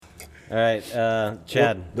All right,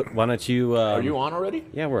 Chad, why don't you... Are you on already?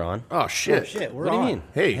 Yeah, we're on. Oh, shit. Oh, shit, we're What do you on. mean?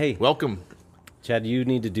 Hey, welcome. Chad, you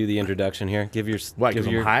need to do the introduction here. Give your... What, give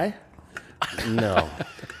give your... them high? No,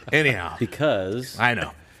 Anyhow, because I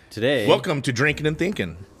know. today... Welcome to Drinking and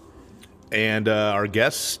Thinking. And our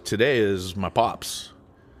guest today is my pops,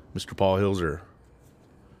 Mr. Paul Hilser.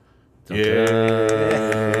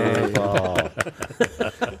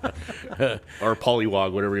 Or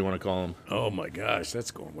Pollywog, whatever you want to call him. Oh my gosh,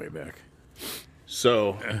 that's going way back.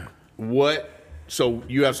 So, so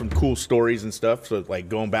you have some cool stories and stuff. So, like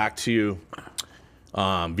going back to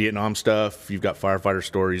Vietnam stuff, you've got firefighter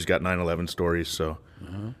stories, you've got 9/11 stories. So,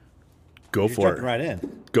 go You're for jumping it. right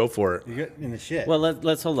in. Go for it. You're in the shit. Well,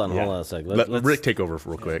 let's hold on a sec. Let Let's Rick take over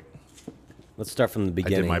real quick. let's start from the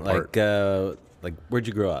beginning. my part. Like, where'd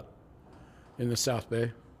you grow up? In the South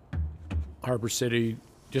Bay, Harbor City,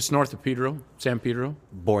 just north of Pedro, San Pedro.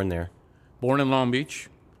 Born there. Born in Long Beach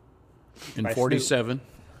in By '47.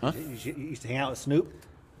 Huh? you used to hang out with Snoop?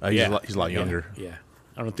 He's a lot younger. Yeah.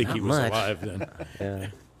 I don't think he Not was much. alive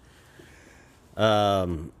then. Yeah.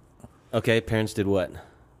 Okay, parents did what?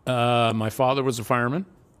 My father was a fireman,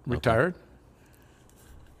 retired.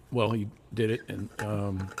 Well, he did it, and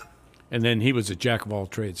then he was a jack of all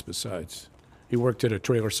trades. Besides, he worked at a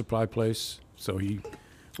trailer supply place, so he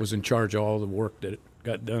was in charge of all the work that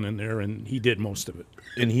got done in there, and he did most of it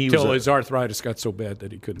And he until was his arthritis got so bad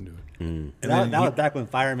that he couldn't do it. That was back when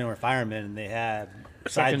firemen were firemen and they had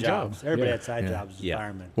side Second jobs. jobs. Everybody Yeah. had side jobs as Yeah.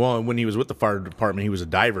 firemen. well, when he was with the fire department, he was a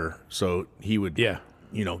diver. So he would, Yeah.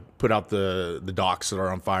 put out the docks that are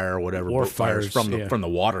on fire or whatever. War boat fires fires, from the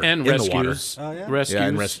water and in rescues. Oh, yeah? Rescues. The water. Yeah,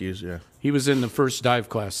 and rescues. Yeah. He was in the first dive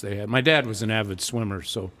class they had. My dad was an avid swimmer,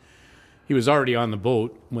 so he was already on the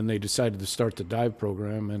boat when they decided to start the dive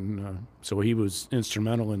program, and so he was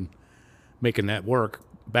instrumental in making that work.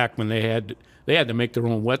 Back when they had to make their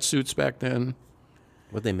own wetsuits back then,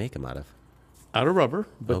 What'd they make them out of? out of rubber,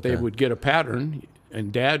 but they Okay. would get a pattern,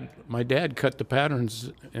 and my dad cut the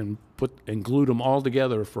patterns and glued them all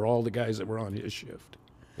together for all the guys that were on his shift.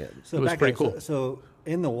 Yeah. So It was back pretty up, cool. So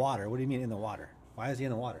in the water, what do you mean in the water? Why is he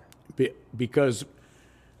in the water? Because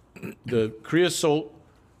the creosote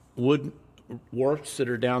wood warps that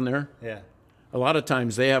are down there, Yeah. a lot of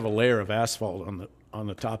times they have a layer of asphalt on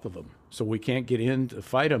the top of them, so we can't get in to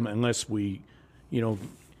fight them unless we,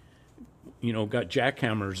 got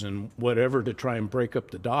jackhammers and whatever to try and break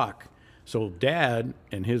up the dock. So Dad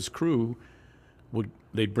and his crew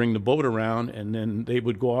they'd bring the boat around, and then they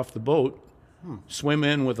would go off the boat, swim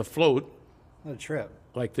in with a float What a trip.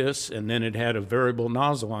 like this, and then it had a variable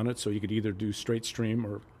nozzle on it, so you could either do straight stream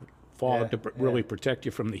or fog Yeah, to really protect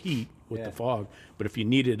you from the heat with Yeah. the fog. But if you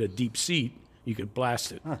needed a deep seat, you could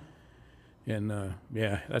blast it. And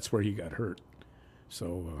that's where he got hurt.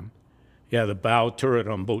 So, the bow turret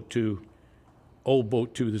on boat 2, old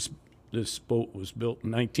boat 2. This boat was built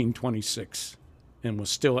in 1926 and was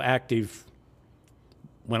still active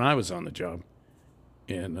when I was on the job.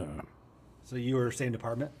 And So you were same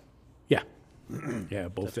department? yeah. Yeah,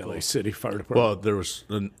 both LA City Fire Department. Well, there was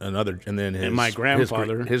another, and then his my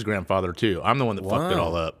grandfather. his grandfather too. I'm the one that fucked it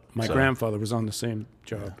all up. My so. grandfather was on the same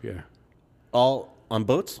job, yeah. All on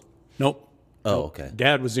boats? Nope. Oh, okay.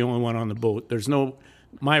 Dad was the only one on the boat.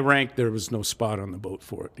 My rank, there was no spot on the boat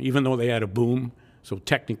for it, even though they had a boom. So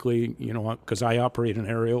technically, because I operate an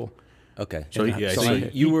aerial. Okay. So, So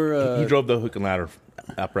you were... he drove the hook and ladder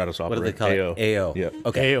apparatus what do operator. they call it? AO. Yeah.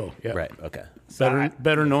 Okay. AO, yeah. Right, okay.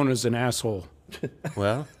 Better known as an asshole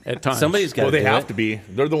Well, at times. somebody's got Well, to they do have it. to be.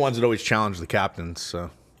 They're the ones that always challenge the captains. So.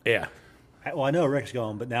 Yeah. Well, I know Rick's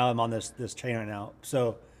going, but now I'm on this train right now.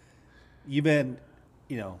 So you've been,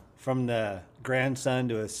 from the grandson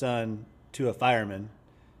to a son to a fireman.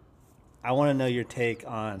 I want to know your take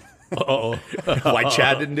on. Why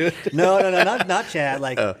Chad didn't do it? No, not Chad.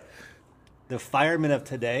 Like the firemen of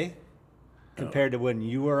today, compared to when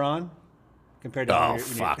you were on, compared to. Oh, when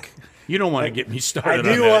fuck. You don't want to get me I started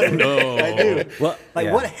do on want. that. No. I do. Well, Like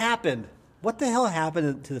yeah. what happened? What the hell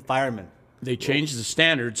happened to the firemen? They changed the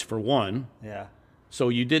standards for one. Yeah. So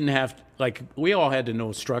you didn't have we all had to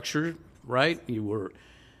know structure, right? You were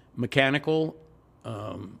mechanical,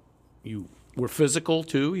 you were physical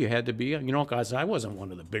too. You had to be, guys. I wasn't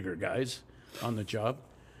one of the bigger guys on the job,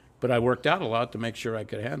 but I worked out a lot to make sure I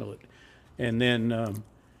could handle it. And then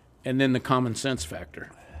the common sense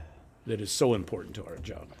factor that is so important to our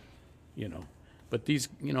job, But these,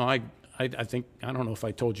 I think, I don't know if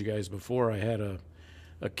I told you guys before, I had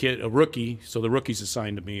a kid, a rookie. So the rookie's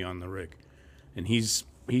assigned to me on the rig, and he's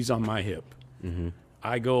on my hip. Mm-hmm.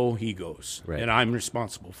 I go, he goes, Right. and I'm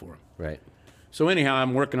responsible for him. Right. So anyhow,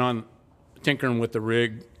 I'm tinkering with the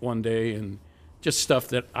rig one day, just stuff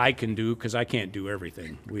that I can do because I can't do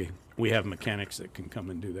everything. We have mechanics that can come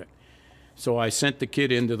and do that. So I sent the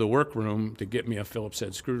kid into the workroom to get me a Phillips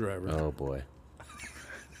head screwdriver. Oh boy.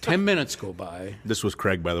 10 minutes go by. This was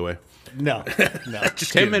Craig, by the way. No, no.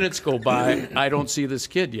 10 minutes go by. I don't see this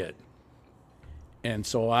kid yet. And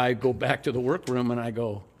so I go back to the workroom and I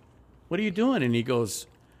go, "What are you doing?" And he goes,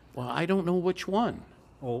 "Well, I don't know which one."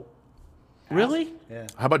 Well, Really? yeah.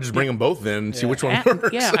 How about just bring them both in and see which one Ah, works?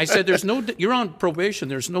 yeah, I said, you're on probation.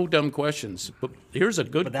 There's no dumb questions. But here's a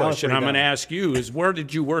good But that was question pretty I'm going to dumb. ask you is where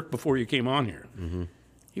did you work before you came on here?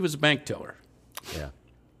 He was a bank teller. Yeah.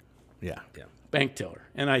 Yeah. Bank teller.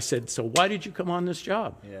 And I said, so why did you come on this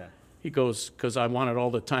job? Yeah. He goes, because I wanted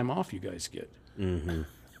all the time off you guys get. And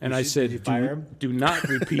I Did said, you fire him? do not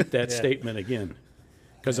repeat that statement again.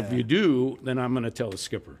 Because if you do, then I'm going to tell the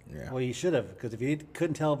skipper. Well, you should have, because if you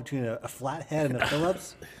couldn't tell between a flathead and a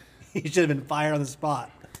Phillips, you should have been fired on the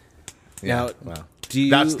spot. Now, Well, do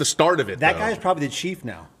you? that's the start of it. That though. guy's probably the chief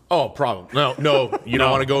now. Oh, problem. No. You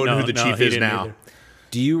don't want to go into who the chief he is didn't now. either.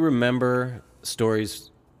 Do you remember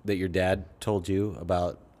stories that your dad told you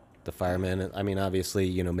about the firemen? I mean,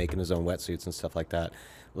 obviously, making his own wetsuits and stuff like that.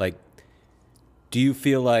 Like, do you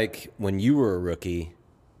feel like when you were a rookie,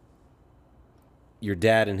 your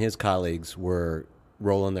dad and his colleagues were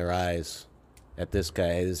rolling their eyes at this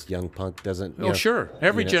guy, this young punk doesn't? Oh, sure.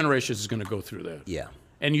 Every you know. generation is going to go through that. Yeah.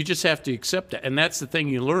 And you just have to accept that. And that's the thing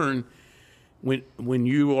you learn when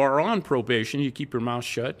you are on probation. You keep your mouth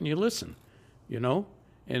shut and you listen,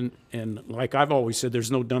 And like I've always said,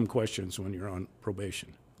 there's no dumb questions when you're on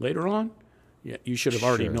probation. Later on, yeah, you should have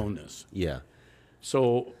already Sure. known this. Yeah.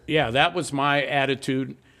 So, yeah, that was my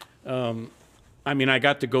attitude. I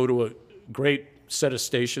got to go to a great set of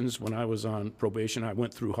stations when I was on probation. I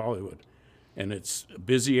went through Hollywood. And it's a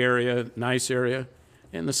busy area, nice area.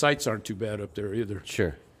 And the sights aren't too bad up there either.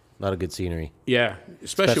 Sure. A lot of good scenery, Yeah,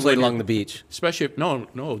 especially when along you're- the beach. Especially if,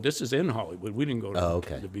 no, this is in Hollywood. We didn't go to Oh,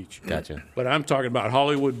 okay. the beach. Gotcha. But I'm talking about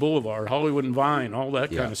Hollywood Boulevard, Hollywood and Vine, all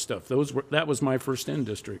that Yeah. kind of stuff. That was my first in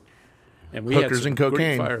district, and we Hookers had some and great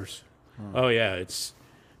cocaine. fires. Oh yeah, it's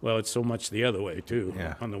so much the other way too,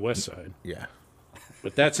 Yeah. on the west side. Yeah.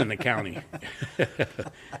 But that's in the county.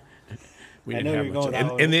 We I didn't know have you're much going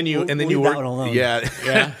of out. And then you We'll and then leave you that worked. one alone. Yeah.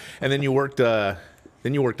 Yeah. And then you worked.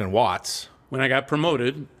 Then you worked in Watts. When I got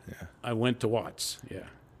promoted, I went to Watts. Yeah,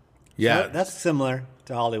 Yeah. That's similar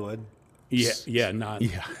to Hollywood. yeah, not.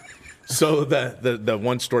 Yeah. So the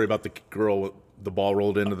one story about the girl with the ball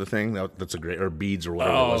rolled into the thing, that's a great, or beads or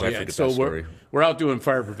whatever it was. I forget so that story. we're out doing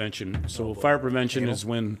fire prevention. So fire prevention is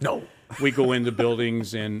when we go into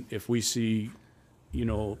buildings, and if we see,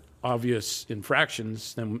 obvious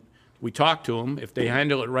infractions, then we talk to them. If they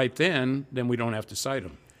handle it right then we don't have to cite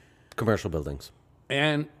them. Commercial buildings.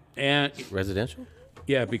 And Residential?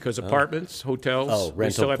 yeah, because apartments, hotels, Oh, we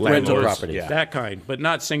still have to rental have those, property. Yeah. that kind, but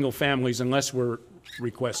not single families unless we're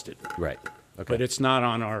requested. Right. Okay. But it's not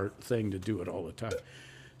on our thing to do it all the time.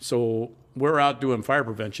 So we're out doing fire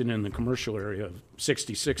prevention in the commercial area of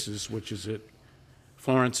 66s, which is at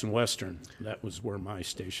Florence and Western. That was where my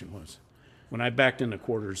station was. When I backed into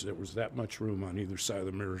quarters, there was that much room on either side of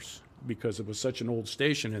the mirrors because it was such an old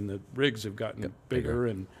station, and the rigs have gotten bigger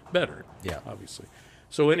and better, Yeah. obviously.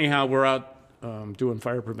 So anyhow, we're out doing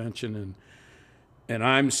fire prevention, and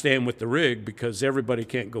I'm staying with the rig because everybody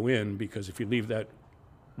can't go in, because if you leave that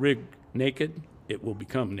rig naked, it will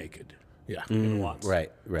become naked. Yeah.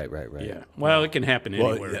 Right. Yeah. Well, it can happen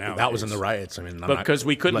Well, anywhere now. that was in the riots. I mean, I'm But not because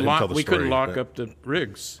we couldn't letting him tell lock, the story, lock but- up the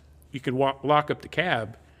rigs. You could lock up the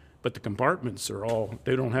cab, but the compartments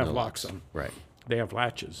they don't have locks on. Right. They have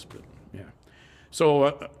latches, but yeah.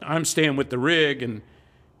 So I'm staying with the rig, and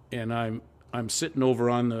I'm sitting over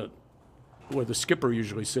on where the skipper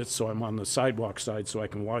usually sits, so I'm on the sidewalk side, so I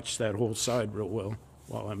can watch that whole side real well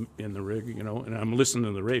while I'm in the rig, and I'm listening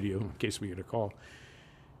to the radio in case we get a call.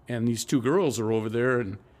 And these two girls are over there,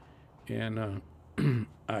 and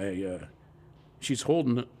she's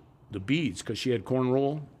holding the beads because she had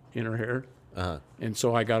cornrow in her hair. And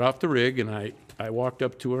so I got off the rig, and I walked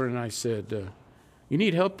up to her, and I said, you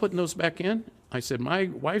need help putting those back in? I said, my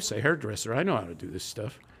wife's a hairdresser. I know how to do this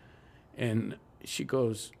stuff. And she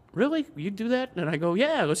goes, really? You do that? And I go,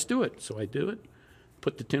 yeah, let's do it. So I do it,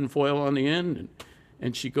 put the tin foil on the end,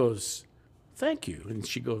 and she goes, thank you. And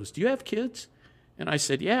she goes, do you have kids? And I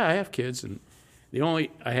said, yeah, I have kids. And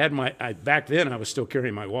back then I was still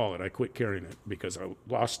carrying my wallet. I quit carrying it because I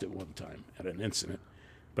lost it one time at an incident,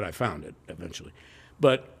 but I found it eventually.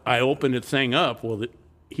 But I opened the thing up. Well,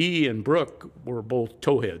 he and Brooke were both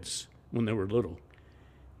towheads when they were little.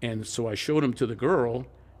 And so I showed them to the girl,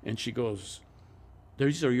 and she goes,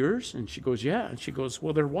 these are yours? And she goes, yeah. And she goes,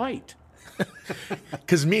 well, they're white.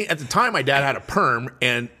 Because me at the time, my dad had a perm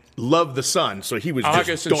and loved the sun, so he was August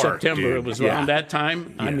just and dark, September. dude. It was Yeah. around that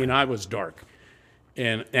time. I mean, I was dark,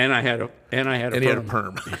 and I had a And he had a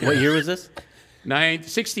perm. What year was this?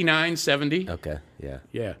 69, 70. Okay, yeah.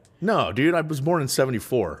 Yeah. No, dude, I was born in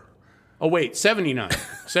 '74. Oh wait, 79,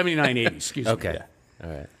 79, 80. Excuse me. Okay, all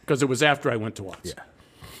right. Because it was after I went to Watts. Yeah.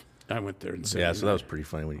 I went there and said, Yeah, so that was pretty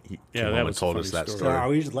funny when he Yeah, came that home was and told a us funny that story. So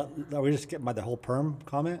story. are we just getting by the whole perm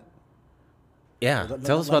comment? Yeah, Let-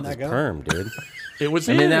 tell let- us about let this that go? perm, dude. It was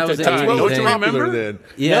I mean, in that at was the it. time. Well, Don't was you it remember? then?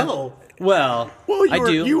 Yeah. No. Well, Well, I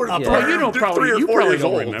do. you were yeah. Well, you don't 3 probably or you 4 probably years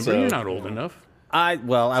don't old, remember. so- You're not old enough. I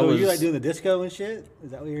So was you like doing the disco and shit?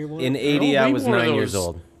 Is that what you're in '80. No, I we was wore 9 years those-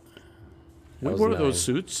 old. We was wore 9. those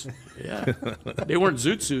suits. Yeah, they weren't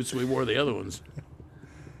zoot suits. We wore the other ones.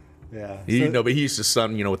 Yeah. You So- know, but he used to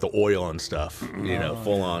sun, with the oil and stuff.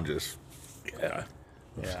 Full on just. Yeah.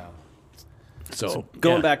 yeah. So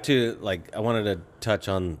Going yeah. back to I wanted to touch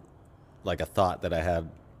on a thought that I had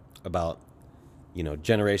about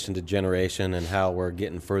generation to generation and how we're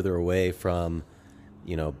getting further away from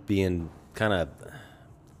being kind of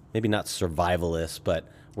maybe not survivalist, but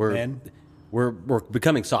Men? we're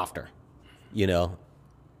becoming softer,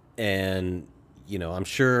 and I'm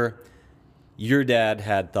sure your dad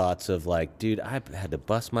had thoughts of dude, I had to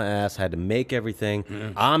bust my ass, had to make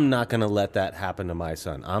everything. I'm not going to let that happen to my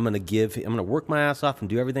son. I'm going to work my ass off and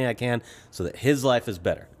do everything I can so that his life is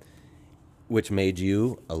better, which made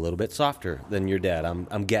you a little bit softer than your dad,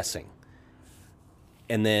 I'm guessing.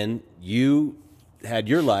 And then you had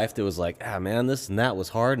your life that was man, this and that was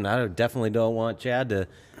hard, and I definitely don't want Chad to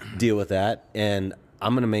deal with that. And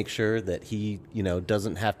I'm going to make sure that he,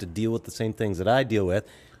 doesn't have to deal with the same things that I deal with,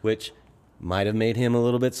 which might have made him a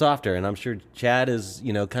little bit softer. And I'm sure Chad is,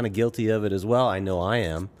 kind of guilty of it as well. I know I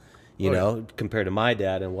am, compared to my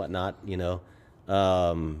dad and whatnot, Do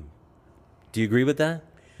you agree with that?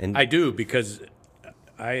 And I do, because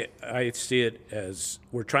I see it as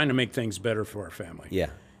we're trying to make things better for our family. yeah.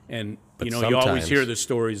 And But you always sometimes- hear the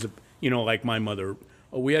stories of like my mother.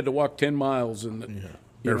 Oh, we had to walk 10 miles, and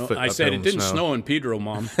Barefoot I said uphill it in the didn't snow." snow in Pedro,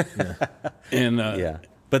 Mom. And Yeah.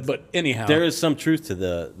 but anyhow, There is some truth to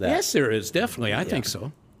that. yes, there is definitely. I think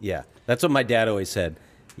so. Yeah, that's what my dad always said.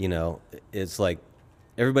 It's like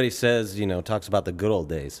everybody says, talks about the good old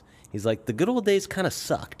days. He's like, the good old days kind of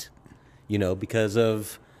sucked, because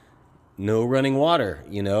of no running water.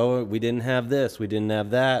 We didn't have this, we didn't have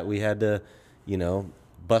that. We had to,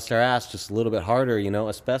 bust our ass just a little bit harder.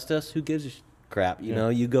 Asbestos, who gives a crap?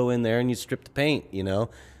 You go in there and you strip the paint,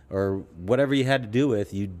 or whatever you had to do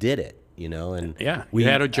with, you did it. And Yeah, we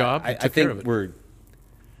had a job, I took care think of it. we're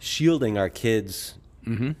shielding our kids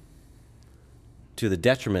to the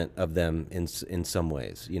detriment of them in some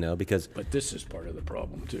ways, because But this is part of the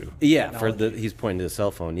problem too. he's pointing to the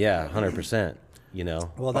cell phone. Yeah, 100%.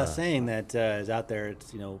 Well, that saying that is out there,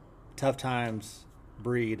 it's, tough times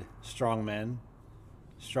breed strong men.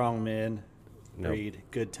 Strong men breed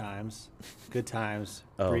good times. Good times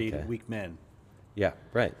breed okay. weak men. Yeah,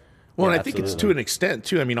 right. Well, Yeah, and I think it's to absolutely. an extent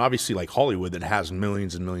too. I mean, obviously, like Hollywood that has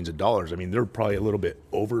millions and millions of dollars. I mean, they're probably a little bit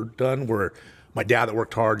overdone. Where my dad that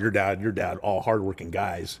worked hard, your dad, all hardworking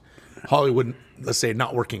guys. Hollywood, let's say,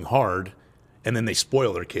 not working hard, and then they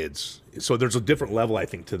spoil their kids. So there's a different level, I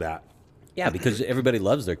think, to that. Yeah, because everybody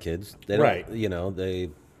loves their kids. They don't, Right. They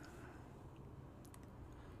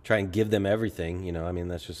try and give them everything. I mean,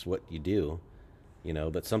 that's just what you do.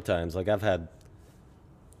 But sometimes, I've had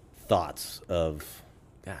thoughts of,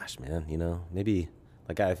 gosh, man, maybe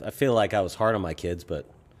I feel like I was hard on my kids, but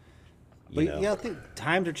But I think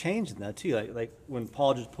times are changing now too. Like when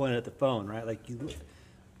Paul just pointed at the phone, right?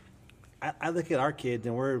 I look at our kids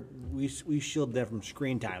and we shield them from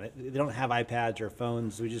screen time. They don't have iPads or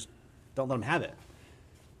phones. We just don't let them have it.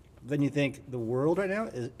 Then you think the world right now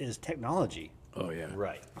is technology. Oh yeah,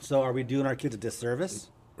 right. So are we doing our kids a disservice?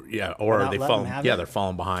 Yeah, or Not are they letting falling? them have Yeah, it? they're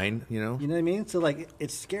falling behind. You know what I mean? So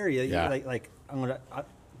it's scary. Yeah. Like I'm gonna, I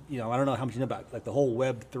don't know how much you know about the whole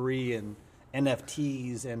Web3 and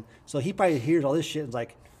NFTs, and so he probably hears all this shit and is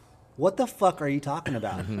like, "What the fuck are you talking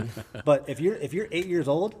about?" But if you're 8 years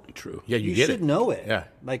old, true. Yeah, you get should it. know it. Yeah.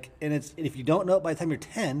 And if you don't know it by the time you're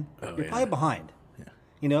 10, you're probably behind.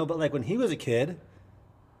 Yeah. But when he was a kid,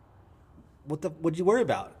 what'd you worry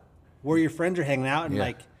about? Where your friends are hanging out and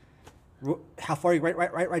Yeah. how far you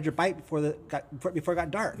ride your bike before it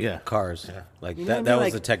got dark. Yeah. Cars. You know That what I that mean?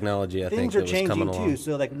 was the technology I think Things that are was changing coming too. along.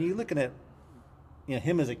 So when you're looking at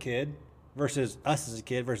him as a kid versus us as a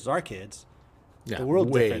kid versus our kids, Yeah, the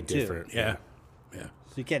world's way different, too. different. Yeah, yeah.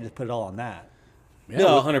 So you can't just put it all on that.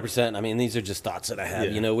 No, 100%. I mean, these are just thoughts that I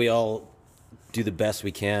have. Yeah. We all do the best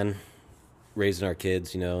we can raising our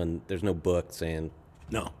kids, you know, and there's no book saying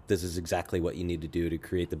No. this is exactly what you need to do to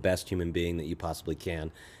create the best human being that you possibly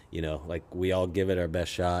can. You know, like we all give it our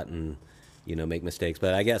best shot and, you know, make mistakes.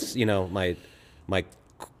 But I guess, you know, my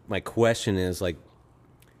question is like,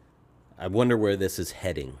 I wonder where this is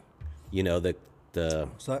heading. You know,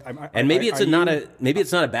 So and maybe it's are not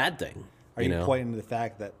you- a bad thing. Are you know? pointing to the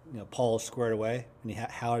fact that Paul is squared away and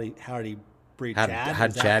how did he breed Chad?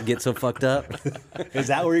 How'd Chad get so fucked up? Is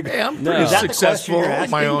that where you're Hey, I'm No. pretty Is that the successful question you're in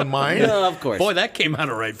my asking? own mind. No, of course. Boy, that came out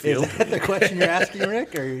of right Is field. that the question you're asking,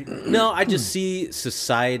 Rick? Or No, I just see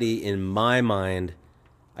society in my mind.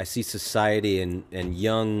 I see society and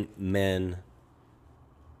young men.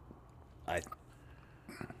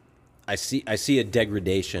 I see a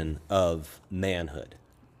degradation of manhood,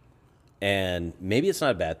 and maybe it's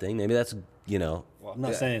not a bad thing. Maybe that's well, I'm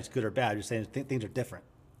not saying it's good or bad. I'm just saying things are different.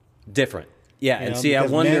 different. Yeah, You and know, see, I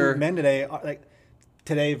because wonder. men today are like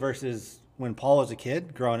today versus when Paul was a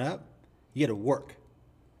kid growing up, you had to work,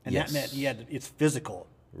 and Yes. that meant it's physical.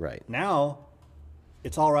 Right. Now,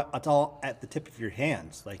 it's all right. It's all at the tip of your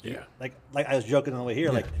hands. Like Yeah. like I was joking on the way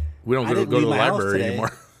here. Like We don't I go to- didn't go to leave the my house library today.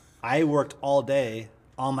 anymore. I worked all day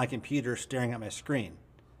on my computer, staring at my screen.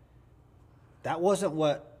 That wasn't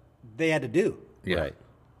what they had to do, Yeah. Right.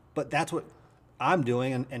 but that's what I'm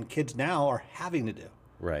doing, and kids now are having to do.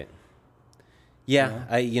 Right. Yeah,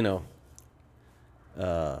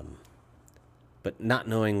 but not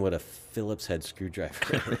knowing what a Phillips head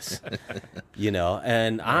screwdriver is,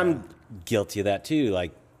 and I'm guilty of that too.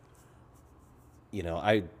 Like,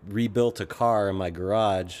 I rebuilt a car in my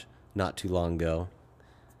garage not too long ago,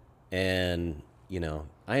 and,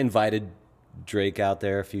 I invited Drake out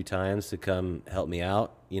there a few times to come help me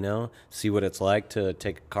out, see what it's like to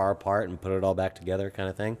take a car apart and put it all back together kind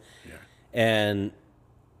of thing. Yeah. And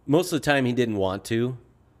most of the time he didn't want to,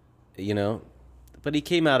 but he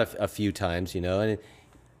came out a few times, and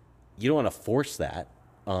you don't want to force that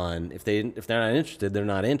on, if they're not interested, they're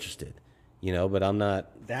not interested, but I'm not.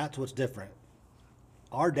 That's what's different.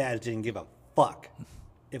 Our dads didn't give a fuck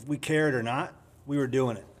if we cared or not. We were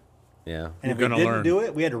doing it, Yeah. and if You're we gonna didn't learn. do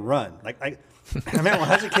it, we had to run. Like I remember when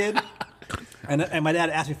I was a kid, and my dad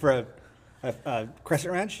asked me for a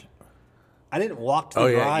crescent wrench. I didn't walk to the Oh,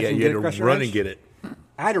 yeah. garage Yeah. and You get had a to crescent run wrench. and get it.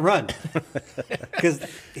 I had to run because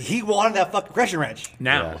he wanted that fucking crescent wrench.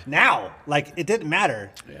 Now. Now, like it didn't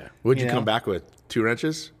matter. Yeah. What'd you You come know? back with? 2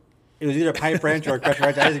 wrenches? It was either a pipe wrench or a crescent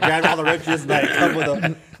wrench. I just grabbed all the wrenches and I come with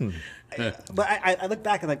them. But I look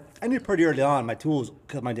back and like I knew pretty early on my tools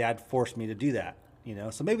because my dad forced me to do that.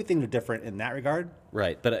 So maybe things are different in that regard.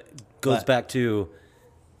 Right. But it goes But- back to,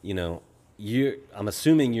 I'm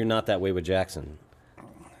assuming you're not that way with Jackson.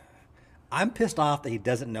 I'm pissed off that he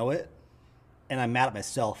doesn't know it, and I'm mad at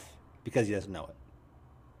myself because he doesn't know it.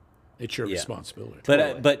 It's your Yeah. responsibility.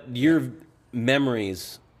 But your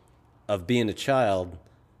memories of being a child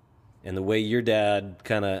and the way your dad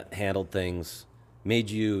kind of handled things made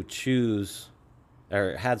you choose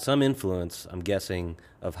or had some influence, I'm guessing,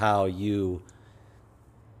 of how you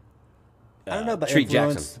I don't know about treat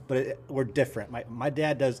influence, Jackson. but we're different. My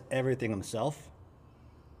dad does everything himself,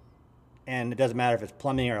 and it doesn't matter if it's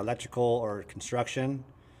plumbing or electrical or construction.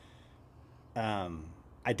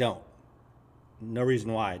 I don't. No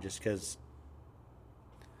reason why, just because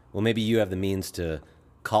Well, maybe you have the means to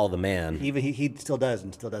call the man. even he still does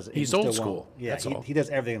and still does it. He He's still old won't. school, Yeah, that's all. he does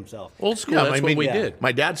everything himself. Old school, Yeah, that's I what mean, we yeah. did.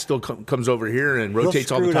 My dad still comes over here and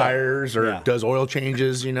rotates all the screw it up. tires or Yeah. does oil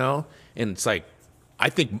changes, And it's like, I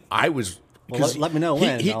think I was. Well, 'cause let me know he,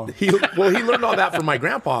 when, He, I'll- he learned all that from my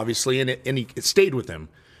grandpa, obviously, and it stayed with him.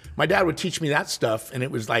 My dad would teach me that stuff, and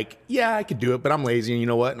it was like, yeah, I could do it, but I'm lazy, and you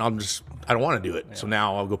know what? And I don't want to do it. So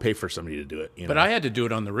now I'll go pay for somebody to do it. But I had to do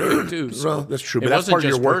it on the rig too. So Well, that's true, it but that's wasn't part of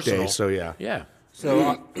your just work day, personal. so yeah. Yeah.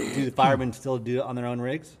 So do the firemen still do it on their own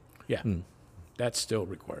rigs? Yeah. That's still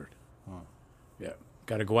required. Yeah.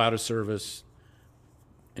 Got to go out of service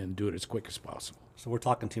and do it as quick as possible. So we're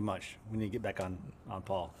talking too much. We need to get back on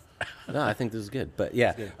Paul. No, I think this is good. But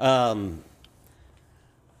yeah.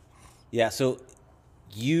 So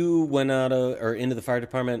you went out or into the fire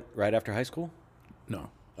department right after high school? No.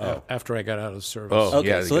 After I got out of the service. Oh. Okay,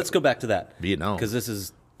 Yeah, so let's go back to that. Vietnam. Because this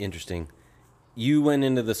is interesting. You went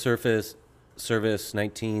into the service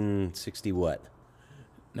 1960 what?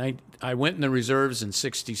 I went in the reserves in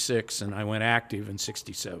 66 and I went active in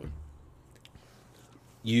 67.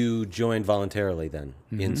 You joined voluntarily then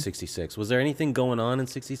in 66. Was there anything going on in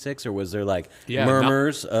 66 or was there like Yeah,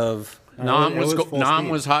 murmurs of Nam it was was full Nam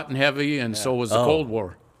speed. was hot and heavy, and so was the Cold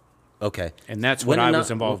War. okay. And that's When what did I Na-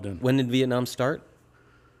 was involved in. When did Vietnam start?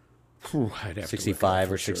 I'd have to look 65 up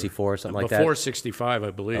or for sure. 64 or something like that? Before 65,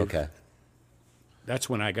 I believe. Okay. that's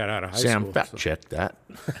when I got out of high Sam, school. fact check that.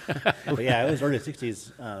 But yeah, it was early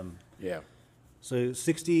 60s. Yeah. So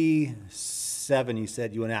 67, you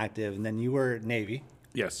said you went active, and then you were Navy.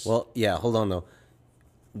 Yes. Well, yeah. Hold on though.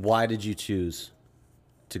 Why did you choose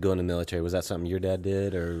to go in the military? Was that something your dad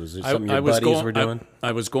did, or was it something your buddies were doing?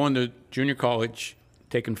 I was going to junior college,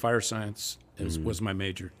 taking fire science was my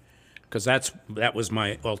major, because that was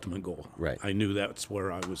my ultimate goal. Right. I knew that's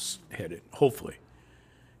where I was headed, hopefully.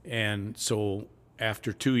 And so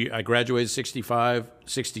after 2 years, I graduated 65,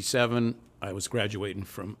 67, I was graduating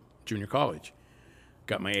from junior college.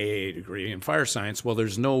 Got my AA degree in fire science. Well,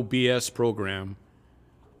 there's no BS program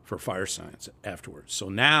for fire science afterwards. So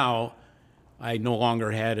now I no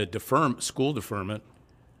longer had a school deferment.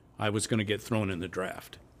 I was going to get thrown in the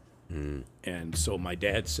draft. And so my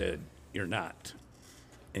dad said, "You're not."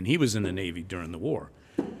 And he was in the Navy during the war.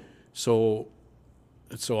 So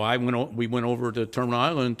we went over to Terminal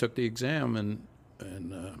Island, took the exam, and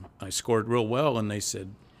I scored real well. And they said,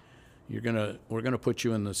 we're gonna put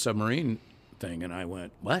you in the submarine thing. And I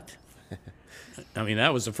went, "What?" I mean,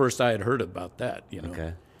 that was the first I had heard about that, you know.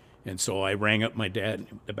 Okay. And so I rang up my dad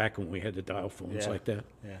back when we had the dial phones like that.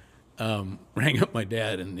 Yeah. Rang up my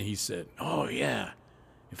dad, and he said, "Oh yeah,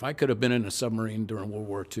 if I could have been in a submarine during World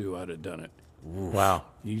War II, I'd have done it." Wow.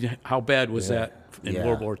 How bad was that in Yeah.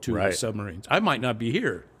 World War II Right. with submarines? I might not be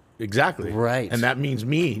here. Exactly. Right. And that means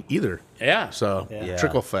me either. Yeah. So Yeah.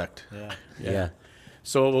 trickle effect. Yeah.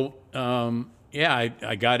 So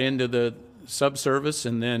I got into the subservice,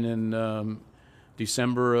 and then in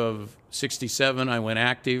December of '67, I went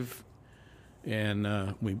active, and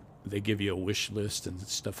they give you a wish list and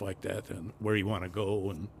stuff like that, and where you want to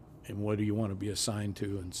go and what do you want to be assigned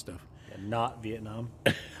to and stuff. Not Vietnam.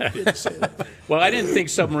 I didn't say that. Well, I didn't think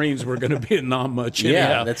submarines were going to be in Nam much. Yeah.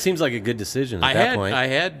 anyhow. That seems like a good decision at that point.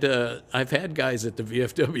 I've had guys at the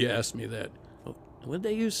VFW ask me that, what did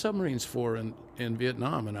they use submarines for in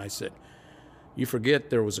Vietnam? And I said, you forget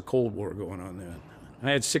there was a Cold War going on then.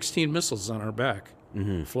 I had 16 missiles on our back,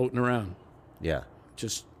 floating around, Yeah.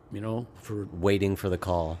 just, for, Waiting for the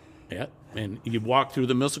call. yeah. And you walk through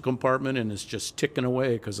the missile compartment, and it's just ticking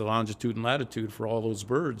away because the longitude and latitude for all those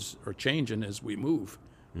birds are changing as we move.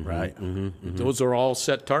 Right. Those are all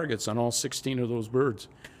set targets on all 16 of those birds.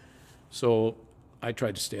 So I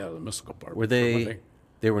tried to stay out of the missile compartment. Were for one they? thing.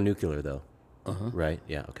 They were nuclear though. Right.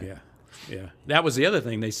 Yeah. Okay. Yeah, yeah. That was the other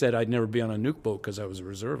thing. They said I'd never be on a nuke boat because I was a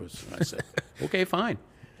reservist. And I said, okay, fine.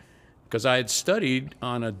 Because I had studied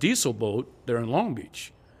on a diesel boat there in Long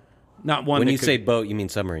Beach. Not one When that you could- say boat, you mean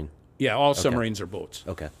submarine. Yeah, all submarines are boats.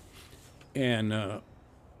 Okay. And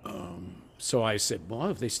so I said, well,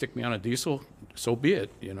 if they stick me on a diesel, so be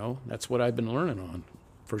it. That's what I've been learning on.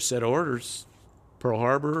 First set of orders, Pearl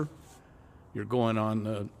Harbor. You're going on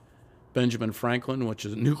the Benjamin Franklin, which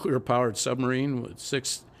is a nuclear-powered submarine with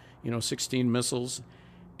 16 missiles,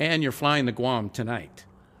 and you're flying to Guam tonight.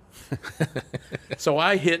 So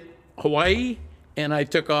I hit Hawaii, and I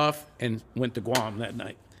took off and went to Guam that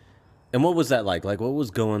night. And what was that like? Like, what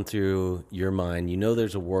was going through your mind? You know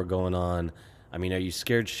there's a war going on. I mean, are you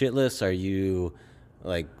scared shitless? Are you,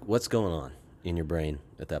 like, what's going on in your brain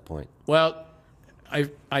at that point? Well,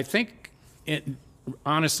 I think,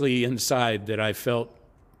 honestly, inside that I felt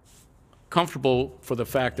comfortable for the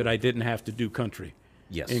fact that I didn't have to do country.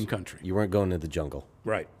 Yes. In country. You weren't going to the jungle.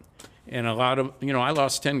 Right. And a lot of, I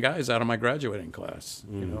lost 10 guys out of my graduating class,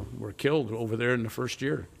 were killed over there in the first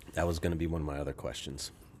year. That was going to be one of my other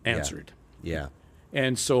questions. Answered. Yeah.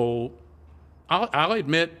 And so I'll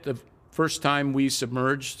admit the first time we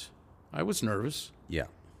submerged, I was nervous. Yeah.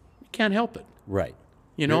 You can't help it. Right.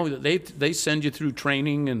 They send you through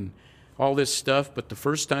training and all this stuff, but the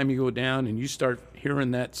first time you go down and you start hearing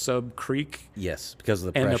that sub creak, Yes, because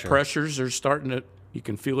of the and pressure. the pressures are starting to, you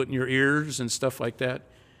can feel it in your ears and stuff like that,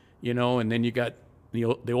 and then you got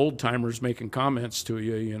the old timers making comments to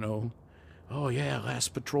you, oh yeah,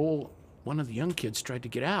 last patrol, one of the young kids tried to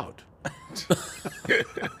get out.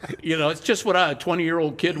 It's just what a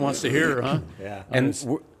 20-year-old kid wants to hear, huh? Yeah.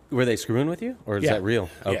 And were they screwing with you, or is Yeah. that real?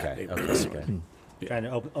 Yeah, Okay. they- Okay. Trying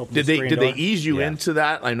to open Did the they screen did they door. ease you Yeah. into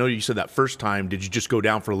that? I know you said that first time. Did you just go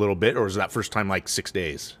down for a little bit, or was that first time like 6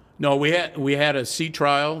 days? No, we had a sea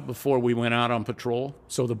trial before we went out on patrol.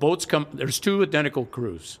 So the boats come. There's two identical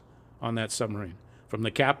crews on that submarine, from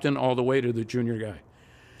the captain all the way to the junior guy.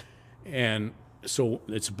 And so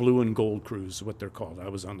it's blue and gold crews, what they're called. I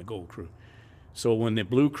was on the gold crew. So when the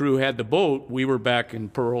blue crew had the boat, we were back in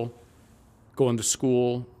Pearl, going to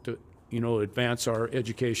school to advance our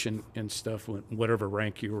education and stuff, whatever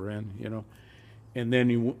rank you were in, And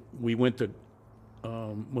then we went to.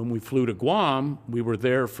 When we flew to Guam, we were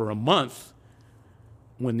there for a month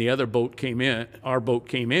when the other boat came in, our boat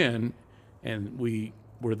came in, and we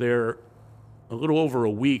were there a little over a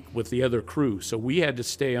week with the other crew. So we had to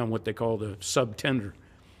stay on what they called a sub-tender.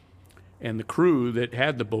 And the crew that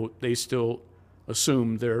had the boat, they still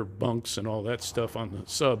assumed their bunks and all that stuff on the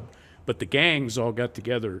sub. But the gangs all got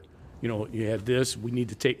together. You know, you had this, you need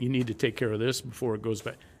to take care of this before it goes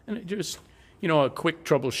back. And it just, you know, a quick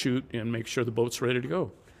troubleshoot and make sure the boat's ready to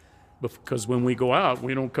go. Because when we go out,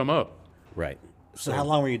 we don't come up. Right. So how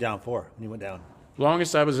long were you down for when you went down?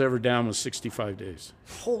 Longest I was ever down was 65 days.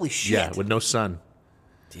 Holy shit! Yeah, with no sun.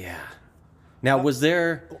 Yeah. Now, was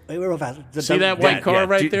there? Wait, real fast. See that white car yeah,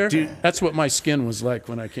 right do- there? do- That's what my skin was like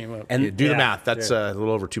when I came up. And Yeah, do the Yeah, math. That's sure. a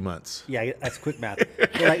little over 2 months. Yeah, that's quick math.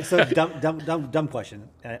 All right, so dumb question.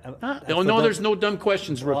 Oh, no, there's no dumb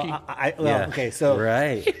questions, rookie. Yeah. Okay, so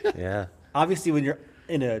Right. Yeah. obviously when you're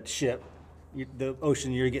in a ship, the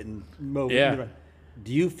ocean, you're getting moved. Yeah.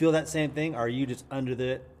 Do you feel that same thing? Or are you just under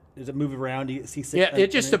the? Does it move around? Do you see? Yeah,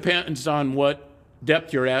 it just depends on what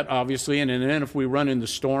depth you're at, obviously, and then if we run into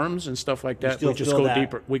storms and stuff like that, still we just feel go that?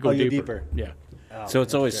 deeper. We go Oh, you're deeper. deeper. Yeah, So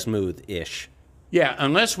it's always smooth-ish. yeah.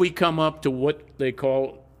 Unless we come up to what they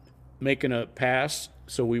call making a pass,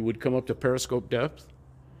 so we would come up to periscope depth.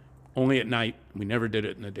 Only at night. We never did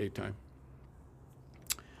it in the daytime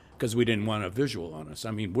because we didn't want a visual on us.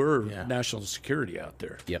 I mean, we're national security out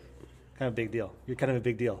there. Yep. Kind of a big deal. You're kind of a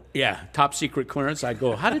big deal. Yeah, top secret clearance. I'd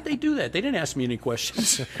go, how did they do that? They didn't ask me any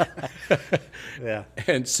questions. Yeah.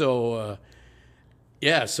 And so,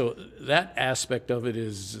 so that aspect of it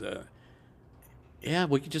is,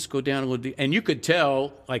 we could just go down a little deep. And you could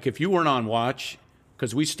tell, like, if you weren't on watch,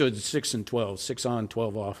 because we stood 6 and 12, 6 on,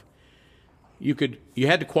 12 off, you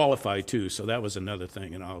had to qualify too. So that was another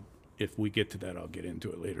thing. And if we get to that, I'll get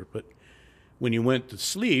into it later. But when you went to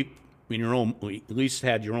sleep, we at least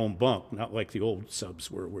had your own bunk, not like the old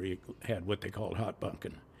subs where you had what they called hot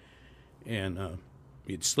bunking. And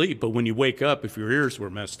you'd sleep, but when you wake up, if your ears were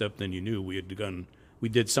messed up, then you knew we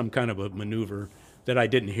did some kind of a maneuver that I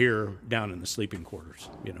didn't hear down in the sleeping quarters,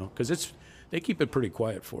 you know, because they keep it pretty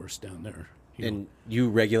quiet for us down there. You know. And you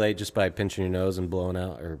regulate just by pinching your nose and blowing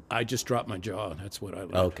out, or I just dropped my jaw. That's what I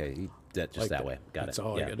learned. okay, just Like that way. Got That's it.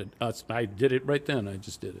 all yeah. I got to. I did it right then. I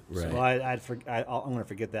just did it. Right. Well, I'm going to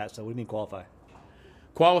forget that. So what do you mean qualify?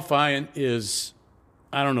 Qualifying is,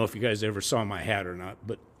 I don't know if you guys ever saw my hat or not,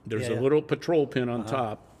 but there's Yeah. a little patrol pin on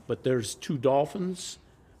top, but there's 2 dolphins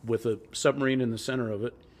with a submarine in the center of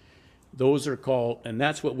it. Those are called, and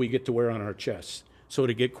that's what we get to wear on our chests. So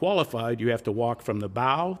to get qualified, you have to walk from the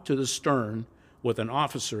bow to the stern with an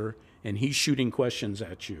officer, and he's shooting questions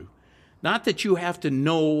at you. Not that you have to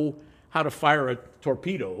know how to fire a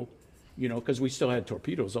torpedo, you know, because we still had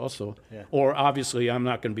torpedoes also. Yeah. Or obviously, I'm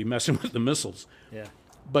not going to be messing with the missiles. Yeah.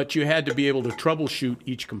 But you had to be able to troubleshoot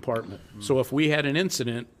each compartment. So if we had an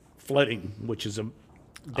incident, flooding, which is a big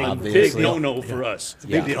Obviously. no-no for us.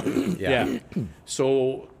 Big deal. Yeah.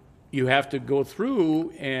 So you have to go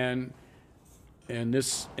through and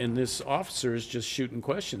this officer is just shooting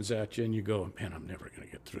questions at you, and you go, man, I'm never going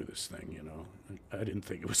to get through this thing, you know. I didn't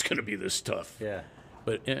think it was going to be this tough. Yeah.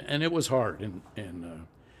 But and it was hard, and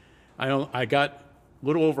I got a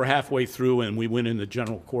little over halfway through, and we went into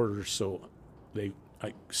general quarters, so they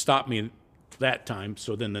stopped me that time.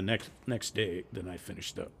 So then the next day, then I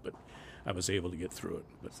finished up, but I was able to get through it.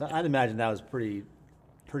 But So I'd imagine that was pretty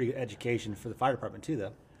good education for the fire department too,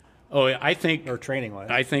 though, I think or training wise.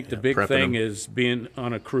 I think the big prepping thing them. is being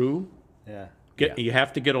on a crew. Yeah. You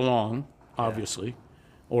have to get along, obviously,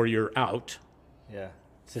 or you're out. Yeah.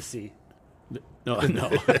 To see. No,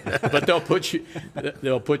 but they'll put you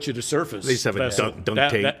to surface. They just have a vessel.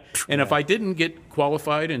 dunk tape. And if I didn't get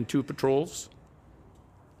qualified in 2 patrols,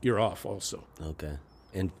 you're off also, Okay.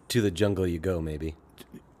 And to the jungle you go, maybe.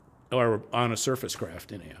 or on a surface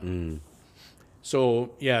craft anyhow.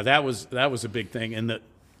 So yeah, that was a big thing. And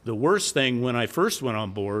the worst thing when I first went on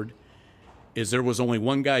board is there was only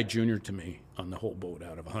one guy junior to me on the whole boat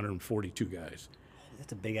out of 142 guys.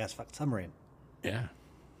 That's a big ass submarine. Yeah,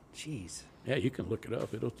 Jeez. yeah, you can look it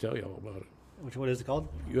up. It'll tell you all about it. What is it called?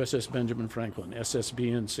 USS Benjamin Franklin,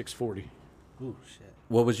 SSBN 640. Ooh, shit.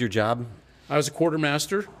 What was your job? I was a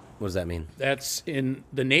quartermaster. What does that mean? That's in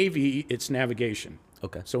the Navy, it's navigation.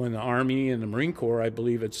 Okay. So in the Army and the Marine Corps, I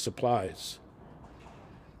believe it's supplies.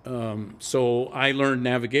 So I learned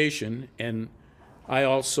navigation, and I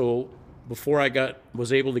also, before I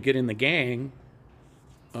was able to get in the gang,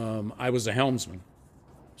 I was a helmsman.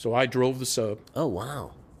 So I drove the sub, Oh,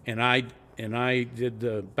 wow. and I did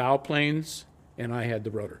the bow planes, and I had the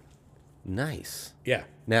rudder. Nice. Yeah,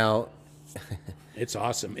 Now, it's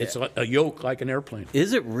awesome. It's a yoke like an airplane.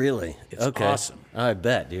 is it really? It's awesome. I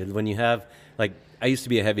bet, dude. When you have, like I used to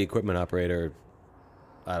be a heavy equipment operator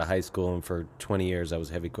out of high school, and for 20 years I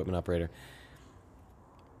was a heavy equipment operator.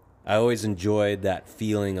 I always enjoyed that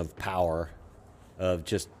feeling of power, of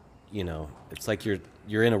just, it's like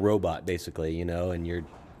you're in a robot basically, and you're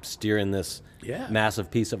steering this Yeah.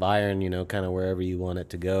 massive piece of iron, kind of wherever you want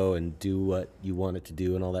it to go and do what you want it to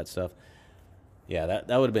do and all that stuff. Yeah,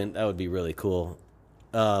 that would be really cool.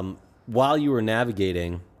 While you were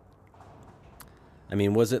navigating, I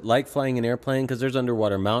mean, was it like flying an airplane? Because there's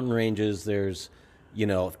underwater mountain ranges, there's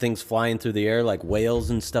things flying through the air like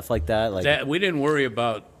whales and stuff like that. Like That we didn't worry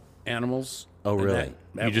about animals. Oh, and really?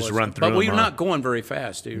 that You just was- run through But we're them, huh? not going very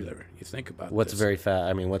fast either. You think about what's this. very fast?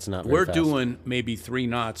 I mean, what's not very We're fast? doing maybe 3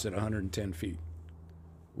 knots at 110 feet.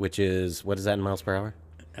 Which is, what is that in miles per hour?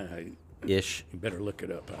 Uh, Ish. you better look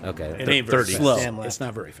it up. Okay. It ain't very 30. fast. Slow. Damn left. It's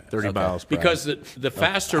not very fast. 30 miles per Because hour. the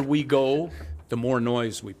faster we go, the more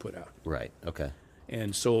noise we put out. Right. Okay.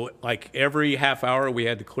 And so, like every half hour, we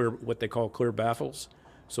had to clear what they call clear baffles.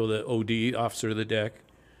 So the OD, officer of the deck,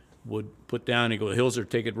 would put down and go, Hilser,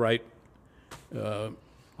 take it right. On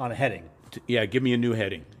a heading. Yeah, give me a new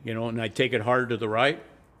heading, and I'd take it hard to the right,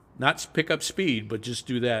 not pick up speed, but just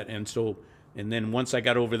do that. And then once I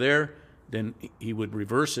got over there, then he would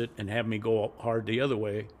reverse it and have me go hard the other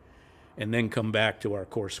way, and then come back to our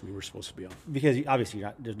course we were supposed to be on. Because obviously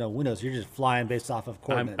there's no windows. You're just flying based off of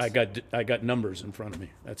coordinates. I got numbers in front of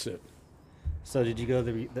me. That's it. So did you go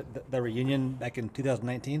to the reunion back in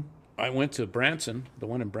 2019? I went to Branson, the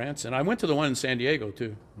one in Branson. I went to the one in San Diego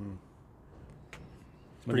too.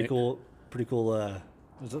 Pretty cool. Pretty cool.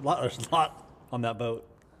 There's a lot on that boat.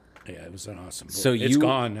 Yeah, it was an awesome boat. So It's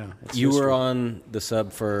gone now. It's You history. were on the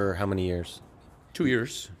sub for how many years? 2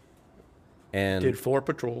 years. And Did 4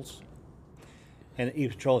 patrols, And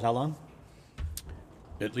each patrol is how long?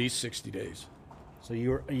 at least 60 days. So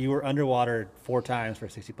you were underwater 4 times for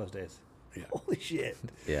 60 plus days. Yeah. Holy shit.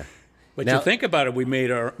 yeah. But Now- you think about it, we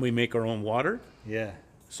make our own water, Yeah.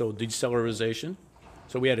 so decellularization.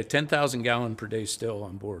 So we had a 10,000 gallon per day still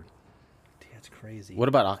on board. That's crazy. What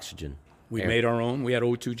about oxygen? We Air. made our own. We had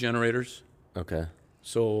O2 generators. Okay.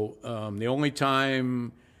 So the only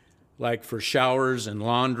time, like for showers and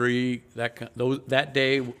laundry, that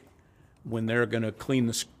day when they're going to clean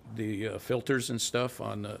the filters and stuff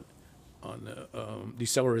on the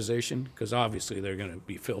decellularization, because obviously they're going to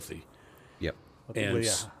be filthy. Yep. Well,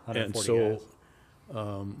 yeah, 140 so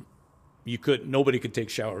guys. nobody could take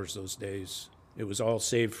showers those days. It was all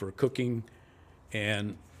saved for cooking,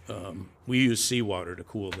 and we used seawater to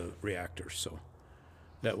cool the reactors. So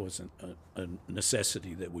that wasn't a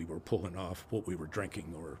necessity that we were pulling off what we were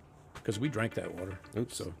drinking, or because we drank that water.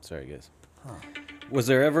 Oops. So Sorry, guys. Was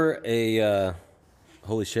there ever a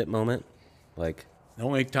holy shit moment? Like, the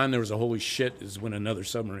only time there was a holy shit is when another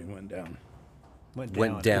submarine went down.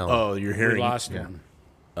 went down? Oh, you're hearing. We lost yeah. one.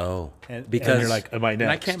 Oh. And Because You're like, am I next? And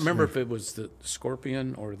I can't remember if it was the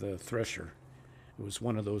Scorpion or the Thresher. It was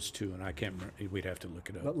one of those two, and I can't remember. We'd have to look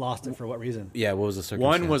it up. But lost it for what reason? yeah, what was the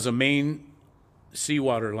circumstance? One was a main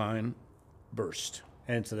seawater line burst.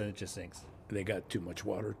 And so then it just sinks. They got too much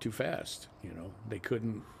water too fast. They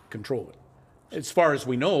couldn't control it. As far as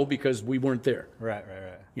we know, because we weren't there. Right.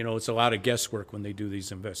 It's a lot of guesswork when they do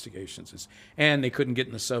these investigations. And they couldn't get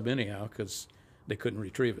in the sub anyhow because they couldn't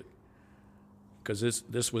retrieve it. Because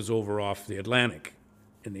this was over off the Atlantic,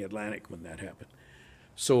 in the Atlantic when that happened.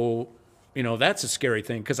 So, that's a scary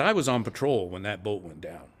thing because I was on patrol when that boat went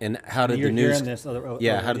down. And how did You're the news? hearing this other.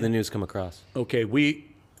 Yeah, how did the news come across? Okay, we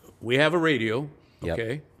have a radio. Yep.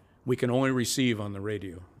 Okay, we can only receive on the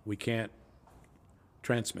radio. We can't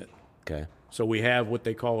transmit. Okay. So we have what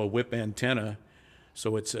they call a whip antenna.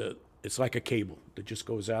 So it's like a cable that just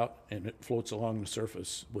goes out and it floats along the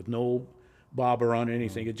surface with no bobber on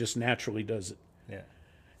anything. It just naturally does it. Yeah.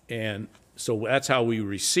 And so that's how we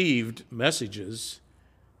received messages,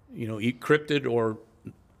 encrypted or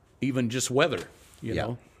even just weather, you Yeah.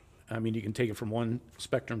 know. I mean, you can take it from one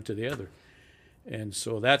spectrum to the other. And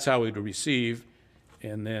so that's how we'd receive.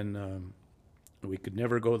 And then we could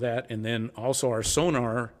never go that. And then also our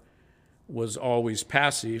sonar was always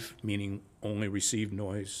passive, meaning only received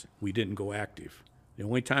noise. We didn't go active. The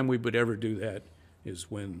only time we would ever do that is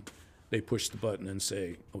when they push the button and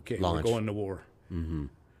say, okay, Launch. we're going to war. Mm-hmm.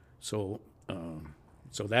 So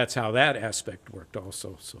that's how that aspect worked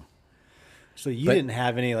also. So you But- didn't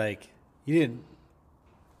have any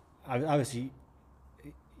obviously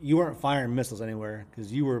you weren't firing missiles anywhere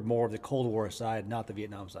because you were more of the Cold War side, not the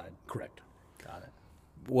Vietnam side. Correct. Got it.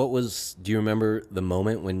 Do you remember the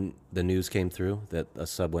moment when the news came through that a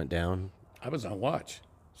sub went down? I was on watch.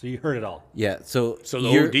 So you heard it all. Yeah. So So the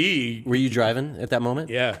you're- OD, Were you driving at that moment?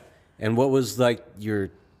 yeah. And what was like your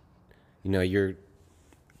you know, your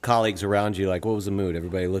colleagues around you, like, what was the mood?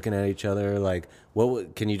 Everybody looking at each other, like,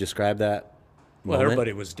 can you describe that Well, moment?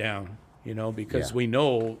 everybody was down, you know, because Yeah. we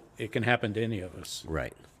know it can happen to any of us.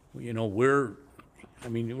 Right. You know, we're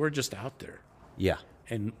just out there. Yeah.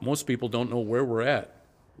 And most people don't know where we're at,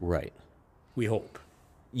 Right. we hope.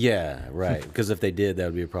 Yeah, right. Because if they did, that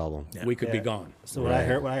would be a problem. We could be Yeah. gone. So what I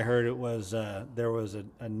heard it was there was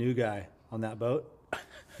a new guy on that boat.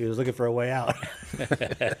 He was looking for a way out.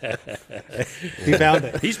 He found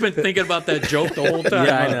it. He's been thinking about that joke the whole time.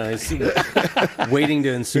 Yeah, I know. He's waiting to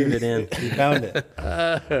insert it in. He found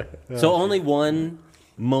it. So only one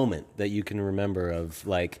moment that you can remember of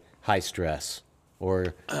like high stress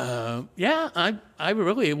or Yeah, I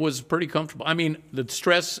really was pretty comfortable. I mean, the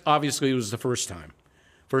stress obviously was the first time.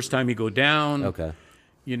 First time you go down, okay.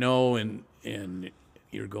 you know, and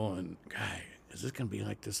you're going, guy, is this going to be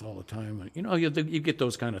like this all the time? You know, you get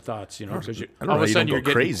those kind of thoughts, you know, because I don't all know of a how you sudden don't you're go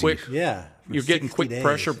getting crazy. quick. Yeah. You're getting 60 quick days.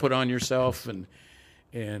 pressure put on yourself, and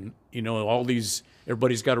you know, all these,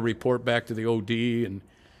 everybody's got to report back to the OD, and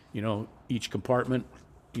you know, each compartment,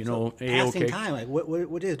 you know, Passing okay. time. Like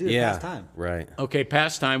what did it do to Yeah. pass time? Right. Okay,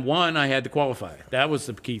 pastime. One, I had to qualify. That was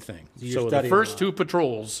the key thing. you're So the studying first a lot. two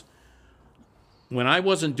patrols, when I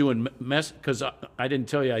wasn't doing mess, because I didn't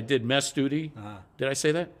tell you I did mess duty. Did I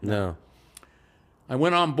say that? No. I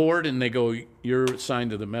went on board and they go, you're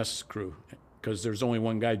assigned to the mess crew because there's only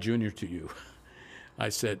one guy junior to you. I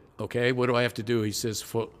said, okay, what do I have to do? He says,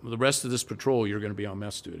 for the rest of this patrol, you're going to be on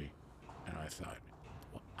mess duty. And I thought,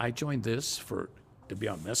 I joined this to be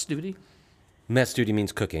on mess duty? Mess duty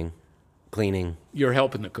means cooking, cleaning. You're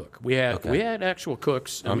helping the cook. We had Okay. actual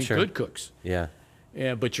cooks. I mean, sure. good cooks. Yeah.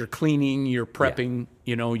 Yeah, but you're cleaning, you're prepping.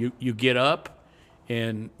 You know, you get up,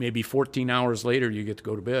 and maybe 14 hours later you get to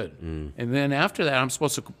go to bed. And then after that, I'm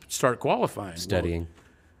supposed to start qualifying. Studying.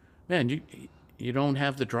 Well, man, you don't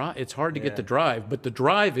have the drive. It's hard to get the drive, but the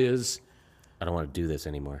drive is I don't want to do this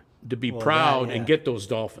anymore. to be Well, proud yeah. and get those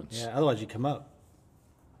dolphins. Yeah. Otherwise, you come up.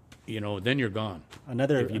 You know, then you're gone.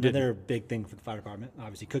 Another you didn't. another big thing for the fire department,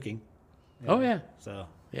 obviously cooking. Oh yeah, So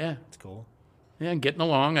yeah, it's cool. yeah. Getting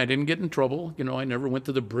along. I didn't get in trouble. You know, I never went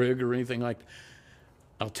to the brig or anything like.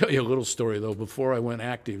 I'll tell you a little story though. Before I went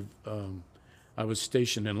active, I was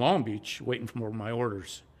stationed in Long Beach waiting for my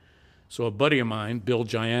orders. So a buddy of mine, Bill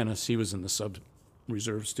Giannis, he was in the sub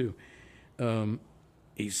reserves too.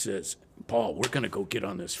 He says, "Paul, we're going to go get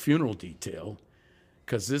on this funeral detail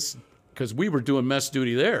because we were doing mess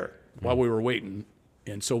duty there while we were waiting,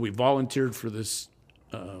 and so we volunteered for this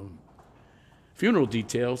funeral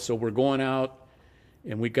detail. So we're going out,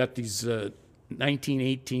 and we got these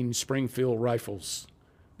 1918 Springfield rifles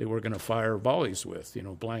they were going to fire volleys with, you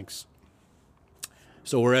know, blanks.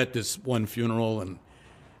 So we're at this one funeral,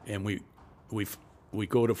 and we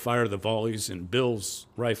go to fire the volleys, and Bill's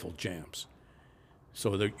rifle jams.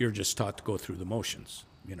 So you're just taught to go through the motions,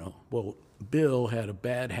 you know. Well, Bill had a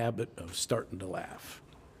bad habit of starting to laugh,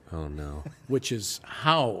 Oh no. which is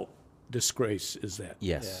how disgrace is that?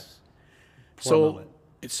 Yes. moment.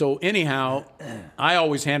 So anyhow, I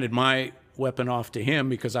always handed my weapon off to him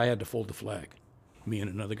because I had to fold the flag. Me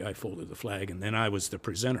and another guy folded the flag, and then I was the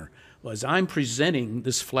presenter. Well, as I'm presenting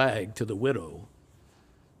this flag to the widow,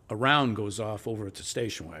 a round goes off over at the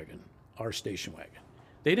station wagon, our station wagon.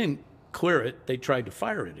 They didn't clear it. They tried to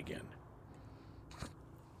fire it again.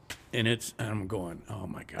 And I'm going, oh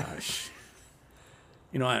my gosh.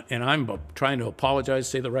 You know, and I'm trying to apologize,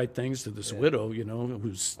 say the right things to this widow, you know,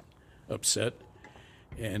 who's upset.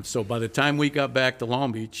 And so by the time we got back to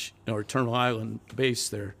Long Beach, or Turtle Island base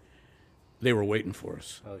there, they were waiting for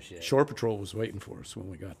us. Oh, shit. Shore Patrol was waiting for us when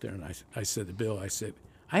we got there. And I said to Bill, I said,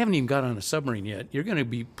 I haven't even got on a submarine yet. You're going to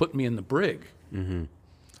be putting me in the brig. Mm-hmm.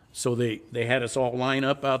 So they had us all line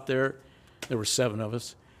up out there. There were 7 of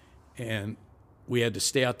us. And we had to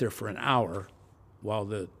stay out there for an hour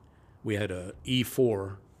while we had a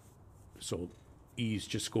E4. So E's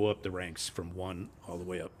just go up the ranks from 1 all the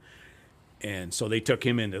way up. And so they took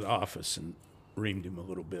him into the office and reamed him a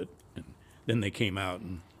little bit. And then they came out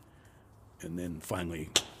and then finally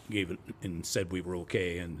gave it and said we were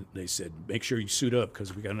okay. And they said, make sure you suit up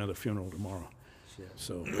because we got another funeral tomorrow.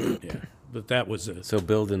 So, yeah. But that was a... So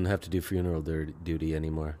Bill didn't have to do funeral duty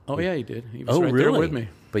anymore. Oh, yeah, he did. He was Oh, right really? there with me.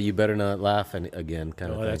 But you better not laugh again,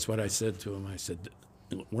 kind of Oh, thing. that's what I said to him. I said,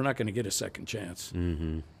 we're not going to get a second chance.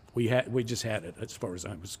 Mm-hmm. We just had it as far as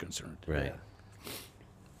I was concerned. Right.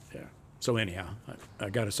 Yeah. So anyhow,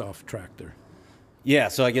 I got us off track there. Yeah,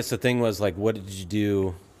 so I guess the thing was, like, what did you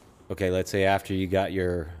do? Okay, let's say after you got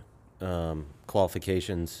your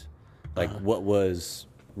qualifications, like, what was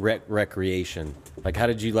recreation? Like, how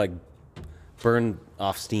did you, like, burn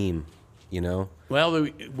off steam you know? Well,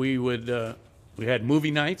 we would we had movie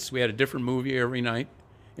nights. We had a different movie every night.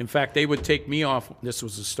 In fact, they would take me off. This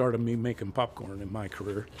was the start of me making popcorn in my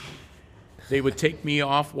career. They would take me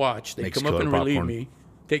off watch. They'd come up and relieve Popcorn. me.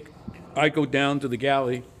 I'd go down to the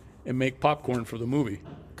galley and make popcorn for the movie.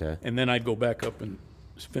 Okay. And then I'd go back up and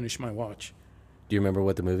finish my watch. Do you remember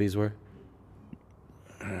what the movies were?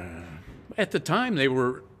 At the time, they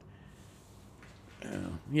were,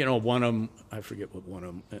 one of them, I forget what one of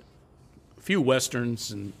them, a few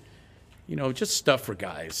Westerns and, just stuff for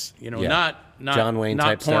guys. Yeah. Not John Wayne not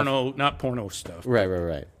type porno, not porno stuff.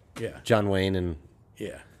 Right. Yeah. John Wayne and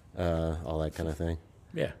Yeah. all that kind of thing.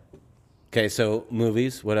 Yeah. Okay, so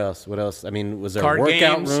movies. What else? I mean, was there Card a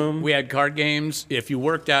workout games. room? We had card games. If you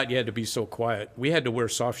worked out, you had to be so quiet. We had to wear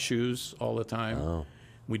soft shoes all the time. Oh.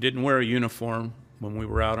 We didn't wear a uniform when we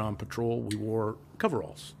were out on patrol. We wore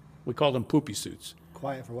coveralls. We called them poopy suits.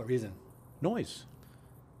 Quiet for what reason? Noise.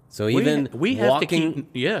 So even we have walking to keep,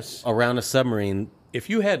 yes. around a submarine, If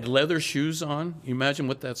you had leather shoes on, you imagine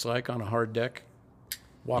what that's like on a hard deck,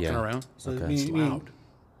 walking Yeah. around. So Okay. you mean Loud.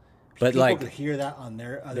 but people like, could hear that on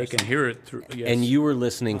their other They can side? hear it through. Yes. and you were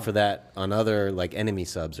listening for that on other like enemy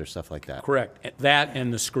subs or stuff like that. Correct. That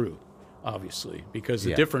and the screw, obviously, because the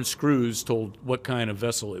Yeah. different screws told what kind of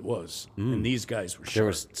vessel it was, and these guys were sharp. There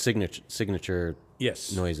was signature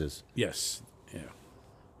Yes. noises. Yes.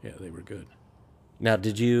 Yeah, they were good. Now,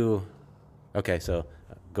 did you? Okay, so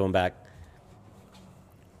going back,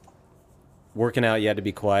 working out, you had to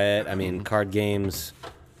be quiet. I mean, card games.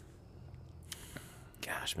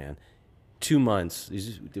 Gosh, man, 2 months.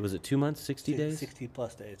 Was it 2 months? 60 days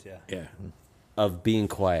 60+ days, yeah. Yeah. of being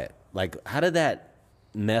quiet. Like, how did that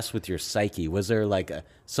mess with your psyche? Was there like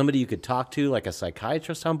somebody you could talk to, like a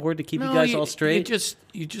psychiatrist on board to keep you guys all straight?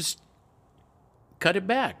 You just cut it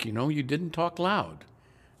back. You didn't talk loud,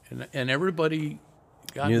 and everybody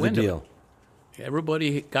got Knew the wind of deal. it.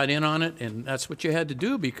 Everybody got in on it, and that's what you had to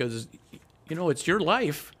do because, it's your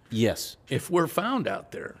life. Yes. If we're found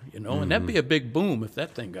out there, and that'd be a big boom if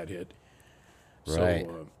that thing got hit. Right.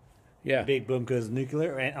 So, yeah. Big boom because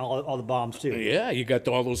nuclear and all the bombs too. Yeah, you got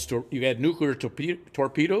all those. You had nuclear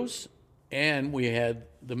torpedoes, and we had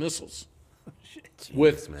the missiles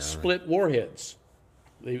with split warheads.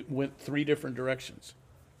 They went 3 different directions.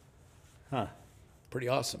 Huh. Pretty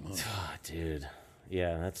awesome, huh? Oh, dude.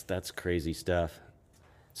 Yeah, that's crazy stuff.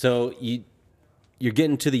 So you're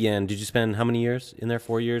getting to the end. Did you spend how many years in there?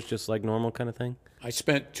 4 years, just like normal kind of thing? I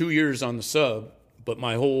spent 2 years on the sub, but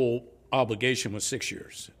my whole obligation was 6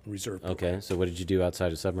 years reserve. Okay, so what did you do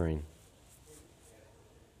outside of submarine?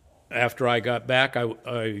 After I got back, I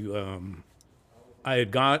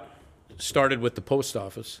had started with the post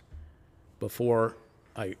office before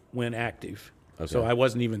I went active. So Okay. I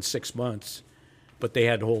wasn't even 6 months, but they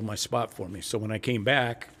had to hold my spot for me. So when I came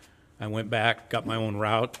back, I went back, got my own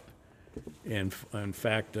route, and in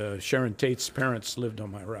fact, Sharon Tate's parents lived on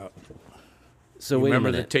my route. So You wait a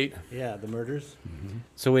remember the minute. Tate? Yeah, the murders.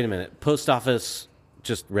 So wait a minute. Post office,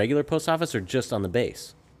 just regular post office, or just on the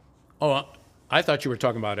base? Oh, I thought you were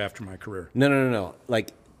talking about after my career. No. Like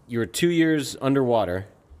you were 2 years underwater,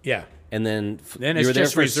 Yeah. and then Then you it's were there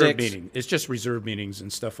just for reserve 6. meetings. It's just reserve meetings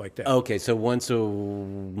and stuff like that. Okay, so once a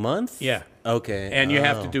month. Yeah. Okay. And you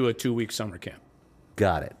have Oh, to do a 2-week summer camp.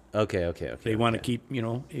 Got it. Okay. They want to keep,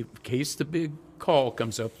 in case the big call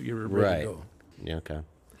comes up, you're ready Right. to go. Yeah. Okay.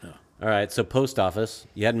 All right. So post office,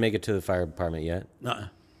 you hadn't make it to the fire department yet. Uh-uh.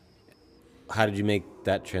 How did you make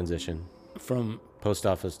that transition? From Post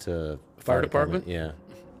office to Fire department? Yeah.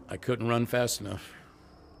 I couldn't run fast enough.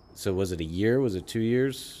 So was it a year? Was it 2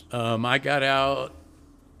 years? I got out.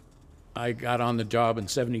 I got on the job in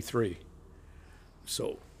 '73.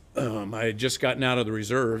 So I had just gotten out of the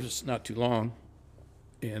reserves not too long,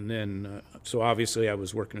 and then so obviously I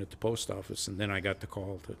was working at the post office, and then I got the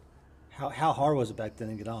call to. How hard was it back then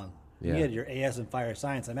to get on? Yeah. You had your AS in fire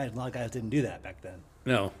science. I imagine a lot of guys didn't do that back then.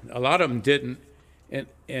 No, a lot of them didn't,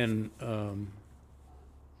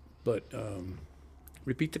 but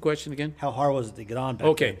repeat the question again. How hard was it to get on back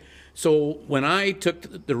Okay, then? so when I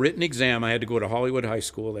took the written exam, I had to go to Hollywood High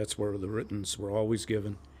School. That's where the writtens were always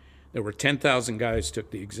given. There were 10,000 guys took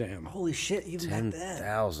the exam. Holy shit, even back then.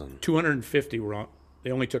 10,000. 250 were on.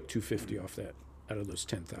 They only took 250 off that out of those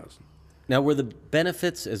 10,000. Now, were the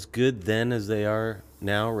benefits as good then as they are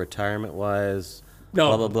now, retirement wise? No,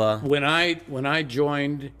 Blah blah blah. When I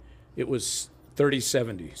joined, it was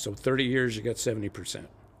 30/70. So 30 years, you got 70%.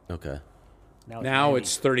 Okay. Now 90.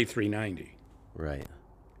 it's 33/90, Right.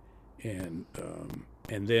 and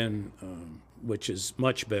then which is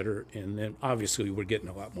much better. And then obviously we're getting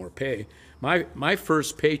a lot more pay. My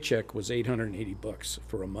first paycheck was $880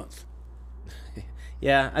 for a month.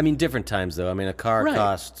 Yeah, I mean, different times though. I mean, a car Right.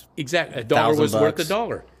 cost Exactly. $1 was worth $1,000.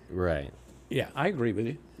 $1. right. Yeah, I agree with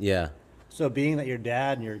you. Yeah. So being that your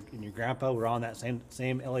dad and your grandpa were on that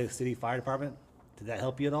same LA City Fire Department, did that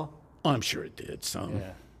help you at all? Oh, I'm sure it did some.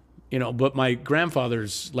 Yeah. You know, but my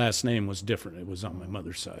grandfather's last name was different. It was on my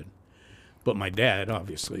mother's side. But my dad,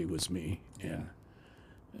 obviously, was me. Yeah.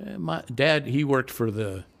 My dad, he worked with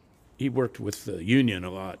the union a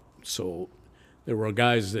lot. So there were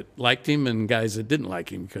guys that liked him and guys that didn't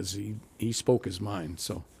like him because he spoke his mind.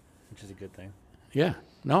 So, Which is a good thing. yeah.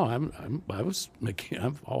 No, I'm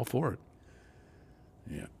all for it.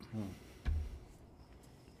 Yeah.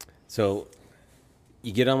 So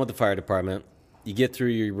you get on with the fire department. You get through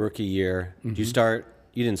your rookie year. Mm-hmm.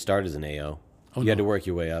 You didn't start as an AO. You had to work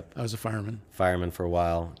your way up. I was a fireman. Fireman for a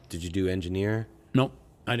while. Did you do engineer? Nope,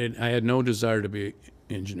 I didn't. I had no desire to be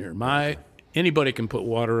an engineer. Anybody can put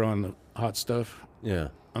water on the hot stuff. Yeah.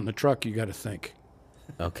 On the truck, you got to think.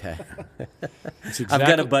 Okay. It's I've got a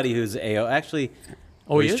exactly- buddy who's AO. Actually,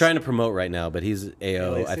 Oh, he he's is? trying to promote right now, but he's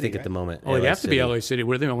AO, LA I City, think, at right? the moment. Oh, you have to be City. LA City.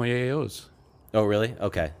 We're the only AOs. Oh, really?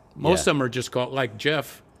 Okay. Most of them are just called, like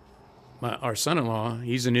Jeff, our son-in-law.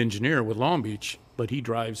 He's an engineer with Long Beach, but he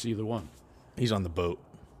drives either one. He's on the boat.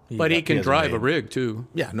 But he can hasn't drive a made- rig too,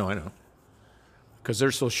 Yeah, no, I know. because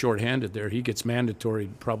they're so short-handed there. He gets mandatory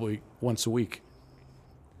probably once a week.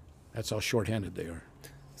 That's how short-handed they are.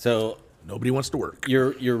 So Nobody wants to work.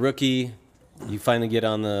 you're rookie. You finally get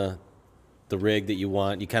on the rig that you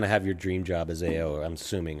want. You kind of have your dream job as AO, I'm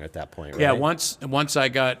assuming, at that point, right? Yeah, once I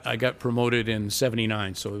got promoted in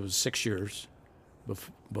 '79, so it was 6 years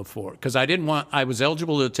before. Because I was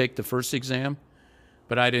eligible to take the first exam,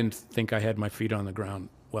 but I didn't think I had my feet on the ground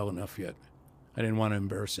well enough yet. I didn't want to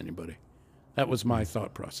embarrass anybody. That was my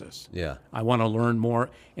thought process. Yeah. I want to learn more,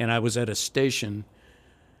 and I was at a station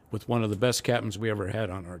with one of the best captains we ever had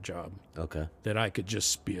on our job Okay. that I could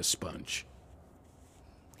just be a sponge.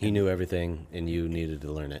 He knew everything, and you needed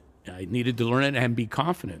to learn it. I needed to learn it and be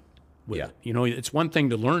confident with Yeah. it. You know, it's one thing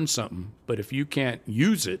to learn something, but if you can't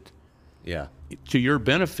use it Yeah. to your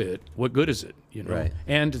benefit, what good is it? You know, Right.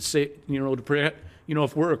 and to say,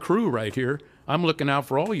 if we're a crew right here, I'm looking out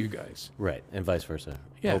for all you guys. Right. And vice versa.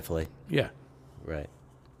 Yeah. Hopefully. Yeah, Right.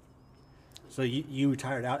 So you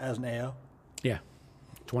retired out as an AO? yeah.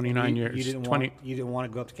 29 years. You didn't 20. want you didn't want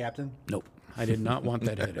to go up to captain? Nope, I did not want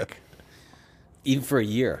that headache. Even for a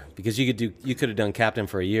year, because you could have done captain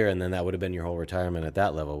for a year, and then that would have been your whole retirement at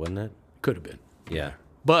that level, wouldn't it? Could have been. Yeah.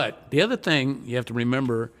 But the other thing you have to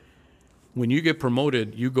remember, when you get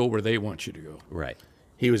promoted, you go where they want you to go. Right.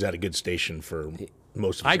 He was at a good station for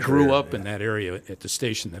most of his I grew career. up in that area at the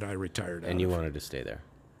station that I retired And out you of. wanted to stay there.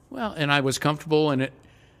 Well, and I was comfortable in it.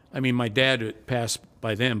 I mean, my dad had passed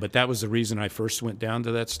by then, but that was the reason I first went down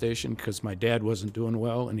to that station, because my dad wasn't doing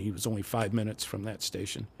well, and he was only 5 minutes from that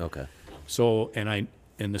station. Okay. So, and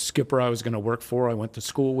the skipper I was going to work for, I went to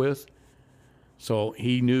school with. So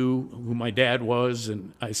he knew who my dad was,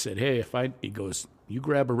 and I said, hey, he goes, you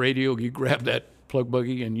grab a radio, you grab that plug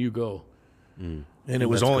buggy, and you go. And it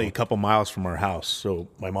was only a couple miles from our house, so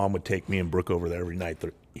my mom would take me and Brooke over there every night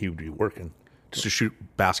that he would be working just to shoot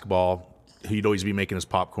basketball. He'd always be making his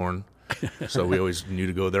popcorn, so we always knew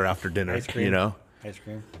to go there after dinner. Ice cream. You know, Ice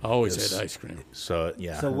cream. I always had ice cream. so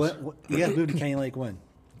yeah. So it was what you guys moved to Canyon Lake when?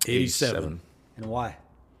 87. And why?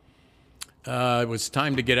 It was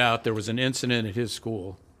time to get out. There was an incident at his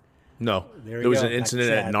school. No, There you there was go, an back to incident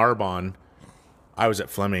at Chad. Narbonne. I was at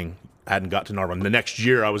Fleming. I hadn't got to Narbonne. The next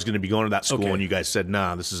year, I was going to be going to that school, Okay. and you guys said,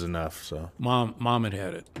 "Nah, this is enough." So Mom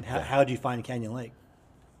had it. How did you find Canyon Lake?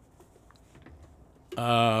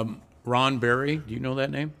 Ron Berry, do you know that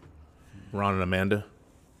name? Ron and Amanda.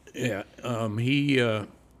 Yeah,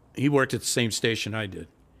 he worked at the same station I did,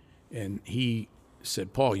 and he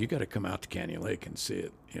said, "Paul, you got to come out to Canyon Lake and see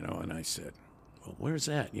it." You know, and I said, "Well, where's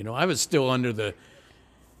that?" You know, I was still under the,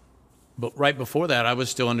 but right before that, I was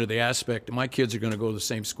still under the aspect my kids are going to go to the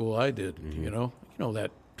same school I did. You know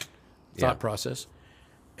that thought process,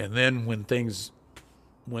 and then when things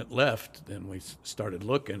went left, then we started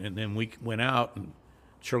looking, and then we went out, and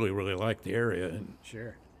Shirley really liked the area, and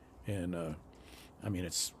Sure. I mean,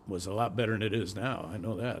 was a lot better than it is now. I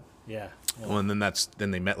know that. Yeah. Well, and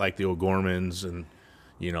then they met like the O'Gormans and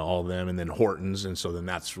all of them, and then Hortons, and so then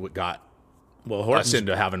that's what got Well, us Horton's,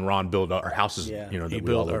 into having Ron build our houses. Yeah. That he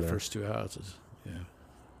we all built our live in. first two houses. Yeah,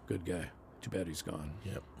 good guy. Too bad he's gone.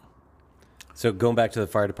 Yep. So going back to the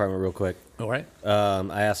fire department real quick, All right.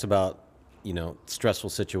 I asked about, stressful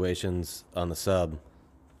situations on the sub.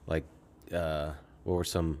 Like, what were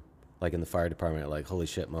some, like in the fire department, like holy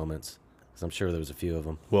shit moments? 'Cause I'm sure there was a few of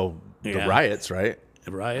them. Well, the Yeah. riots, right?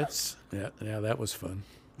 Riots. Yeah, that was fun.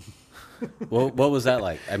 What was that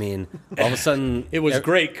like? I mean, all of a sudden, It was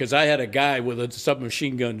great because I had a guy with a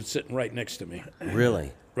submachine gun sitting right next to me,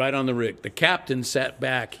 really. right on the rig. The captain sat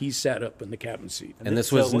back. He sat up in the captain's seat. And this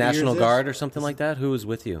So was what year National is this? Guard or something like that. Who was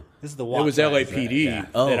with you? This is the It Watts was guys, right? LAPD Yeah.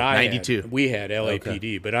 Oh, that I 92. had. We had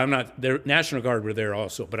LAPD, but I'm not. The National Guard were there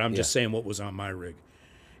also, but I'm just saying what was on my rig.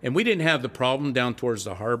 And we didn't have the problem down towards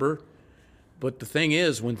the harbor. But the thing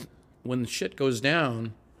is, when shit goes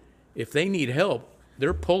down, if they need help,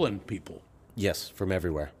 they're pulling people. Yes, from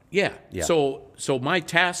everywhere. Yeah. Yeah. So my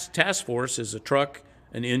task force is a truck,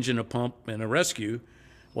 an engine, a pump, and a rescue.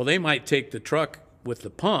 Well, they might take the truck with the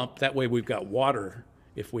pump. That way, we've got water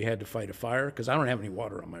if we had to fight a fire, because I don't have any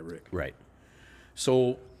water on my rig. Right.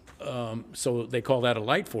 So, so they call that a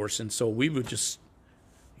light force, and so we would just,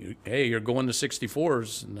 hey, you're going to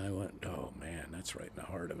 64s, and I went, oh man, that's right in the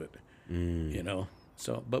heart of it, you know.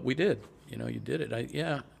 So, but we did, you know, you did it.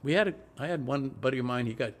 I had one buddy of mine.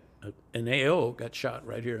 He got an AO, got shot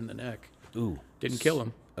right here in the neck. Ooh. Didn't kill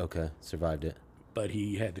him, Okay. Survived it. but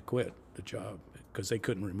he had to quit the job because they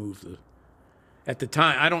couldn't remove the. At the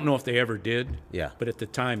time, I don't know if they ever did. Yeah. But at the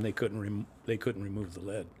time, they couldn't remove the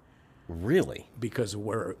lead Really? because of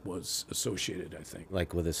where it was associated, I think.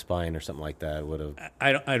 Like with his spine or something like that would have.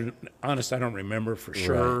 I don't remember for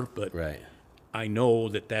sure, but Right. I know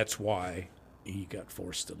that that's why he got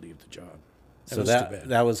forced to leave the job. That So was too bad.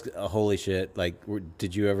 that was a holy shit. Like,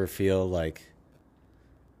 did you ever feel like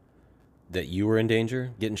that you were in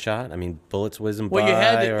danger, getting shot? I mean, bullets whizzing Well, by.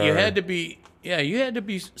 you or... had to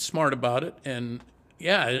be smart about it, and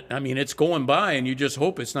yeah, I mean, it's going by, and you just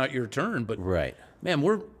hope it's not your turn. But Right. man,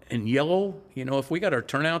 we're in yellow. You know, if we got our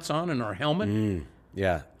turnouts on and our helmet,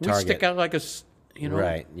 Yeah. we Target. stick out like you know,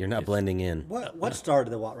 Right. You're not blending in. What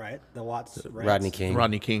started the Watt riot? The Watts riots? Rodney King.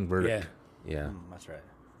 Rodney King verdict. Yeah. Yeah. That's right.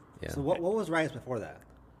 Yeah. So what was riots before that?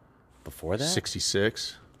 Before that?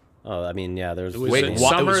 66. Oh, I mean, yeah. There's. It was Wait, in Wa- it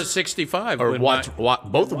summer was- of '65. Or when Watts,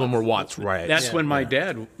 both of them were Watts riots. that's when my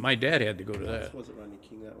dad had to go to that. That wasn't Rodney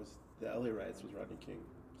King. That was the LA riots. Was Rodney King?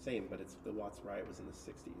 Same, but it's the Watts riot was in the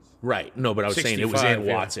 '60s. Right. No, but I was saying it was 65, in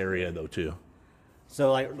yeah. Watts area though too.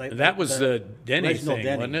 So like That was the Denny Reginald thing,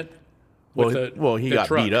 Denny. wasn't it? Well, With he the got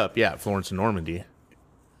truck. beat up. Yeah, at Florence and Normandy.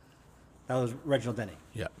 That was Reginald Denny.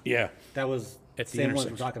 Yeah. Yeah. That was At the same one we're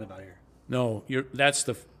intersection. talking about here. No, that's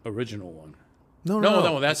the original one. No,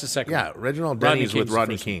 No, that's the second Yeah, one. Reginald Rodney Denny's with King's the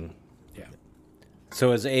Rodney first King. Yeah.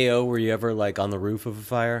 So as AO, were you ever like on the roof of a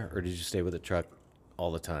fire, or did you stay with the truck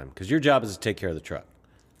all the time? Because your job is to take care of the truck,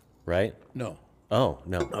 right? No. Oh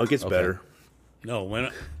no. Oh, it gets Okay. better. No,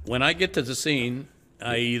 when I get to the scene,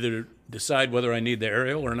 I either decide whether I need the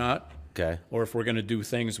aerial or not, Okay. or if we're going to do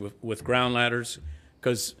things with ground ladders.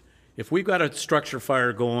 Because if we've got a structure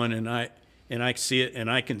fire going and I see it and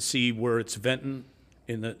I can see where it's venting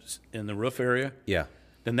in the roof area, Yeah.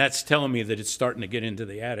 then that's telling me that it's starting to get into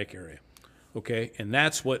the attic area. Okay, and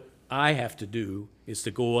that's what I have to do is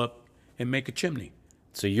to go up and make a chimney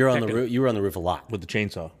So you're on the Heck, roof. You were on the roof a lot. With the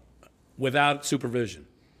chainsaw. without supervision.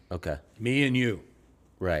 Okay. Me and you.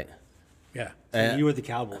 Right. Yeah. So you were the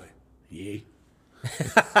cowboy. Yeah.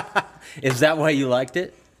 Is that why you liked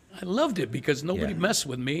it? I loved it because nobody Yeah. messed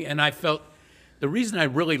with me, and I felt the reason I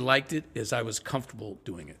really liked it is I was comfortable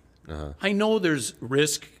doing it. I know there's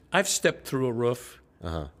risk. I've stepped through a roof,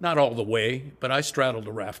 not all the way, but I straddled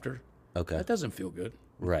a rafter. Okay. That doesn't feel good.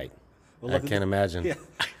 Right. I look at can't imagine. Yeah.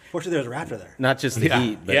 Fortunately, there's a rafter there. Not just the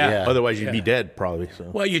heat, but Yeah. yeah. Otherwise, you'd be dead probably. So.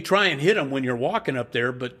 Well, you try and hit them when you're walking up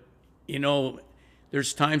there, but you know,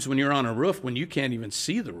 there's times when you're on a roof when you can't even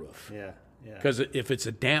see the roof. Yeah. Yeah. Because if it's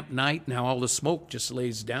a damp night, now all the smoke just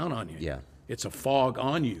lays down on you. Yeah. It's a fog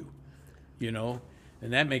on you, you know,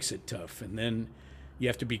 and that makes it tough. And then you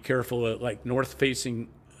have to be careful of like north-facing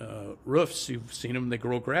roofs. You've seen them; they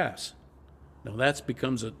grow grass. Now that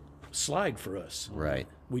becomes a slide for us. Right.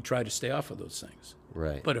 We try to stay off of those things.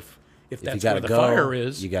 Right. But if you that's gotta where the go, fire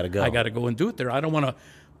is, you gotta go. I got to go and do it there. I don't want to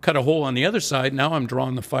cut a hole on the other side. Now I'm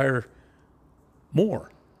drawing the fire more.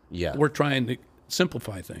 Yeah. We're trying to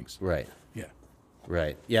simplify things. Right. Yeah.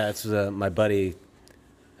 Right. Yeah, it's my buddy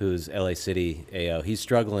who's LA City AO. He's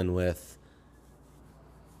struggling with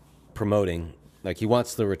promoting. Like, he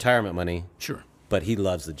wants the retirement money, Sure. but he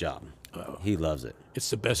loves the job. He loves it. It's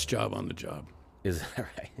the best job on the job. Is that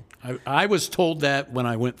right? I was told that when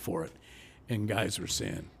I went for it, and guys were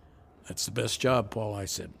saying, "That's the best job, Paul." I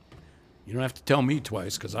said, "You don't have to tell me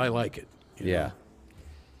twice because I like it." you know? Yeah.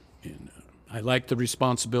 And I like the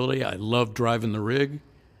responsibility. I love driving the rig.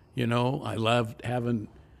 You know, I love having.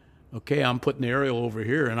 Okay, I'm putting the aerial over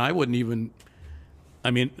here, and I wouldn't even.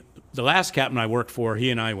 I mean, the last captain I worked for, he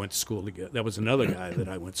and I went to school together. That was another guy that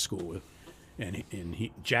I went to school with, and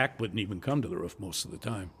Jack wouldn't even come to the roof most of the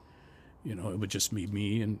time. You know, it would just be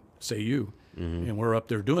me and say you, and we're up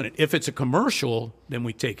there doing it. If it's a commercial, then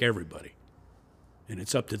we take everybody, and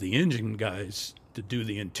it's up to the engine guys to do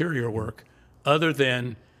the interior work, other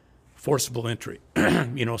than forcible entry.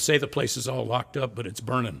 You know, say the place is all locked up, but it's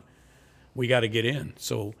burning. We got to get in.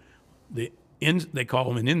 So they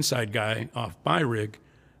call him an inside guy off my rig,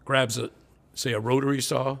 grabs say a rotary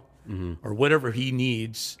saw or whatever he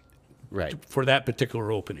needs Right. for that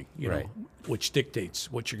particular opening, you Right. know, which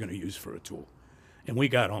dictates what you're going to use for a tool. And we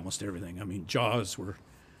got almost everything. I mean, Jaws were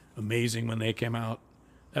amazing when they came out.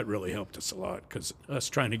 That really helped us a lot because us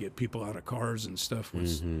trying to get people out of cars and stuff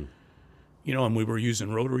was, you know, and we were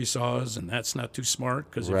using rotary saws, and that's not too smart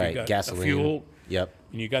because if Right. you got Gasoline. a fuel Yep.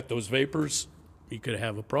 and you got those vapors, you could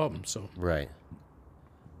have a problem. So, Right.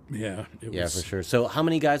 yeah, it Yeah, was for sure. So how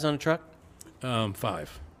many guys on a truck?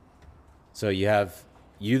 5. So you have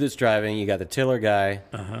you that's driving, you got the tiller guy,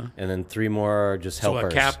 and then 3 more are just So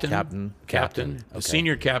helpers. a captain. Captain. The Okay.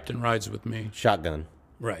 senior captain rides with me. Shotgun.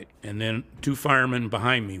 Right. And then 2 firemen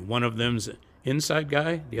behind me. One of them's an inside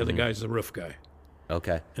guy, the Mm-hmm. other guy's the roof guy.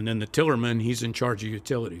 Okay. And then the tillerman, he's in charge of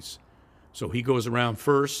utilities. So he goes around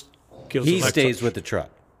first, kills He electro- stays with the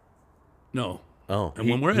truck. No. Oh. And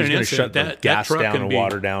when we're in He's an going to shut incident, the that gas truck down can and be,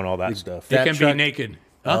 water down, all that stuff. they That can truck- be naked.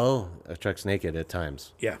 Oh, a truck's naked at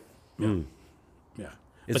times. Yeah. Yeah. Yeah.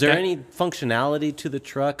 Is But there that- any functionality to the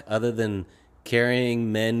truck other than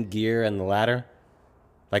carrying men, gear, and the ladder?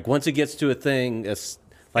 Like once it gets to a thing, it's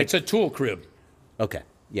like It's a tool crib. okay,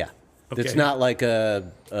 yeah. It's Okay. not like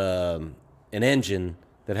an engine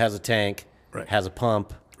that has a tank, Right. has a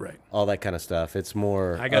pump, Right. all that kind of stuff. It's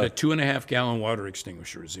more. I got a 2.5 gallon water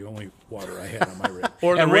extinguisher. Is the only water I had on my rig,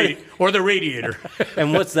 or And the radiator.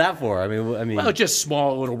 And what's that for? I mean, Well, just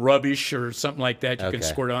small little rubbish or something like that. You can Okay.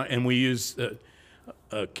 squirt on, and we use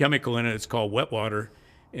a chemical in it. It's called wet water,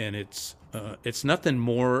 and it's nothing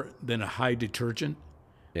more than a high detergent.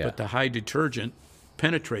 yeah. But the high detergent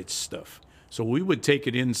penetrates stuff. So we would take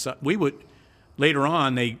it inside. We would later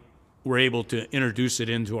on they were able to introduce it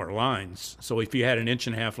into our lines. So if you had an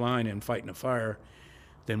 1.5-inch line and fighting a fire,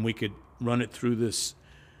 then we could run it through this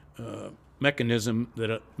mechanism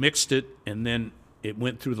that mixed it, and then it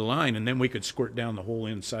went through the line, and then we could squirt down the whole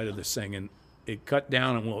inside of this thing, and it cut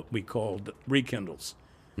down on what we called rekindles.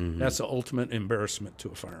 That's the ultimate embarrassment to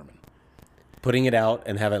a fireman. Putting it out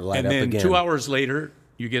and have it light And up then again. 2 hours later,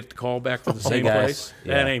 you get the call back to the same guys. place.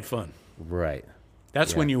 Yeah. That ain't fun. Right.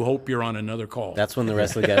 That's when you hope you're on another call. That's when the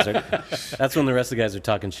rest of the guys are. That's when the rest of the guys are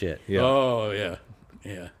talking shit. Yeah. Oh, yeah.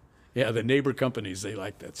 Yeah. Yeah, the neighbor companies, they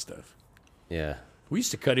like that stuff. Yeah. We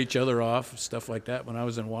used to cut each other off, stuff like that when I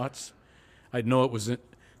was in Watts. I'd know it was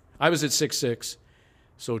I was at 6'6",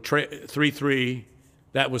 so 3'3",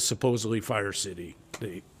 that was supposedly Fire City.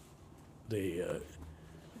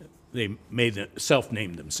 They made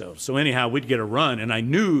self-named themselves. So anyhow, we'd get a run, and I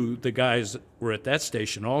knew the guys were at that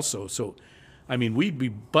station also. So, I mean, we'd be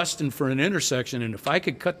busting for an intersection, and if I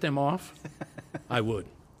could cut them off, I would.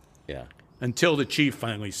 Yeah. Until the chief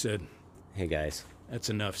finally said, Hey guys. that's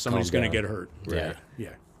enough. Somebody's going to down. get hurt. Right.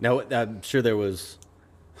 Yeah. Now I'm sure there was,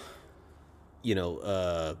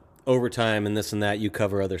 overtime and this and that. You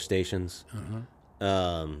cover other stations.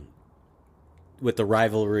 With the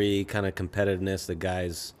rivalry, kind of competitiveness that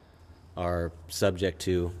guys are subject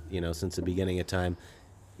to, since the beginning of time.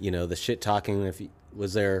 The shit talking.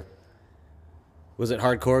 Was it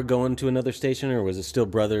hardcore going to another station, or was it still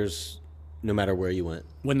brothers, no matter where you went?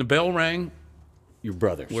 When the bell rang, You're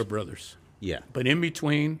brothers. we're brothers. Yeah. But in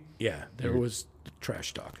between, there was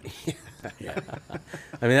trash talking.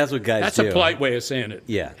 I mean, that's what guys That's do. a polite way of saying it.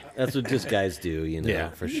 Yeah, that's what just guys do, Yeah.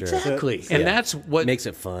 for sure. Exactly. And Yeah. that's what Makes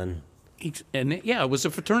it fun. it was a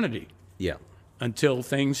fraternity Yeah, until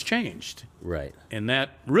things changed. right. And that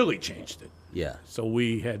really changed it. Yeah, So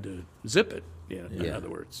we had to zip it, in Yeah. other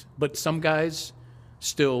words. But some guys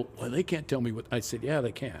still, well, they can't tell me what. I said, yeah,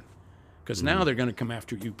 they can. Because Mm-hmm. now they're going to come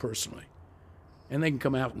after you personally. And they can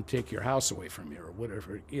come out and take your house away from you or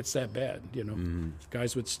whatever. It's that bad, Mm-hmm.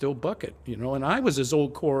 Guys would still buck it, And I was as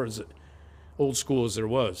old school as there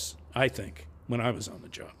was, I think, when I was on the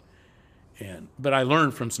job. But I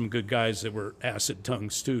learned from some good guys that were acid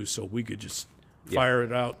tongues too, so we could just fire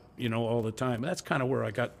it out, all the time. That's kind of where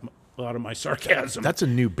I got a lot of my sarcasm. That's a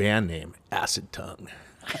new band name, Acid Tongue.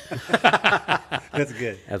 That's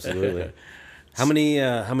good. absolutely. How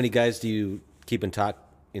many guys do you keep in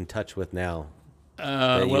touch with now?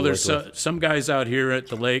 that you Well, there's worked with? some guys out here at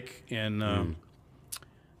the lake, and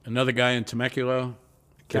another guy in Temecula,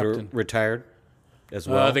 that are Captain. retired as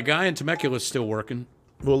well. The guy in Temecula is still working.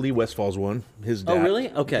 Well, Lee Westfall's one. His dad. Oh,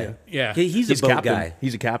 really? Okay. Yeah. He's He's a boat captain. guy.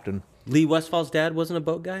 He's a captain. Lee Westfall's dad wasn't a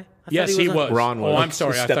boat guy? I thought Yes, he a- was. Ron Oh, was. I'm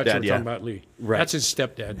sorry. His I thought you were stepdad, talking yeah. about Lee. Right. That's his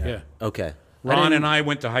stepdad. Yeah. Okay. Ron and I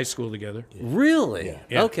went to high school together. Really?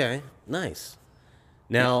 Yeah. Okay. Nice.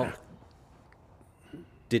 Now,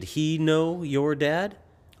 did he know your dad?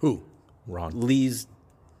 Who? Ron. Lee's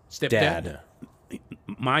Stepdad. dad.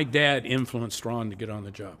 My dad influenced Ron to get on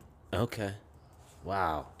the job. Okay.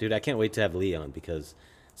 Wow. Dude, I can't wait to have Lee on because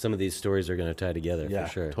some of these stories are going to tie together Yeah,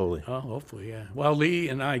 for sure. totally. Oh, hopefully, yeah. Well, Lee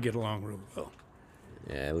and I get along real well.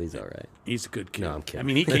 Yeah, Lee's all right. He's a good kid. No, I'm kidding. I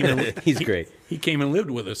mean, he came and He's great. He came and lived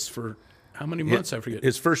with us for how many months? I forget.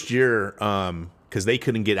 His first year, because they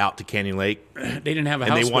couldn't get out to Canyon Lake, They didn't have a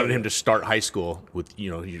and house. they wanted built him to start high school with,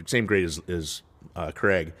 same grade as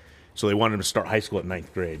Craig. So they wanted him to start high school at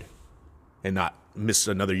 9th grade and not miss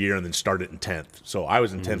another year and then start it in 10th. So I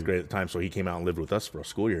was in 10th grade at the time, so he came out and lived with us for a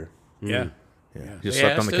school year. Yeah. Yeah. Yeah. Just They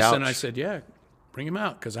slept on asked the us, couch. and I said, yeah, bring him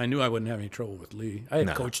out, because I knew I wouldn't have any trouble with Lee. I had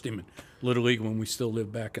No. coached him in Little League when we still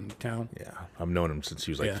lived back in town. Yeah, I've known him since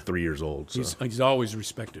he was like Yeah. 3 years old. So. He's always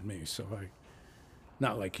respected me, so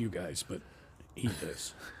not like you guys, but he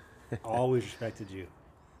does. Always respected you.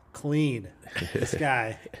 Clean. This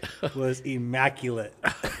guy was immaculate.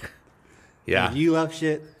 Yeah, When you left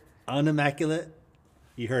shit unimmaculate,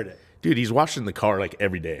 you heard it. dude, he's washing the car like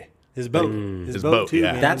every day. His boat. His boat, too,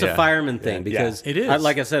 yeah. man. That's Yeah. a fireman thing Yeah. because It is.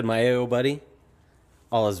 like I said, my AO buddy,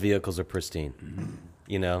 all his vehicles are pristine.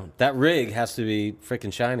 You know, that rig has to be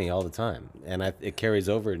freaking shiny all the time, and it carries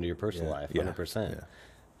over into your personal life, Yeah. 100%. Yeah.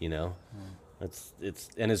 You know,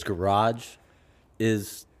 and his garage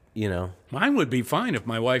is, Mine would be fine if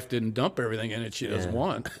my wife didn't dump everything in it she doesn't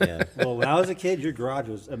want. yeah. Well, when I was a kid, your garage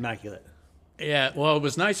was immaculate. Yeah, well, it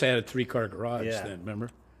was nice I had a 3-car garage Yeah. then, remember?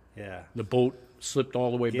 Yeah. The boat slipped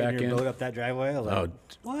all the way Getting back your in. boat up that driveway. I was like, Oh,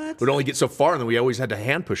 what? we'd only get so far, and then we always had to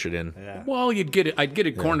hand push it in. Yeah. Well, I'd get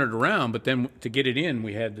it cornered around, but then to get it in,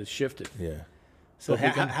 we had to shift it. Yeah. So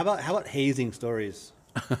how about hazing stories?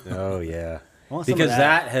 Oh yeah, I want some of because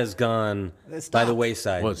that. that has gone It by the stopped.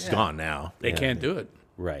 wayside. Well, it's gone now. They can't do it.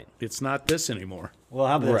 Right. It's not this anymore. Well,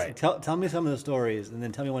 how about Right. this? Tell me some of the stories, and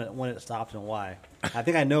then tell me when it stopped and why. I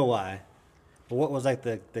think I know why, but what was like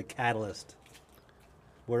the catalyst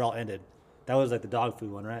where it all ended? That was like the dog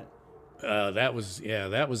food one, right? That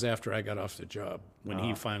was after I got off the job when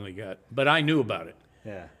he finally got. But I knew about it.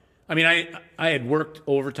 Yeah. I mean, I had worked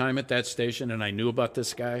overtime at that station, and I knew about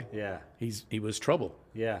this guy. Yeah. He was trouble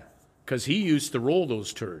Yeah. because he used to roll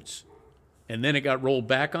those turds, and then it got rolled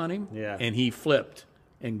back on him. Yeah. And he flipped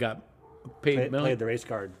and got paid Played the race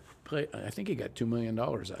card. I think he got $2 million out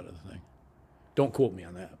of the thing. Don't quote me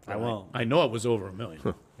on that. I won't. I know it was over $1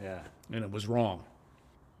 million, Yeah. and it was wrong.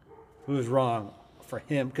 Who was wrong for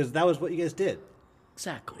him? Because that was what you guys did.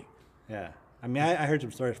 Exactly. Yeah. I mean, I heard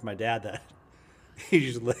some stories from my dad that he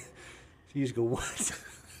just go, what?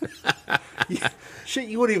 Shit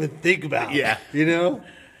you wouldn't even think about. Yeah. You know?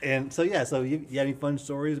 And so, yeah, so you have any fun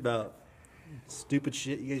stories about stupid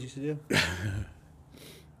shit you guys used to do?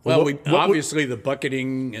 Well, what- obviously the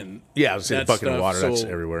bucketing and Yeah, I was saying that bucket of stuff, water. That's so-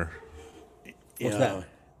 everywhere. What's Yeah. that?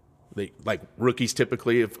 They like rookies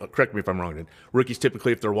typically. If correct me if I'm wrong, dude. Rookies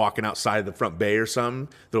typically, if they're walking outside the front bay or something,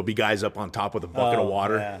 there'll be guys up on top with a bucket of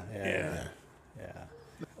water. Yeah.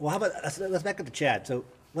 Well, how about let's back up to Chad. So,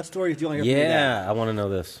 what stories do you want to hear from your dad? Yeah, I want to know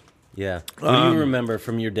this. Yeah. What do you remember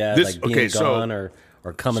from your dad, this- like being okay, so- gone or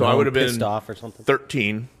coming So I home would have pissed been off or something?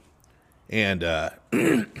 13, and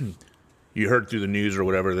you heard through the news or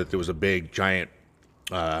whatever that there was a big giant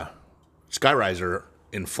skyriser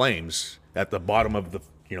in flames at the bottom of the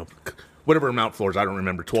whatever amount floors. I don't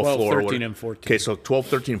remember 12th 12, floor. 13, and 14. Okay, so 12,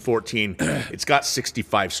 13, 14. It's got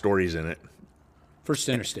 65 stories in it. First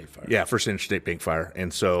Interstate Fire. Yeah, first interstate bank fire,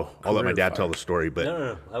 and so I'll let my Career dad tell fire. the story. But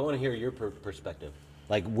No. I want to hear your perspective.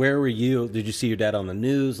 Like, where were you? Did you see your dad on the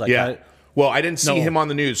news? Like, yeah. Well, I didn't see No. him on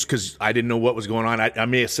the news because I didn't know what was going on. I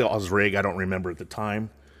may have saw his rig. I don't remember at the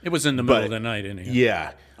time. It was in the middle But- of the night, anyhow.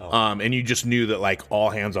 Yeah. And you just knew that, like,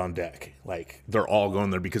 all hands on deck. Like, they're all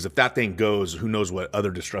going there because if that thing goes, who knows what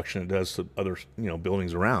other destruction it does to other,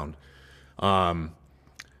 buildings around.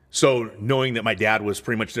 So knowing that my dad was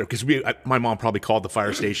pretty much there, because my mom probably called the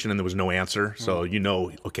fire station and there was no answer. So,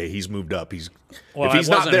 okay, he's moved up. Well, if he's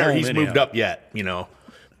I not wasn't there, home he's moved anyhow. up yet,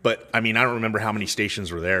 But, I mean, I don't remember how many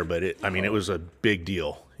stations were there, but it was a big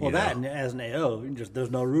deal. Well, you know? that and as an AO,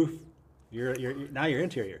 there's no roof. You're now you're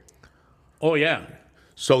interior. Oh, yeah.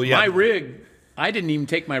 So, yeah. My rig, I didn't even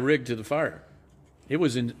take my rig to the fire. It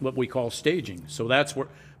was in what we call staging. So that's where,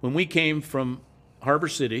 when we came from Harbor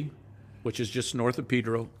City, which is just north of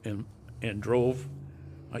Pedro, and I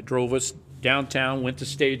drove us downtown, went to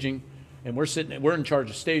staging, and we're in charge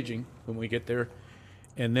of staging when we get there.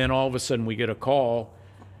 And then all of a sudden we get a call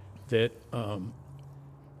that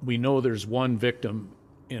we know there's one victim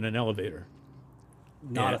in an elevator.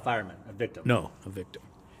 Not a fireman, a victim. No, a victim.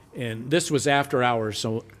 And this was after hours,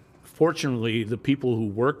 so fortunately, the people who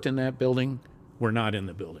worked in that building were not in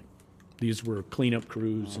the building. These were cleanup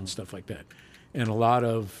crews and stuff like that. And a lot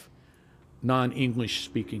of non-English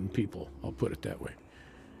speaking people, I'll put it that way.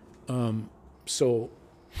 So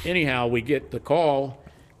anyhow, we get the call,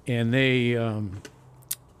 and they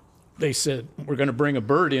said, we're going to bring a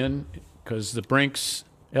bird in, because the Brinks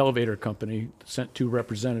Elevator Company sent 2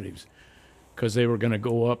 representatives, because they were going to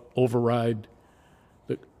go up, override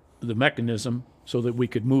the mechanism so that we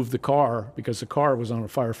could move the car, because the car was on a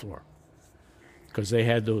fire floor. Because they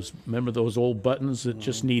had those, remember those old buttons that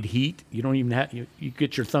just need heat? You don't even have, you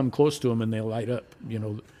get your thumb close to them and they light up, you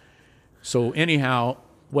know. So anyhow,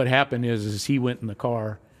 what happened is he went in the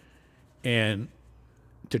car and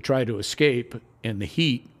to try to escape, and the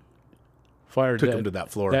heat fired Took him to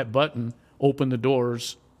that floor. That button, opened the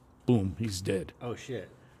doors, boom, he's dead. Oh shit.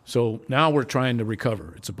 So now we're trying to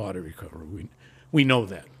recover. It's a body recovery. We know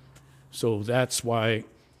that. So that's why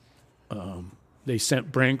they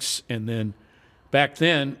sent Brinks. And then back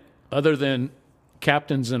then, other than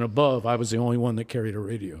captains and above, I was the only one that carried a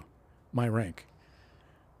radio, my rank.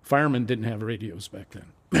 Firemen didn't have radios back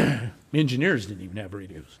then. Engineers didn't even have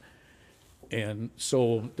radios. And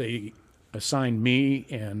so they assigned me,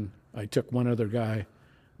 and I took one other guy,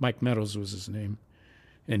 Mike Meadows was his name,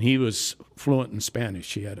 and he was fluent in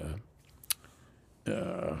Spanish. He had a,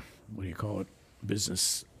 what do you call it,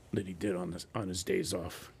 business that he did on his days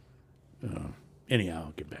off. Anyhow,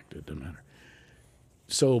 I'll get back to it, doesn't matter.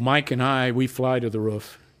 So Mike and I, we fly to the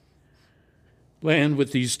roof, land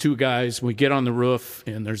with these 2 guys. We get on the roof,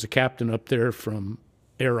 and there's a captain up there from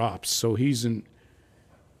Air Ops. So he's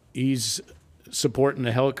supporting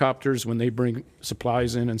the helicopters when they bring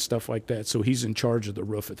supplies in and stuff like that. So he's in charge of the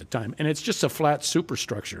roof at the time. And it's just a flat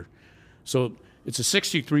superstructure. So it's a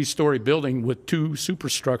 63-story building with 2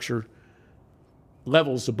 superstructure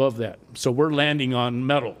levels above that. So we're landing on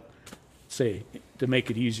metal, say, to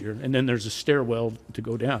make it easier. And then there's a stairwell to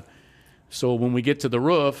go down. So when we get to the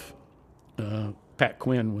roof, Pat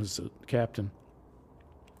Quinn was the captain.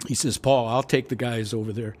 He says, Paul, I'll take the guys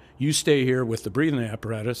over there. You stay here with the breathing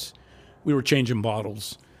apparatus. We were changing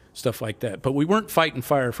bottles, stuff like that. But we weren't fighting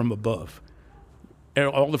fire from above.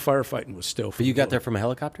 All the firefighting was still from But you got below. there from a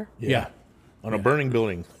helicopter? Yeah. On a burning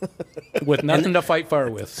building. With nothing to fight fire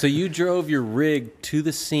with. So you drove your rig to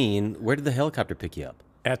the scene. Where did the helicopter pick you up?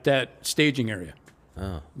 At that staging area.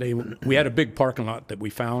 Oh, We had a big parking lot that we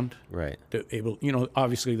found. right.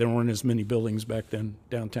 Obviously there weren't as many buildings back then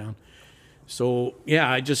downtown. So,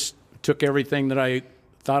 yeah, I just took everything that I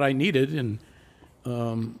thought I needed and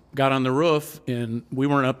got on the roof, and we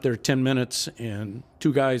weren't up there 10 minutes, and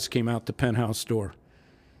 2 guys came out the penthouse door.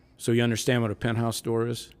 So you understand what a penthouse door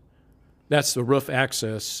is? That's the roof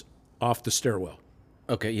access off the stairwell.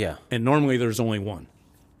 Okay, yeah. And normally there's only one.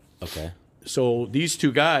 Okay. So these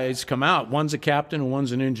 2 guys come out. One's a captain and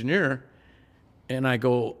one's an engineer. And I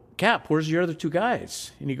go, Cap, where's your other 2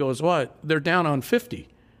 guys? And he goes, what? They're down on 50.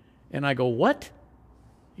 And I go, what?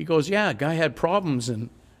 He goes, yeah, guy had problems. And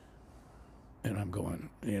I'm going,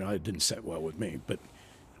 it didn't set well with me. But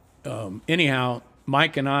anyhow,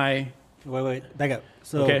 Mike and I. Wait, back up.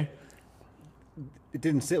 So Okay. it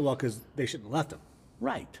didn't sit well because they shouldn't have left him.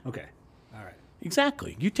 Right. Okay. All right.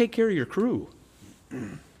 Exactly. You take care of your crew.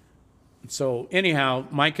 So anyhow,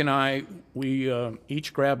 Mike and I, we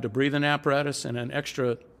each grabbed a breathing apparatus and an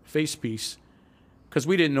extra face piece because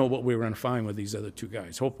we didn't know what we were going to find with these other 2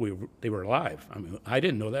 guys. Hopefully they were alive. I mean, I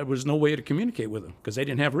didn't know that. There was no way to communicate with them because they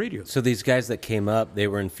didn't have radios. So these guys that came up, they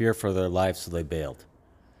were in fear for their lives, so they bailed.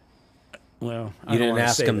 Well, I You don't didn't wanna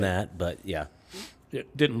ask say them that, but yeah.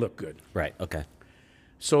 It didn't look good. Right, okay.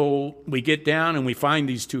 So we get down and we find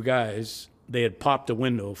these 2 guys. They had popped a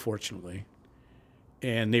window, fortunately,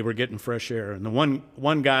 and they were getting fresh air. And the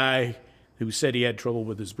one guy who said he had trouble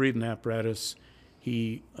with his breathing apparatus,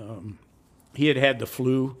 he had the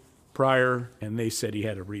flu prior, and they said he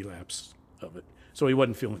had a relapse of it. So he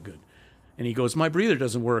wasn't feeling good. And he goes, my breather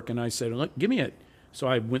doesn't work. And I said, look, give me it. So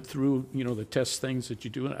I went through, the test things that you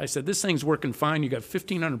do. And I said, this thing's working fine. You got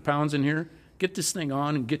 1,500 pounds in here. Get this thing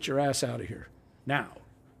on and get your ass out of here now.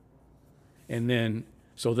 And then,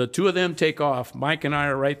 so the 2 of them take off. Mike and I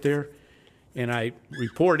are right there. And I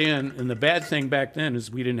report in. And the bad thing back then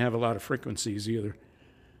is we didn't have a lot of frequencies either.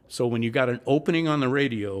 So when you got an opening on the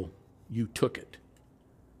radio, you took it.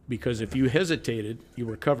 Because if you hesitated, you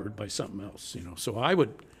were covered by something else, So I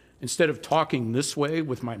would, instead of talking this way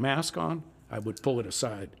with my mask on, I would pull it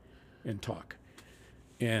aside and talk.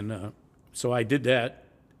 And so I did that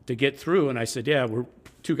to get through, and I said, yeah,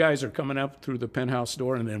 two guys are coming up through the penthouse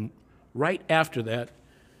door, and then right after that,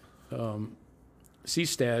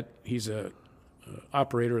 Seastad, he's a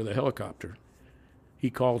operator of the helicopter. He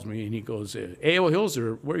calls me and he goes, A.O.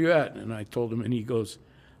 Hilzer, where you at? And I told him, and he goes,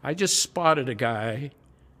 I just spotted a guy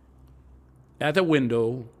at the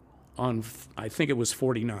window on, I think it was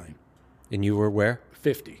 49, And you were where?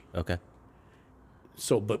 50. Okay.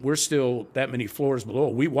 So, but we're still that many floors below.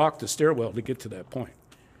 We walked the stairwell to get to that point.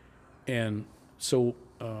 And so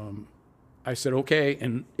I said, okay.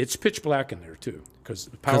 And it's pitch black in there too, because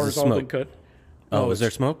the power's all been smoke. cut. Oh, No, is there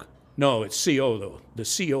it's- smoke? No, it's CO though. The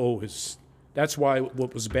CO is, that's why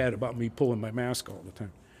what was bad about me pulling my mask all the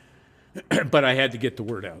time. But I had to get the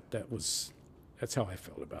word out. That's how I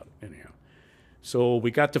felt about it anyhow. So we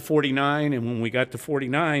got to 49, and when we got to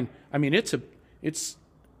 49, I mean, it's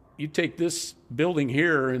you take this building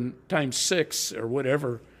here and times 6 or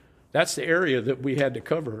whatever, that's the area that we had to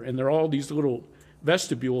cover. And there are all these little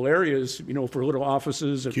vestibule areas, you know, for little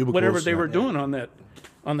offices or Cubicles, whatever they yeah. were doing on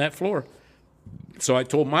that floor. So I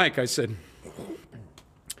told Mike, I said,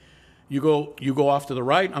 you go off to the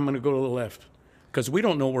right, I'm going to go to the left. Because we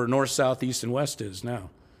don't know where north, south, east, and west is now,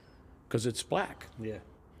 because it's black. Yeah.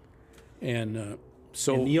 And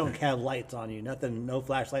so, And you don't have lights on you, nothing, no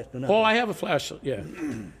flashlights, no nothing. oh, I have a flashlight, yeah,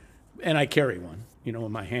 and I carry one, you know,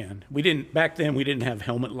 in my hand. Back then we didn't have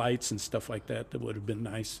helmet lights and stuff like that. That would have been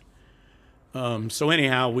nice. So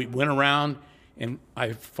anyhow, we went around, and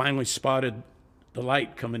I finally spotted the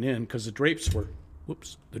light coming in because the drapes were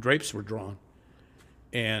drawn,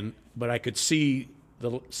 but I could see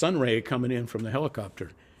the sun ray coming in from the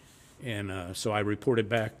helicopter, and so I reported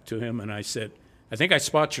back to him, and I said, I think I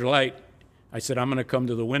spot your light. I said, I'm going to come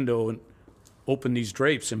to the window and open these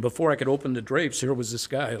drapes. And before I could open the drapes, here was this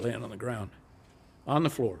guy laying on the ground, on the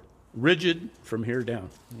floor, rigid from here down.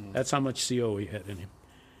 That's how much CO he had in him.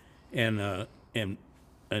 And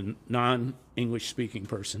a non-English speaking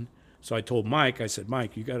person. So I told Mike, I said,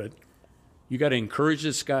 Mike, you gotta encourage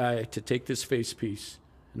this guy to take this face piece.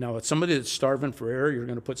 Now, it's somebody that's starving for air, you're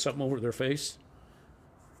going to put something over their face,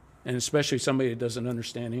 and especially somebody that doesn't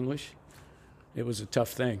understand English. It was a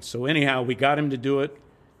tough thing. So anyhow, we got him to do it.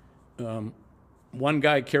 One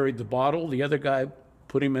guy carried the bottle, the other guy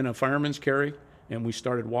put him in a fireman's carry, and we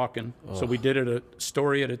started walking. So we did it a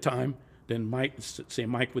story at a time. Then Mike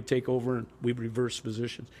would take over, and we'd reverse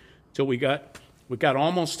positions till we got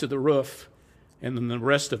almost to the roof, and then the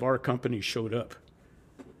rest of our company showed up.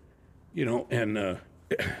 You know, and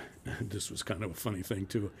this was kind of a funny thing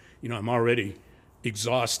too. You know, I'm already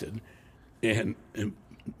exhausted, and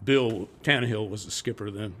Bill Tannehill was the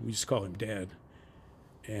skipper then. We used to call him Dad.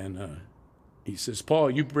 And he says,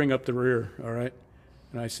 Paul, you bring up the rear, all right?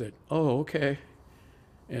 And I said, oh, okay.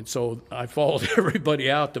 And so I followed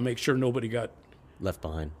everybody out to make sure nobody got... Left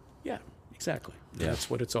behind. Yeah, exactly. Yeah. That's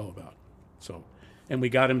what it's all about. So, and we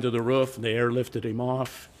got him to the roof, and the air lifted him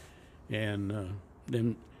off. And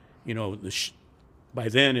then, you know, by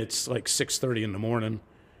then it's like 6:30 in the morning.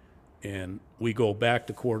 And we go back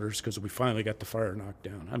to quarters because we finally got the fire knocked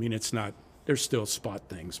down. I mean, it's not, there's still spot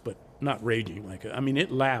things, but not raging like it. I mean,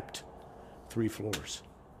 it lapped 3 floors.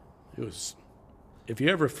 It was, if you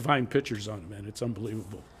ever find pictures on it, man, it's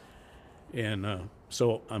unbelievable. And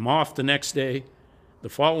so I'm off the next day. The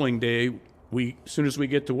following day, as soon as we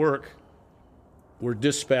get to work, we're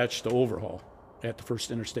dispatched to overhaul at the First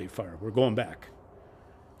Interstate Fire. We're going back.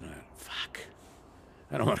 Fuck.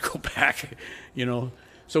 I don't want to go back, you know.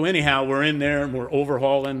 So anyhow, we're in there and we're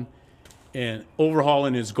overhauling, and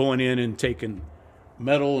overhauling is going in and taking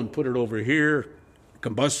metal and put it over here,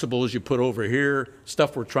 combustibles you put over here,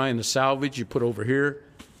 stuff we're trying to salvage you put over here.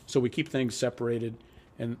 So we keep things separated,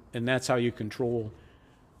 and that's how you control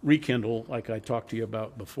rekindle, like I talked to you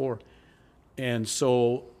about before. And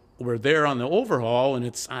so we're there on the overhaul, and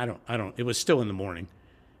it's it was still in the morning,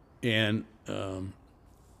 and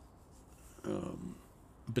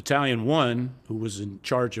Battalion 1, who was in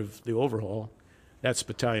charge of the overhaul, that's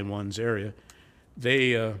Battalion 1's area,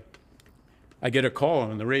 I get a call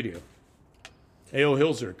on the radio. A.O.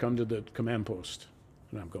 Hilzer, come to the command post.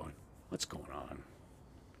 And I'm going, what's going on?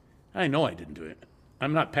 I know I didn't do it.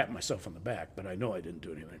 I'm not patting myself on the back, but I know I didn't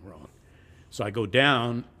do anything wrong. So I go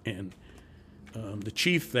down, and the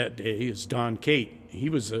chief that day is Don Kate. He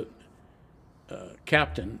was a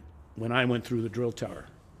captain when I went through the drill tower.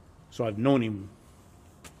 So I've known him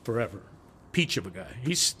forever. Peach of a guy.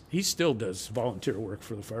 He still does volunteer work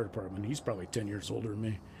for the fire department. He's probably 10 years older than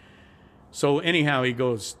me. So anyhow, he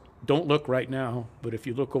goes, don't look right now, but if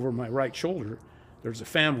you look over my right shoulder, there's a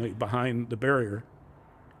family behind the barrier.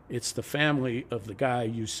 It's the family of the guy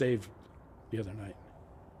you saved the other night.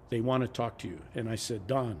 They want to talk to you. And I said,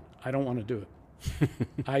 Don, I don't want to do it.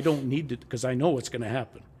 I don't need to, because I know what's going to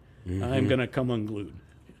happen. I'm going to come unglued.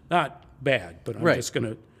 Not bad, but I'm Right. just going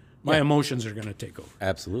to, my emotions are going to take over.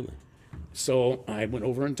 Absolutely. So I went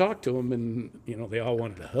over and talked to them, and, they all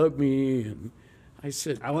wanted to hug me. And I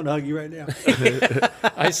said, I want to hug you right now.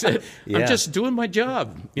 I'm Yeah. just doing my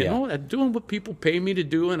job, I'm doing what people pay me to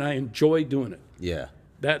do, and I enjoy doing it. Yeah.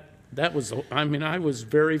 That was, I was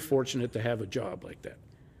very fortunate to have a job like that.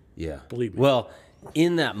 Yeah. Believe me. Well,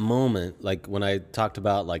 in that moment, like when I talked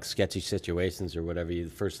about like sketchy situations or whatever, the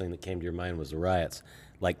first thing that came to your mind was the riots.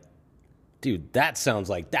 Like, dude, that sounds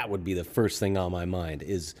like that would be the first thing on my mind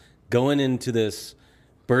is going into this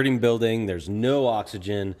burning building. There's no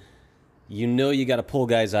oxygen. You got to pull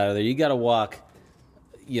guys out of there. You got to walk,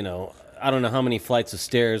 I don't know how many flights of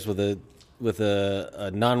stairs with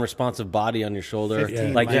a non-responsive body on your shoulder.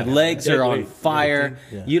 15 Like your miles. legs are on Deadly. fire.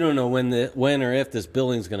 You don't know when or if this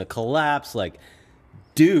building's going to collapse. Like,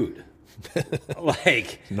 dude,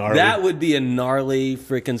 like Gnarly. that would be a gnarly,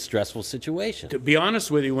 freaking stressful situation. To be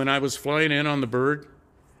honest with you, when I was flying in on the bird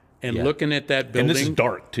and Yeah. looking at that And building this is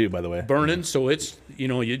dark too, by the way. burning, so it's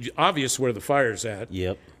obvious where the fire's at.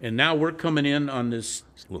 Yep. And now we're coming in on this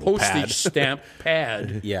Little postage pad. stamp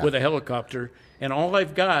pad Yeah. with a helicopter, and all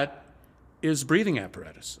I've got is breathing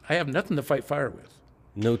apparatus. I have nothing to fight fire with.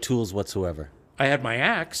 No tools whatsoever. I had my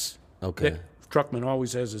axe. Okay. That Truckman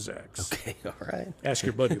always has his axe. Okay. All right. Ask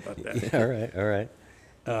your buddy about that. All right. All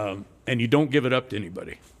right. And you don't give it up to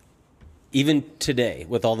anybody. Even today,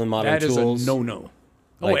 with all the modern That is tools. a no-no.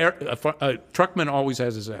 Like- A truckman always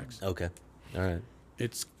has his axe. Okay. All right.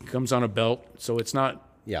 It comes on a belt, so it's not.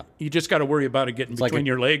 Yeah. You just got to worry about it getting like between a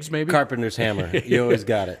your legs, maybe. Carpenter's hammer. You always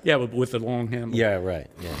got it. Yeah, with the long handle. Yeah. Right.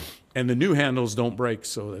 Yeah. And the new handles don't break,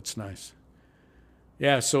 so that's nice.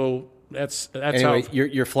 Yeah, so that's Anyway, how.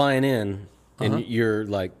 you're flying in, and you're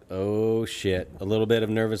like, oh shit, a little bit of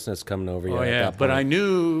nervousness coming over you. Oh at yeah, that but I point.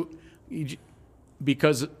 knew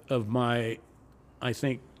because of my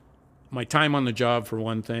time on the job for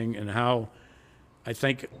one thing, and how I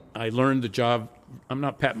think I learned the job. I'm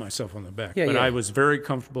not patting myself on the back, Yeah, but yeah. I was very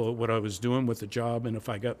comfortable at what I was doing with the job, and if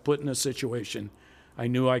I got put in a situation, I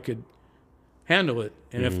knew I could handle it.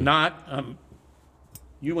 And Mm-hmm. if not,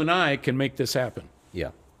 you and I can make this happen.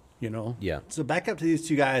 Yeah. Yeah. So back up to these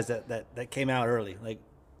two guys that came out early. Like,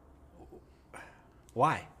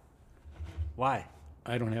 why? Why?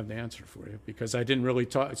 I don't have the answer for you because I didn't really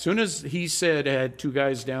talk. As soon as he said I had two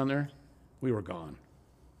guys down there, we were gone.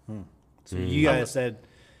 So you guys said,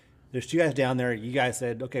 there's two guys down there. You guys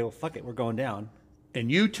said, okay, well, fuck it, we're going down. And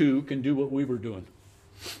you two can do what we were doing.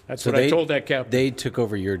 That's So what I told that captain. They took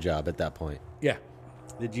over your job at that point. Yeah.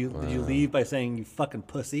 Did you leave by saying you fucking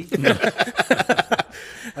pussy?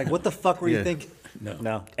 Like, what the fuck were you thinking?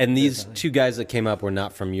 No. And these two guys that came up were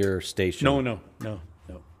not from your station. No.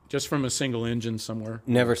 Just from a single engine somewhere.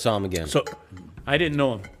 Never saw them again. So, I didn't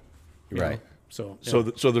know him. you right. know. So,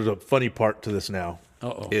 yeah. so there's a funny part to this now.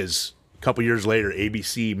 Uh-oh. Is a couple years later,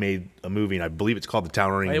 ABC made a movie, and I believe it's called The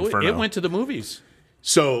Towering Inferno. it went to the movies.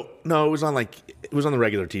 So no, it was on the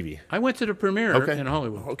regular TV. I went to the premiere Okay. in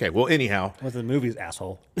Hollywood. Okay. Well, anyhow, What's the movie's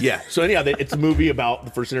asshole? yeah. So anyhow, it's a movie about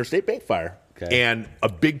the first interstate bank fire, Okay. and a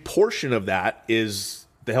big portion of that is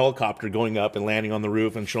the helicopter going up and landing on the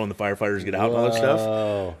roof and showing the firefighters get out and all that stuff.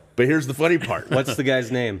 Oh, But here's the funny part: what's the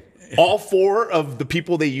guy's name? all four of the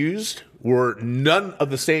people they used were none of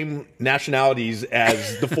the same nationalities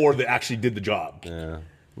as the four that actually did the job. Yeah.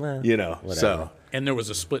 Well, You know, whatever. so And there was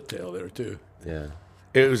a split tail there, too. Yeah.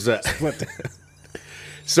 it was.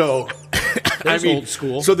 So, That's old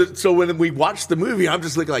school. So when we watched the movie, I'm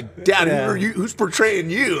just looking like, Dad, Yeah. who are you? Who's portraying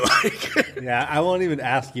you? Yeah, I won't even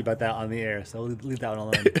ask you about that on the air, so leave that one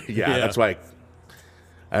alone. yeah, that's why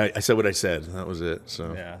I said what I said. That was it.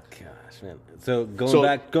 So Yeah. Gosh, man. So going So-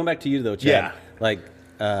 back to you though, Chad. Yeah. Like,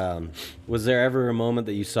 was there ever a moment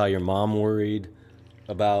that you saw your mom worried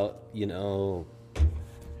about,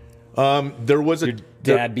 there was a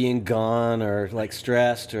dad being gone or like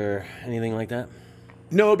stressed or anything like that?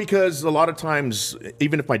 No, because a lot of times,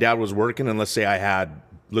 even if my dad was working, and let's say I had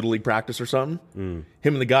little league practice or something, him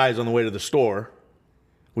and the guys on the way to the store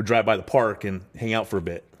would drive by the park and hang out for a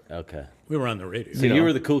bit. Okay. We were on the radio. So you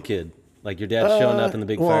were the cool kid. Like your dad showing up in the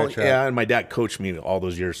big fire truck. Yeah, and my dad coached me all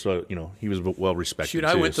those years, so he was well respected. Shoot,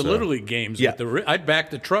 I too, went to so. Little League games. Yeah. I'd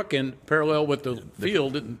back the truck in parallel with the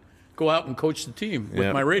field and go out and coach the team with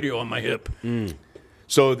Yeah. my radio on my hip.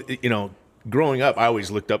 So growing up, I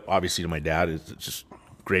always looked up, obviously, to my dad. It's just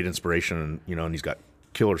great inspiration, and and he's got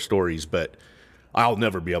killer stories. But I'll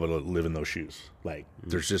never be able to live in those shoes. Like,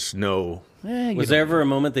 there's just no Was there ever a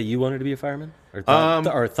moment that you wanted to be a fireman,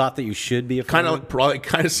 or thought that you should be a kind fireman? of probably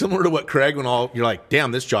kind of similar to what Craig when you're like,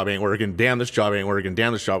 damn, this job ain't working. Damn, this job ain't working.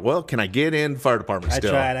 Damn, this job. Well, can I get in fire department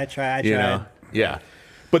still? I tried. You know? Yeah.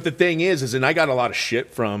 But the thing is, and I got a lot of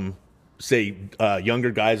shit from, say,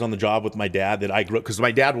 younger guys on the job with my dad that I grew up, because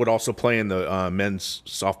my dad would also play in the men's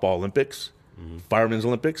softball Olympics, Firemen's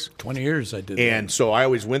Olympics. 20 years I did And so I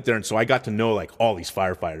always went there, and so I got to know like all these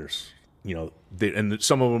firefighters, you know, and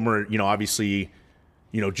some of them were, you know, obviously,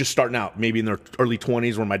 you know, just starting out, maybe in their early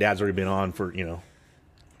 20s, where my dad's already been on for, you know,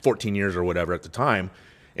 14 years or whatever at the time.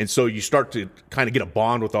 And so you start to kind of get a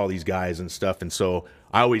bond with all these guys and stuff. And so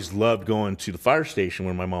I always loved going to the fire station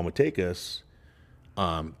where my mom would take us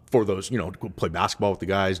for those, you know, go play basketball with the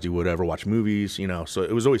guys, do whatever, watch movies, you know. So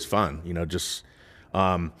it was always fun, you know, just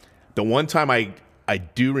the one time I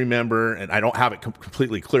do remember, and I don't have it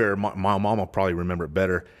completely clear, my mom will probably remember it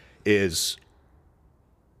better, is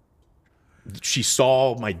she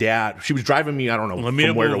saw my dad. She was driving me, I don't know, Lomita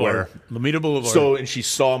from where Boulevard. to where. Lomita Boulevard. So, and she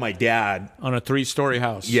saw my dad. On a 3-story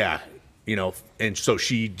house. Yeah. You know, and so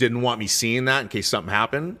she didn't want me seeing that in case something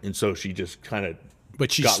happened. And so she just kind of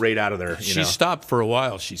got right out of there. She stopped for a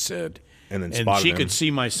while, she said. And then spotted she him. could see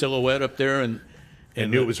my silhouette up there, and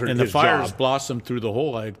knew it was and the his fires job. blossomed through the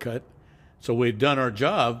hole I had cut. So we'd done our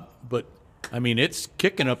job, but I mean, it's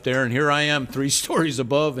kicking up there, and here I am 3 stories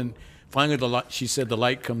above, and finally she said the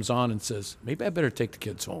light comes on and says, maybe I better take the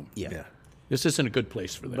kids home. Yeah. This isn't a good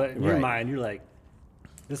place for them. But in your Right. mind, you're like,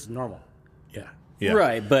 this is normal. yeah. Yeah.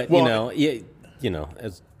 Right, but Well, you know,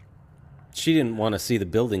 as she didn't want to see the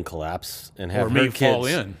building collapse and have Or her me kids fall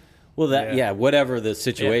in. Well, whatever the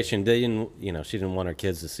situation, they didn't, you know, she didn't want her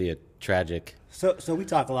kids to see a tragic. So we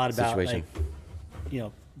talk a lot about Situation. like, you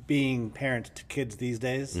know, being parents to kids these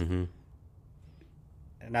days. Mm-hmm.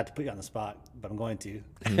 And not to put you on the spot, but I'm going to.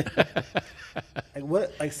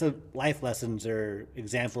 So life lessons or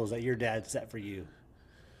examples that your dad set for you?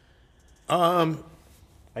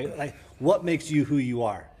 Like what makes you who you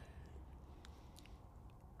are?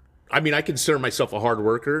 I mean, I consider myself a hard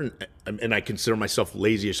worker, and I consider myself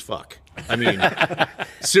lazy as fuck. I mean,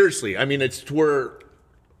 seriously. I mean, it's to where,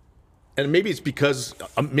 and maybe it's because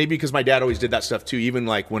my dad always did that stuff too. Even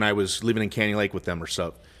like when I was living in Canyon Lake with them or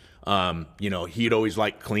stuff, you know, he'd always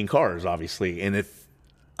like clean cars, obviously. And if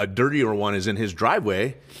a dirtier one is in his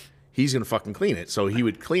driveway, he's gonna fucking clean it. So he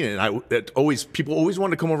would clean it. And people always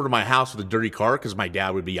wanted to come over to my house with a dirty car because my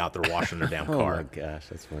dad would be out there washing their damn Oh car. my gosh,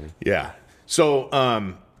 that's funny. Yeah.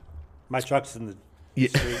 So. My truck's in the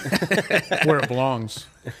street. Where it belongs.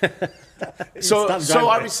 So driving.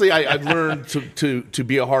 obviously I've learned to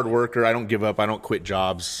be a hard worker. I don't give up. I don't quit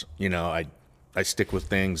jobs. You know, I stick with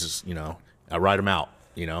things. You know, I ride them out.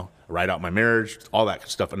 You know, I ride out my marriage, all that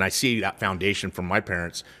stuff. And I see that foundation from my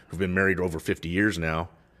parents who've been married over 50 years now,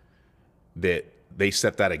 that they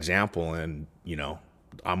set that example. And, you know,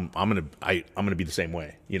 I'm gonna be the same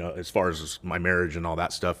way, you know, as far as my marriage and all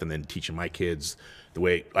that stuff. And then teaching my kids the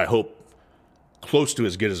way, I hope, close to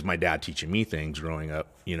as good as my dad teaching me things growing up,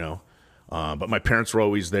 you know. But my parents were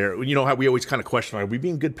always there. You know how we always kind of question, are we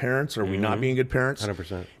being good parents? Or are we not being good parents?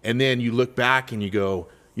 100%. And then you look back and you go,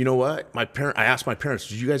 you know what? I asked my parents,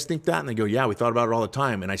 did you guys think that? And they go, yeah, we thought about it all the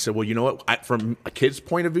time. And I said, well, you know what? From a kid's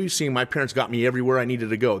point of view, seeing my parents got me everywhere I needed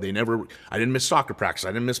to go. I didn't miss soccer practice. I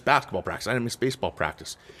didn't miss basketball practice. I didn't miss baseball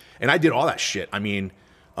practice. And I did all that shit. I mean,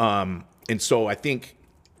 and so I think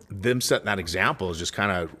them setting that example is just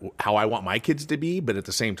kind of how I want my kids to be. But at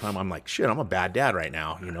the same time, I'm like, shit, I'm a bad dad right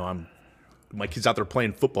now. You know, my kid's out there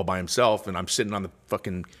playing football by himself and I'm sitting on the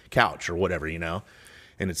fucking couch or whatever, you know?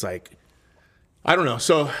 And it's like, I don't know.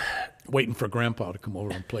 So Waiting for Grandpa to come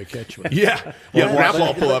over and play catch with. yeah, Grandpa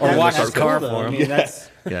will pull up or and wash start his car Cool, though. for him. I mean, that's.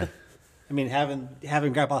 Yeah. I mean,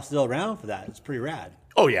 having Grandpa still around for that, it's pretty rad.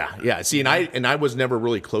 Oh yeah. See, and I was never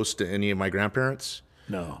really close to any of my grandparents.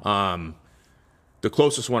 No. The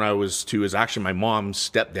closest one I was to is actually my mom's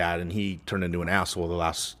stepdad, and he turned into an asshole the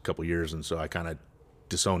last couple of years, and so I kind of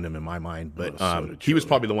disowned him in my mind. But he was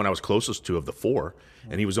probably the one I was closest to of the 4,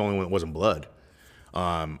 and he was the only one that wasn't blood.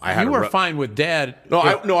 You were fine with Dad.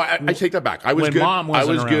 I take that back. I was When good. Mom I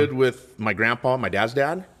wasn't was around. good with my grandpa, my dad's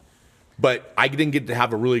dad, but I didn't get to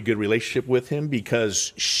have a really good relationship with him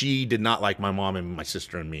because she did not like my mom and my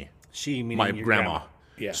sister and me. She, meaning My your grandma.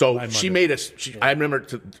 Yeah, So my she mother. made us. I remember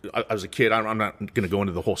as a kid. I'm not going to go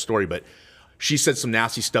into the whole story, but she said some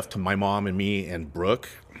nasty stuff to my mom and me and Brooke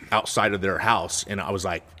outside of their house, and I was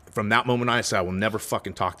like, from that moment on, I said, I will never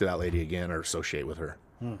fucking talk to that lady again or associate with her.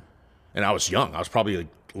 And I was young. I was probably like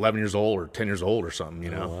 11 years old or 10 years old or something,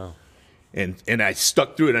 you know. Wow. And I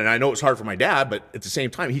stuck through it, and I know it was hard for my dad, but at the same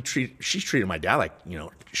time, she treated my dad like,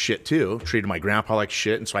 shit too. Treated my grandpa like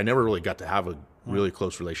shit, and so I never really got to have a really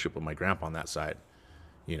close relationship with my grandpa on that side,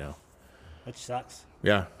 Which sucks.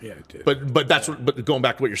 Yeah. Yeah, it did. But but going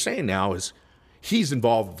back to what you're saying now is he's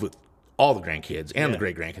involved with all the grandkids and the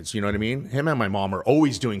great grandkids. You know what I mean? Him and my mom are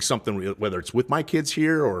always doing something, whether it's with my kids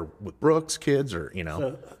here or with Brooke's kids or,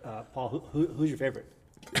 So, Paul, who's your favorite?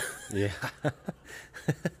 Yeah.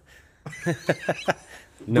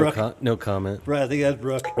 Brooke. No comment. Brooke, I think that's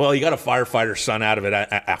Brooke. Well, you got a firefighter son out of it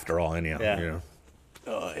after all, anyhow. Yeah.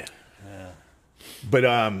 Oh, yeah. But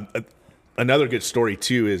another good story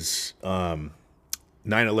too is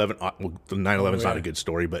 9/11. Well, the 9/11 is not a good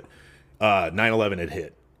story, but 9/11 had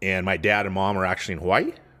hit, and my dad and mom are actually in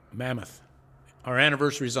Hawaii. Mammoth. Our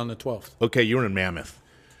anniversary's on the 12th. Okay, you were in Mammoth.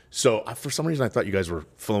 So for some reason, I thought you guys were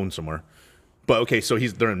flown somewhere. But okay, so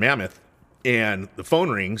they're in Mammoth, and the phone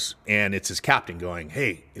rings, and it's his captain going,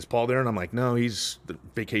 "Hey, is Paul there?" And I'm like, "No, he's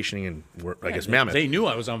vacationing in, I guess, Mammoth." They knew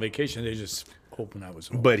I was on vacation. They just hoping I was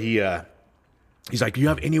home. But he's like, "Do you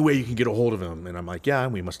have any way you can get a hold of him?" And I'm like, "Yeah."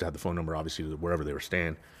 And we must have had the phone number, obviously, to wherever they were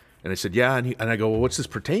staying. And I said, "Yeah." And I go, "Well, what's this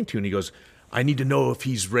pertain to?" And he goes, "I need to know if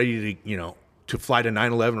he's ready to, to fly to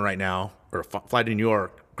 9/11 right now, or fly to New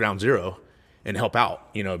York, Ground Zero, and help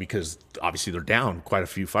out, because obviously they're down quite a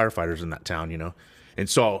few firefighters in that town, And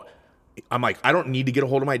so I'm like, I don't need to get a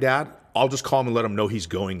hold of my dad. I'll just call him and let him know he's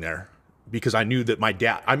going there, because I knew that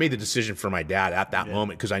I made the decision for my dad at that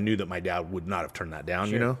moment, because I knew that my dad would not have turned that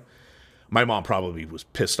down, My mom probably was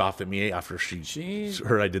pissed off at me after she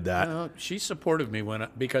heard I did that. She supported me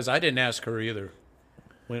because I didn't ask her either.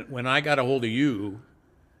 When I got a hold of you,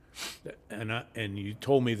 and you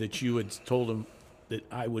told me that you had told him that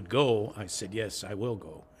I would go, I said, yes, I will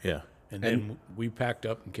go. Yeah. And then we packed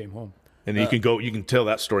up and came home. And you can tell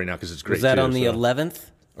that story now because it's great. Was that too, on the so.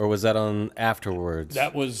 11th, or was that on afterwards?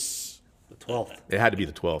 That was The 12th. It had to be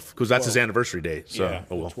the 12th because that's his anniversary date. So,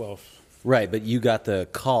 the 12th. Right, but you got the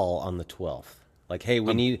call on the 12th. Like, hey,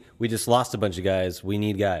 we just lost a bunch of guys. We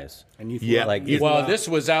need guys. And you flew Yeah, out. like- You flew Well, out. this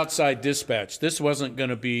was outside dispatch. This wasn't going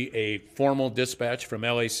to be a formal dispatch from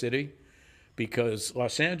LA City because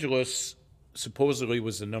Los Angeles supposedly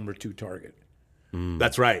was the number 2 target.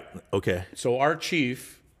 That's right. Okay. So our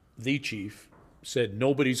chief, the chief, said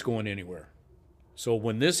nobody's going anywhere. So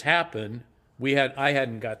when this happened, I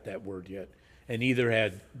hadn't got that word yet, and neither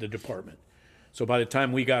had the department. So by the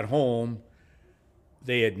time we got home,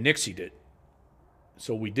 they had nixied it.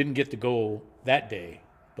 So we didn't get to go that day,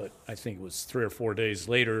 but I think it was 3 or 4 days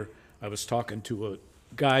later, I was talking to a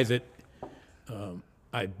guy that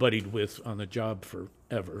I buddied with on the job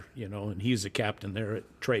forever, and he's a captain there at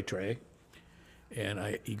Trey.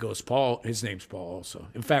 And he goes, Paul, his name's Paul also.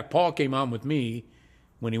 In fact, Paul came on with me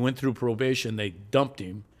when he went through probation. They dumped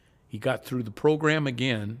him. He got through the program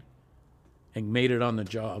again and made it on the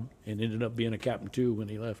job and ended up being a captain too when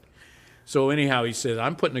he left. So anyhow, he said,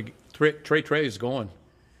 I'm putting Trey is going.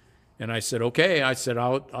 And I said, okay. I said,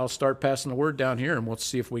 I'll start passing the word down here and we'll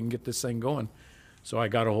see if we can get this thing going. So I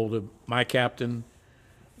got a hold of my captain,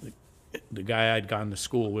 the guy I'd gone to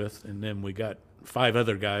school with, and then we got 5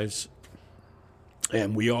 other guys.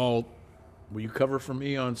 And will you cover for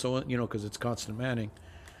me on because it's constant manning.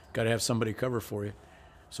 Got to have somebody cover for you.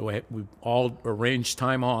 So we all arranged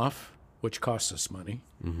time off, which costs us money.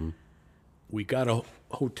 Mm-hmm. We got a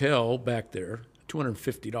hotel back there,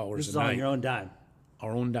 $250 This is a night. on your own dime.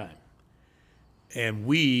 Our own dime. And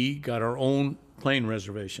we got our own plane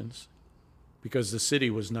reservations because the city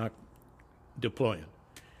was not deploying.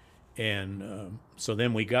 And so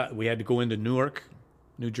then we had to go into Newark,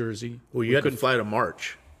 New Jersey. Well, you had to fly to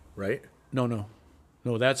March, right? No.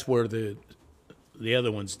 That's where the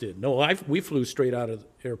other ones did. No, we flew straight out of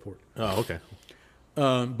the airport. Oh, okay.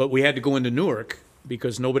 But we had to go into Newark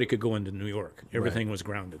because nobody could go into New York. Everything was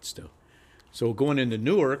grounded still. So going into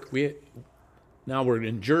Newark, now we're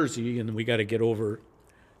in Jersey, and we got to get over,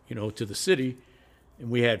 to the city. And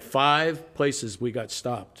we had 5 places we got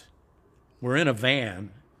stopped. We're in a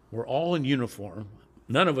van. We're all in uniform.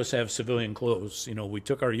 None of us have civilian clothes. We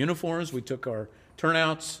took our uniforms, we took our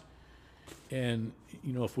turnouts, and,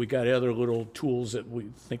 if we got other little tools that we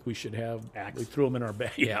think we should have, we threw them in our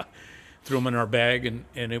bag. Yeah, threw them in our bag,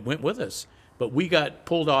 and it went with us. But we got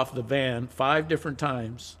pulled off the van 5 different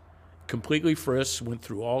times, completely frisked, went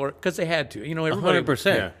through all our, because they had to. Everybody,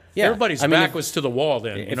 100%. Yeah. Everybody's back was to the wall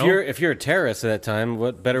then. If you're a terrorist at that time,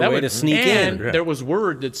 what better way to sneak and in? there was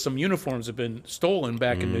word that some uniforms had been stolen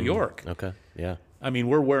back in New York. Okay, yeah. I mean,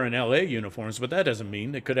 we're wearing LA uniforms, but that doesn't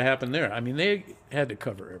mean it could have happened there. I mean, they had to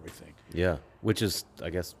cover everything. Yeah, which is,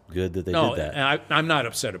 I guess, good that they No, did that. and I'm not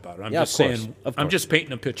upset about it. I'm Yeah, just of course, saying, of I'm course. just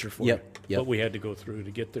painting a picture for Yep, you, yep. what we had to go through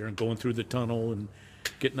to get there and going through the tunnel and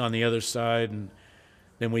getting on the other side. And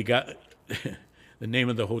then we got, the name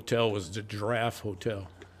of the hotel was the Giraffe Hotel,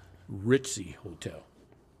 Ritzy Hotel.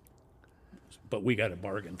 But we got a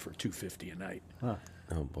bargain for $250 a night.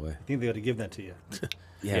 Oh boy. I think they ought to give that to you.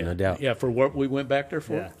 Yeah, no doubt. Yeah, for what we went back there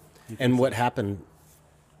for? Yeah. And what happened?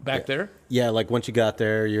 Back there? Yeah, like once you got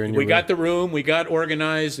there, you're in your We got the room, we got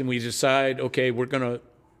organized, and we decide, okay, we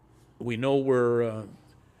know where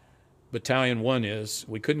Battalion 1 is.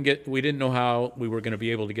 We didn't know how we were going to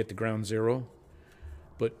be able to get to Ground Zero.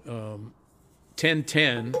 But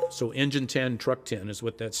 1010, so Engine 10, Truck 10 is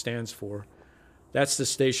what that stands for. That's the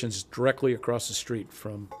stations directly across the street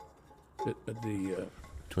from the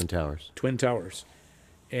Twin Towers. Twin Towers.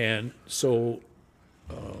 And so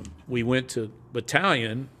we went to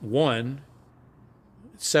Battalion 1,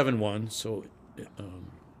 7-1, so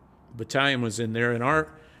Battalion was in there, and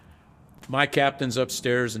my captain's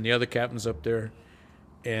upstairs and the other captain's up there,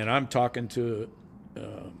 and I'm talking to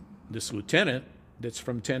this lieutenant that's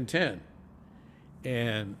from 1010.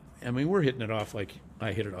 And, I mean, we're hitting it off like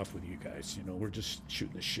I hit it off with you guys, you know, we're just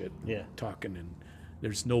shooting the shit, Yeah. talking, and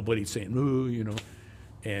there's nobody saying, ooh, you know.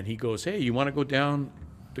 And he goes, hey, you want to go down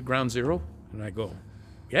to Ground Zero? And I go,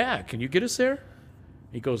 yeah, can you get us there?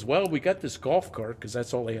 He goes, well, we got this golf cart because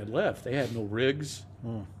that's all they had left. They had no rigs.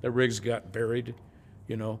 Their rigs got buried,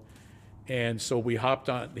 you know. And so we hopped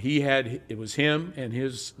on. It was him and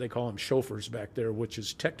they call them chauffeurs back there, which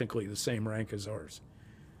is technically the same rank as ours.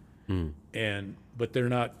 But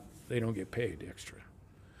they don't get paid extra.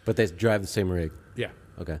 But they drive the same rig. Yeah.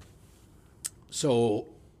 Okay. So,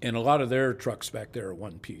 and a lot of their trucks back there are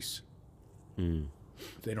one piece.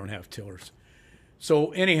 They don't have tillers.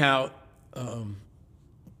 So anyhow, I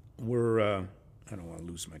don't want to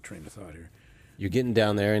lose my train of thought here. You're getting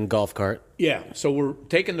down there in golf cart. Yeah, so we're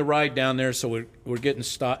taking the ride down there. So we're getting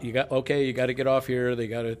stopped. You got to get off here. They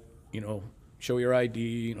got to, you know, show your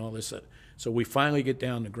ID and all this. So we finally get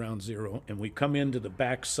down to Ground Zero, and we come into the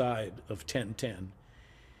back side of 1010.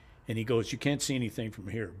 And he goes, you can't see anything from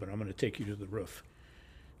here, but I'm going to take you to the roof.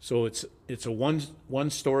 So it's a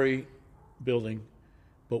one-story building,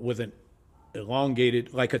 but with an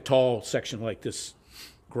elongated, like a tall section like this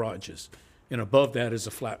garage is. And above that is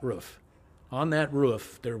a flat roof. On that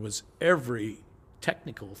roof, there was every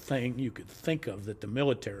technical thing you could think of that the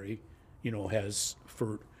military, you know, has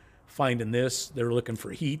for finding this. They're looking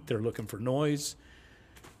for heat. They're looking for noise.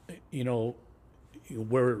 You know,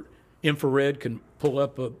 where infrared can pull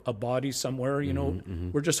up a body somewhere, you know.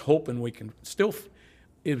 We're just hoping we can still.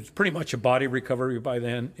 It was pretty much a body recovery by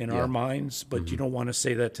then in our minds, but you don't want to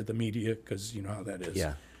say that to the media because you know how that is.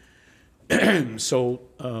 Yeah. So,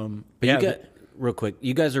 But you got, real quick,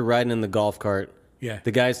 you guys are riding in the golf cart. yeah.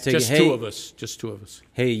 The guys take just hey, two of us. Just two of us.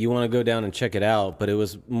 hey, you want to go down and check it out? But it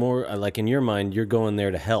was more like in your mind, you're going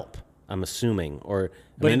there to help. I'm assuming, or I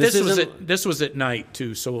But mean, this isn't- was at night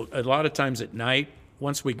too. So a lot of times at night,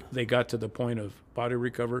 once they got to the point of body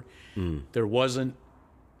recovery, there wasn't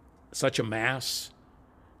such a mass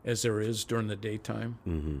as there is during the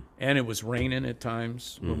daytime, and it was raining at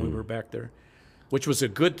times when we were back there, which was a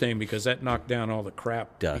good thing because that knocked down all the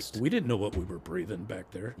crap Dust. We didn't know what we were breathing back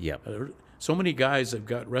there. Yep. So many guys have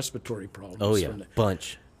got respiratory problems. Oh yeah, from that.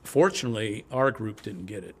 bunch. Fortunately, our group didn't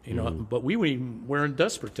get it, you know. But we were even wearing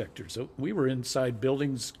dust protectors. So we were inside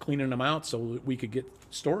buildings cleaning them out so that we could get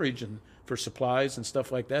storage and for supplies and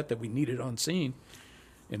stuff like that we needed on scene.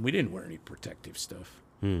 And we didn't wear any protective stuff,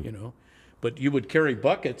 you know. But you would carry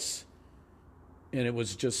buckets, and it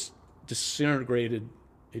was just disintegrated.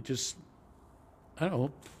 It just, I don't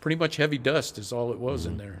know, pretty much heavy dust is all it was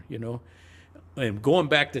in there, you know. And going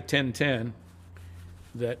back to 1010,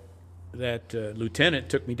 that lieutenant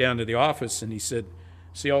took me down to the office and he said,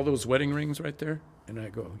 "See all those wedding rings right there?" And I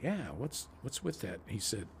go, "Yeah, what's with that?" He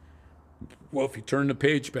said, "Well, if you turn the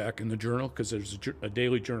page back in the journal, because there's a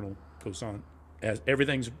daily journal goes on, as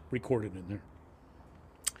everything's recorded in there.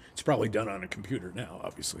 It's probably done on a computer now,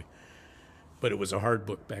 obviously, but it was a hard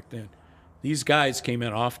book back then. These guys came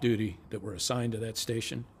in off duty that were assigned to that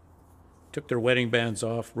station, took their wedding bands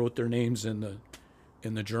off, wrote their names in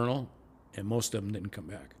the journal, and most of them didn't come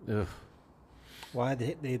back. Ugh. Why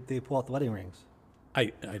they pull out the wedding rings?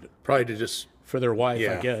 I Probably to just for their wife,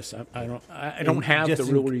 Yeah. I guess. I don't have Just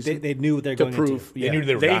the real in- reason. They knew what they're to going prove. into. They knew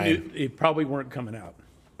they were dying. knew they probably weren't coming out.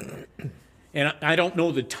 And I don't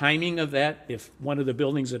know the timing of that. If one of the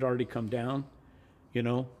buildings had already come down, you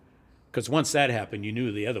know, because once that happened, you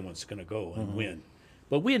knew the other one's going to go and win.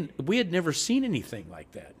 But we had never seen anything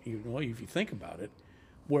like that. You know, if you think about it,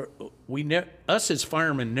 where us as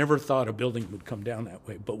firemen never thought a building would come down that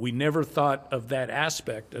way, but we never thought of that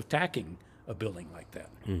aspect of attacking a building like that.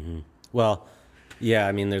 Well, yeah,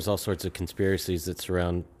 I mean, there's all sorts of conspiracies that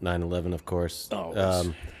surround 9/11, of course.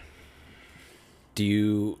 Do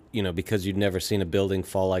you, because you'd never seen a building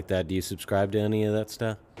fall like that, do you subscribe to any of that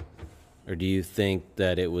stuff? Or do you think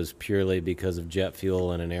that it was purely because of jet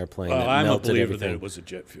fuel and an airplane that I'm a melted believer everything? that it was a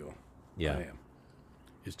jet fuel. Yeah. I am.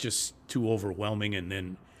 It's just too overwhelming, and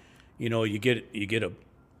then, you get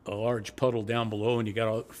a large puddle down below, and you got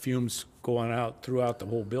all fumes going out throughout the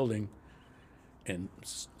whole building, and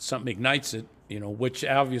something ignites it. Which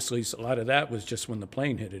obviously a lot of that was just when the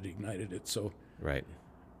plane hit it, ignited it. So Right.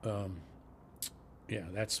 yeah,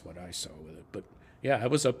 that's what I saw with it. But yeah, I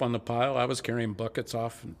was up on the pile. I was carrying buckets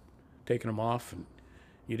off and taking them off, and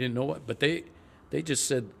you didn't know what. But they just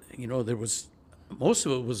said, there was most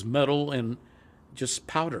of it was metal and just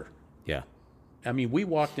powder. Yeah. I mean, we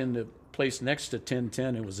walked in the place next to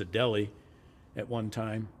 1010. It was a deli at one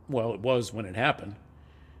time. Well, it was when it happened.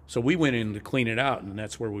 So we went in to clean it out, and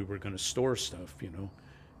that's where we were going to store stuff,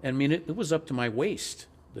 I mean, it was up to my waist,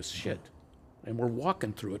 this shit. And we're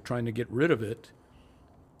walking through it, trying to get rid of it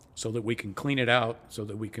so that we can clean it out, so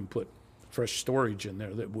that we can put fresh storage in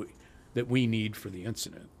there that we need for the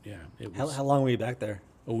incident. Yeah, it was How long were you back there?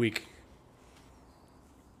 a week.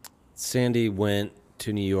 Sandy went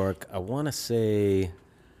to New York, I want to say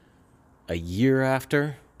a year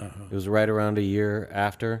after. It was right around a year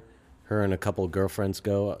after. Her and a couple of girlfriends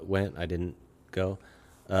went. I didn't go.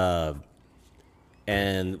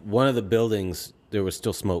 And one of the buildings, there was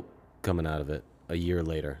still smoke coming out of it a year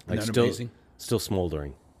later. Isn't that amazing? Still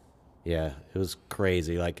smoldering. Yeah, it was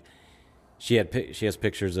crazy. Like, she has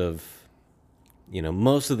pictures of,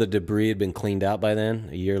 most of the debris had been cleaned out by then,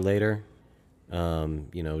 a year later.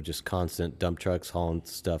 Just constant dump trucks hauling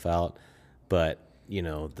stuff out. But,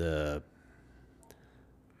 the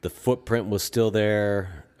footprint was still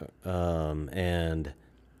there. And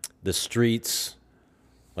the streets,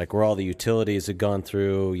 like where all the utilities had gone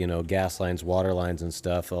through, gas lines, water lines and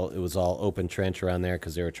stuff, it was all open trench around there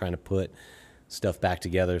because they were trying to put stuff back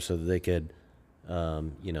together so that they could,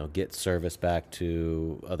 get service back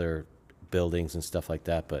to other buildings and stuff like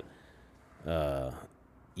that. But,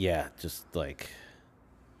 yeah, just like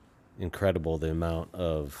incredible the amount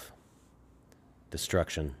of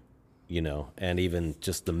destruction, and even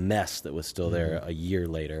just the mess that was still there a year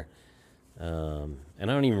later. And I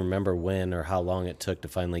don't even remember when or how long it took to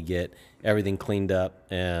finally get everything cleaned up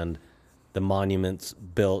and the monuments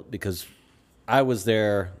built, because I was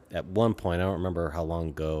there at one point. I don't remember how long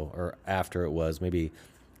ago or after it was, maybe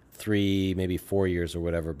 3, maybe 4 years or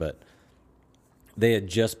whatever, but they had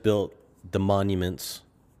just built the monuments.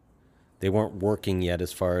 They weren't working yet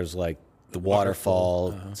as far as like the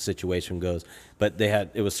waterfall situation goes, but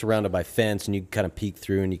it was surrounded by fence, and you could kind of peek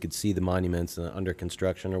through and you could see the monuments under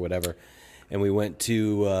construction or whatever. And we went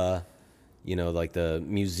to, like the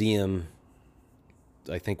museum,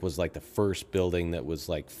 I think was like the first building that was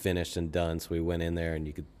like finished and done. So we went in there,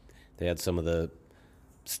 and they had some of the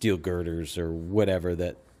steel girders or whatever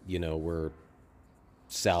that, were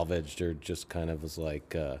salvaged or just kind of was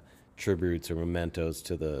like, tributes or mementos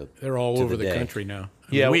to the. They're all to over the day. country now.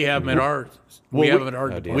 Yeah, we have them at our. We have them at our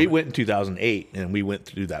department. We went in 2008, and we went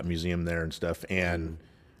through that museum there and stuff, and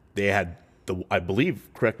they had I believe,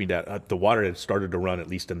 correct me, Dad, the water had started to run at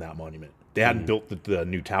least in that monument. They hadn't built the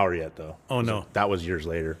new tower yet, though. Oh, no. That was years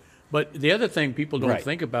later. But the other thing people don't Right.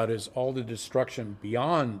 think about is all the destruction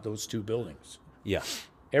beyond those two buildings. Yeah.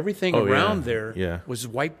 Everything Oh, yeah. around there Yeah. was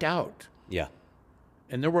wiped out. Yeah.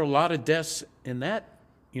 And there were a lot of deaths in that,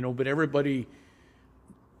 but everybody,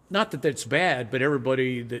 not that that's bad, but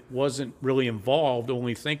everybody that wasn't really involved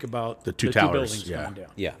only think about The two towers, buildings yeah. going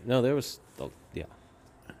down. Yeah. No, there was,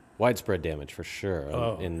 widespread damage for sure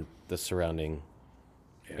Oh. in the surrounding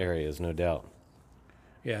areas, no doubt.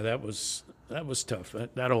 Yeah, that was tough.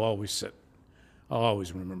 That'll always sit. I'll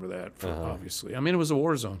always remember that, obviously. I mean, it was a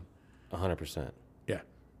war zone. 100%. Yeah,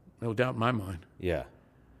 no doubt in my mind. Yeah.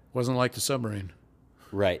 Wasn't like the submarine.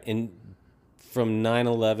 Right. And from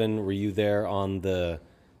 9/11, were you there on the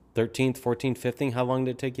 13th, 14th, 15th? How long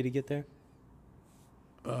did it take you to get there?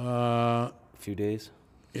 A few days?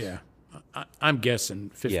 Yeah, I'm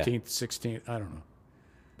guessing 15th, 16th. I don't know.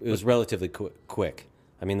 It was relatively quick.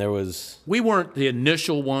 I mean, there was... We weren't the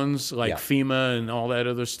initial ones like Yeah. FEMA and all that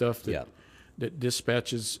other stuff that Yeah. that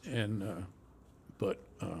dispatches and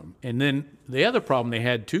then the other problem they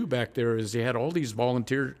had too back there is they had all these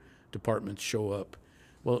volunteer departments show up.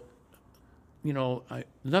 Well,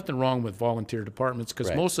 nothing wrong with volunteer departments because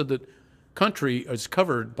Right. most of country is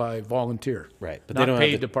covered by volunteer. Right, but Not they don't have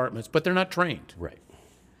paid the- departments, but they're not trained. Right.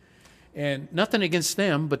 And nothing against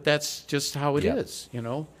them, but that's just how it is, Yeah. you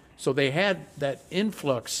know? So they had that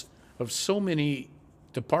influx of so many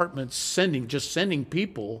departments sending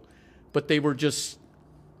people, but they were just,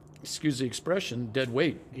 excuse the expression, dead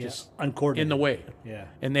weight, just uncoordinated. in the way. Yeah.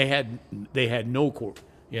 And they had no core.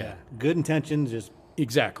 Yeah, Good intentions, just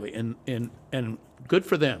exactly. And good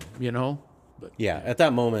for them, you know? But Yeah, at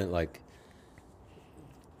that moment, like,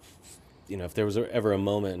 if there was ever a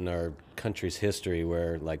moment in our country's history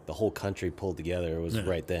where like the whole country pulled together, it was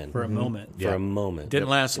right then. for a moment. For a moment. Didn't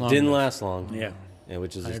last long Didn't enough. last long. Yeah. And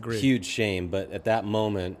which is I a agree. huge shame. But at that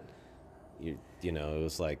moment, it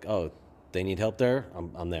was like, oh, they need help there.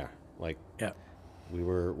 I'm there. Like yeah. we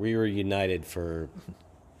were united for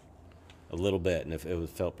a little bit, and it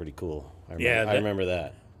felt pretty cool. I remember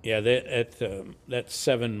that. Yeah, that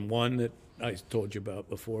 7-1 that I told you about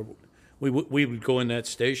before, we would go in that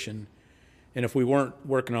station, and if we weren't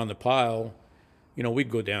working on the pile, we'd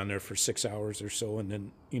go down there for 6 hours or so, and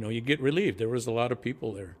then, you'd get relieved. There was a lot of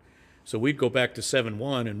people there. So we'd go back to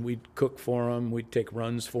 7-1, and we'd cook for them. We'd take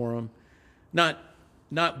runs for them.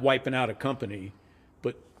 Not wiping out a company,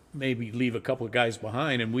 but maybe leave a couple of guys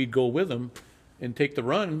behind, and we'd go with them and take the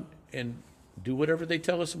run and do whatever they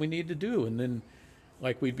tell us we need to do. And then,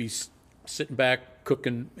 like, we'd be sitting back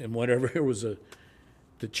cooking and whatever it was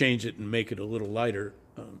to change it and make it a little lighter.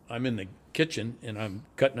 I'm in the kitchen and I'm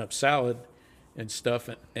cutting up salad and stuff,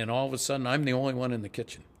 and all of a sudden I'm the only one in the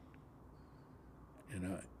kitchen.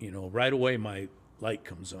 And right away my light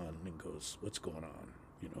comes on and goes, "What's going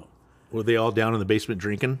on?" Were they all down in the basement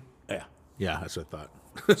drinking? Yeah. Yeah, that's what I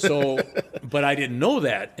thought. So, but I didn't know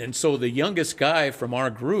that, and so the youngest guy from our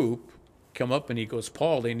group come up and he goes,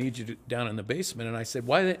 "Paul, they need you down in the basement." And I said,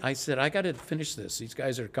 "Why?" I said, "I got to finish this. These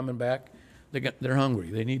guys are coming back. They're hungry.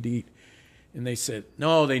 They need to eat." And they said,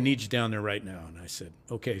 "No, they need you down there right now." And I said,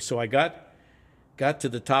 "Okay." So I got to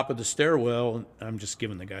the top of the stairwell, and I'm just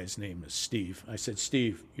giving the guy's name as Steve. I said,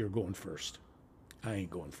 "Steve, you're going first." I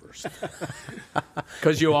ain't going first.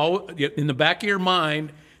 Because in the back of your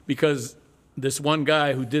mind, because this one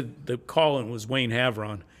guy who did the calling was Wayne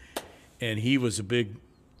Havron, and he was a big,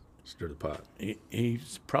 Stir the pot. he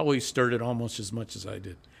probably stirred it almost as much as I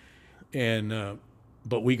did. And,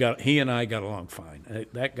 but he and I got along fine.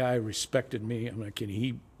 That guy respected me. I'm not kidding.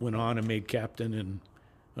 He went on and made captain, and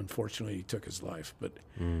unfortunately he took his life. But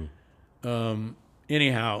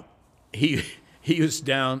anyhow, he was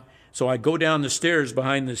down. So I go down the stairs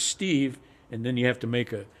behind this Steve, and then you have to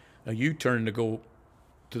make a U-turn to go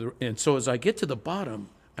to the. And so as I get to the bottom,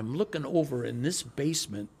 I'm looking over, and this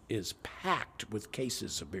basement is packed with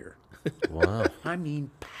cases of beer. Wow. I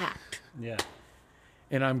mean, packed. Yeah.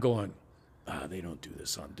 And I'm going, they don't do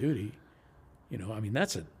this on duty.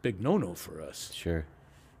 That's a big no-no for us. Sure.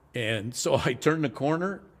 And so I turn the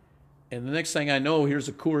corner, and the next thing I know, here's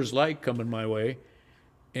a Coors Light coming my way.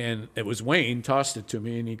 And it was Wayne, tossed it to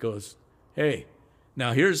me, and he goes, "Hey,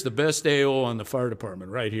 now here's the best AO on the fire department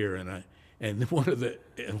right here." And one of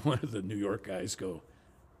the New York guys go,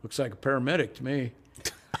 "Looks like a paramedic to me."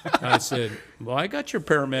 I said, "Well, I got your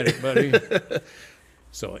paramedic, buddy."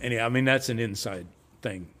 So anyhow, that's an inside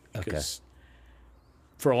thing, because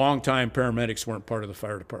for a long time, paramedics weren't part of the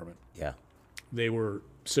fire department. Yeah. They were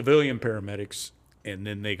civilian paramedics, and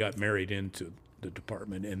then they got married into the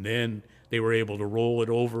department, and then they were able to roll it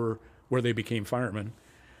over where they became firemen.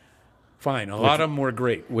 Fine. A lot of them were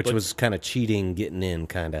great. Which but- was kind of cheating, getting in,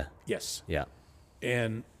 kind of. Yes. Yeah.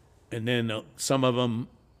 And then some of them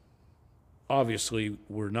obviously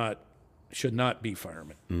should not be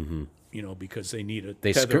firemen. Mm-hmm. Because they need a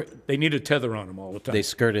tether. They need a tether on them all the time. They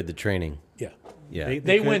skirted the training. yeah. Yeah.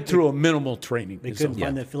 They went through a minimal training. They is couldn't all.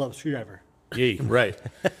 find the Phillips screwdriver. Yeah. Right.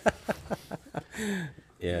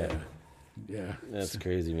 Yeah. Yeah. That's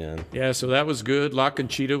crazy, man. Yeah, so that was good. La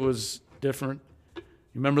Conchita was different. You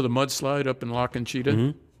remember the mudslide up in La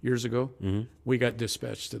Conchita years ago? Mm-hmm. We got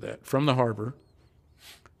dispatched to that from the harbor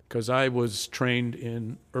because I was trained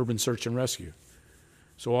in urban search and rescue.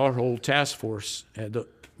 So our whole task force had to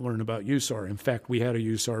learn about USAR. In fact, we had a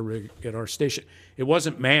USAR rig at our station. It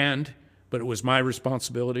wasn't manned, but it was my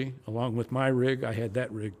responsibility. Along with my rig, I had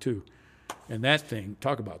that rig too. And that thing,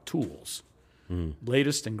 talk about tools.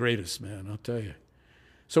 Latest and greatest, man, I'll tell you.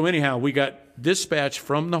 So anyhow, we got dispatched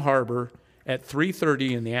from the harbor at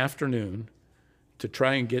 3:30 in the afternoon to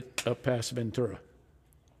try and get up past Ventura.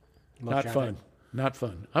 Not fun. Not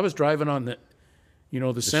fun. I was driving on the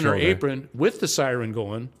center shoulder. apron with the siren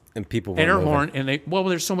going, And people and weren't air moving. horn, and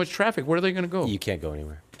there's so much traffic. Where are they going to go? You can't go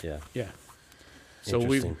anywhere. Yeah. Yeah. So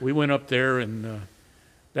we Interesting. went up there, and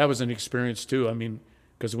that was an experience too.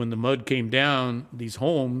 because when the mud came down, these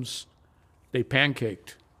homes, they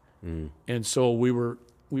pancaked. And so we were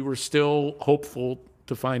still hopeful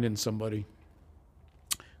to finding somebody.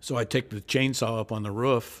 So I take the chainsaw up on the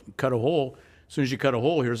roof, cut a hole. As soon as you cut a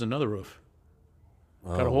hole, here's another roof.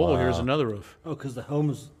 Cut a hole, here's another roof. Oh, because the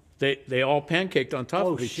homes. They all pancaked on top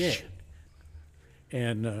Oh, of each shit.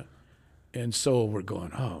 And so we're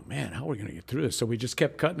going, oh man, how are we going to get through this? So we just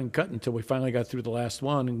kept cutting and cutting until we finally got through the last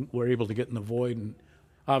one and were able to get in the void. And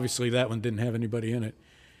obviously that one didn't have anybody in it.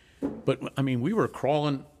 But I mean, we were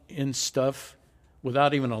crawling in stuff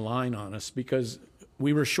without even a line on us because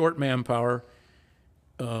we were short manpower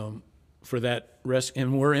for that rest.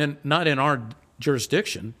 And we're not in our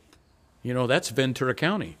jurisdiction. You know, that's Ventura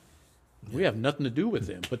County. We have nothing to do with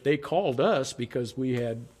them. But they called us because we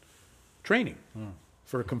had training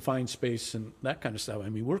for a confined space and that kind of stuff. I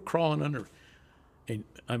mean, we're crawling under,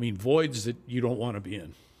 voids that you don't want to be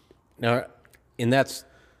in. Now, in that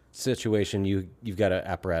situation, you've got an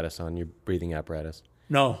apparatus on, your breathing apparatus.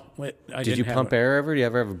 No, Did you pump air ever? Do you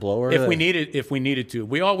ever have a blower? If we needed to,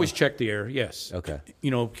 we always check the air. Yes. Okay.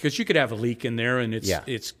 You know, because you could have a leak in there, and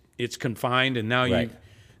it's confined, and now Right.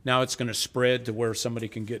 now it's going to spread to where somebody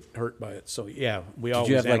can get hurt by it. So yeah, we always.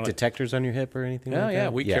 Did you have like analyze- detectors on your hip or anything? Yeah, like yeah,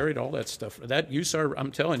 that? we carried all that stuff. That USAR,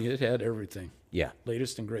 I'm telling you, it had everything, Yeah.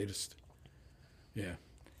 latest and greatest. Yeah.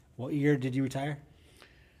 What year did you retire?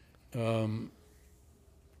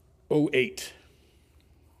 08.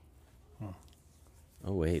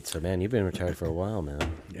 Oh wait, so man, you've been retired for a while, man.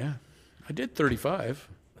 Yeah, I did 35.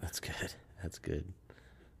 That's good. That's good.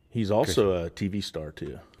 He's also a TV star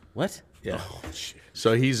too. What? Yeah.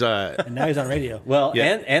 So he's And now he's on radio. Well,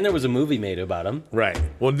 Yeah. and there was a movie made about him. right.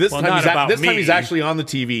 Well, this Well, time not about this time me. he's actually on the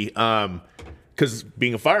TV. Because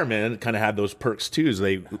being a fireman kind of had those perks too. Is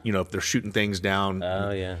they, if they're shooting things down. Oh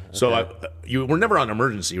yeah. So okay. you were never on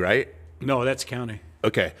emergency, right? No, that's county.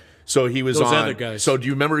 Okay. So he was Those on. other guys. So do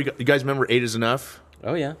you remember? You guys remember 8 is Enough?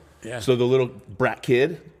 Oh yeah. Yeah. So the little brat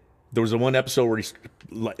kid. There was the one episode where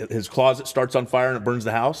his closet starts on fire and it burns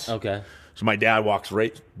the house. Okay. So my dad walks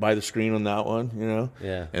right by the screen on that one,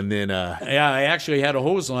 Yeah. And then Yeah, I actually had a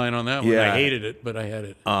hose line on that one. Yeah. I hated it, but I had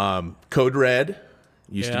it. Code Red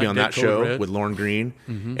used Yeah, to be on did that Code show Red. with Lauren Green.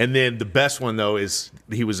 And then the best one though is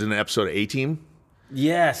he was in an episode of A-Team.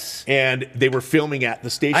 Yes. And they were filming at the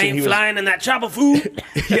station. I ain't he was, flying in that chopper, fool.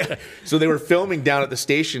 yeah. So they were filming down at the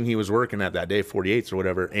station he was working at that day, 48s or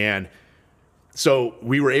whatever. And so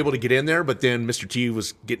we were able to get in there, but then Mr. T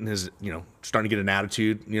was getting his, starting to get an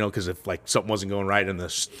attitude, because if like something wasn't going right in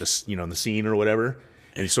the in the scene or whatever.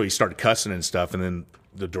 And so he started cussing and stuff. And then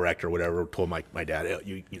the director or whatever told my dad,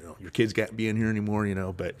 hey, your kids can't be in here anymore,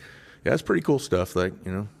 But yeah, it's pretty cool stuff. Like,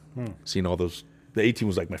 seeing all those. The A-Team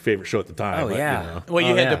was like my favorite show at the time. Oh, but, yeah. Well,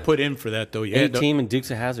 you had yeah. to put in for that, though. You had to, A-Team and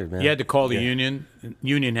Dukes of Hazzard, man. you had to call the union. And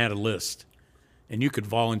union had a list, and you could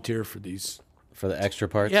volunteer for these. For the extra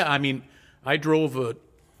parts. Yeah, I mean, I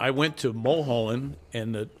went to Mulholland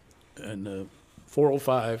and the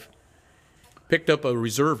 405, picked up a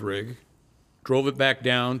reserve rig, drove it back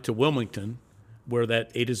down to Wilmington, where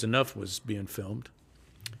that 8 is Enough was being filmed.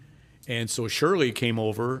 And so Shirley came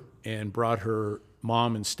over and brought her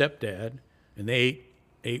mom and stepdad, and they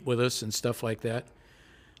ate with us and stuff like that.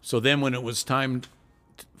 So then when it was time,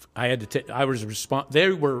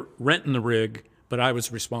 they were renting the rig, but I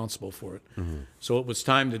was responsible for it. So it was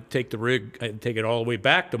time to take the rig. I had to take it all the way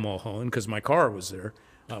back to Mulholland because my car was there,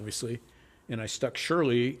 obviously. And I stuck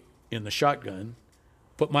Shirley in the shotgun,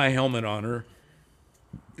 put my helmet on her.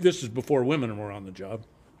 This is before women were on the job.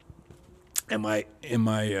 And we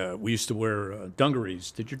used to wear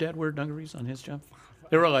dungarees. Did your dad wear dungarees on his job?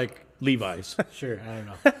 They were like Levi's. Sure, I don't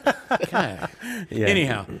know. God.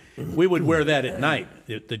 Anyhow, we would wear that at night,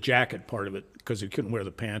 the jacket part of it, because we couldn't wear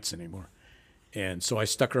the pants anymore. And so I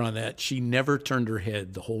stuck her on that. She never turned her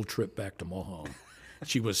head the whole trip back to Mulholland.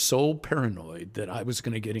 She was so paranoid that I was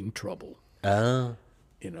going to get in trouble. Oh.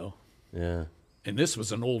 Yeah. And this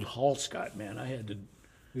was an old Hallscott, man. I had to.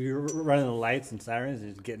 You were running the lights and sirens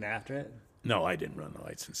and just getting after it? No, I didn't run the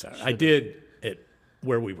lights inside. I did at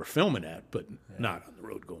where we were filming at, but not on the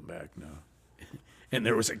road going back, no. And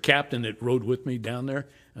there was a captain that rode with me down there,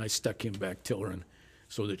 and I stuck him back tillering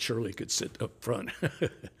so that Shirley could sit up front.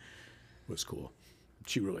 It was cool.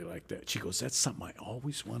 She really liked that. She goes, that's something I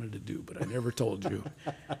always wanted to do, but I never told you.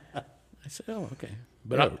 I said, oh, okay.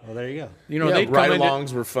 But Well, there you go. they'd come into,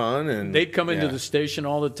 ride-alongs were fun. And they'd come into the station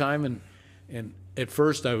all the time, and at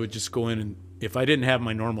first I would just go in, and if I didn't have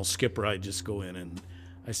my normal skipper, I'd just go in, and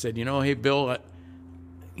I said, hey, Bill,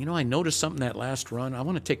 I noticed something that last run. I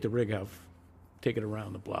want to take the rig out, take it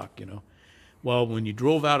around the block, Well, when you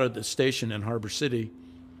drove out of the station in Harbor City,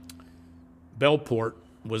 Bellport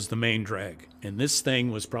was the main drag, and this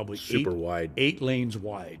thing was probably Super wide. 8 lanes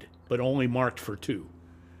wide, but only marked for 2.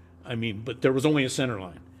 I mean, but there was only a center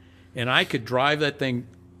line, and I could drive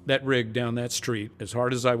that rig down that street as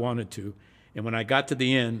hard as I wanted to, and when I got to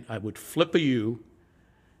the end, I would flip a U,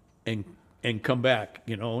 and come back,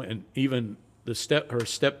 and even her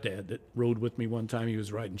stepdad that rode with me one time, he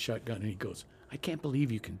was riding shotgun, and he goes, "I can't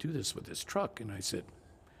believe you can do this with this truck," and I said,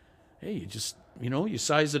 "Hey, you just, you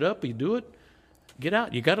size it up, you do it, get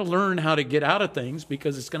out. You got to learn how to get out of things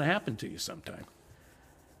because it's going to happen to you sometime."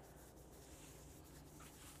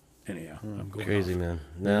 Anyhow, I'm going Crazy, off. man.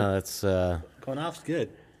 No, that's Going off's good.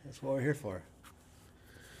 That's what we're here for.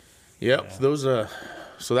 Yep. Those.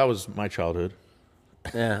 So that was my childhood.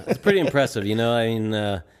 yeah, it's pretty impressive. I mean,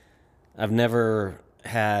 I've never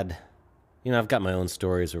had, I've got my own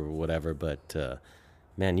stories or whatever, but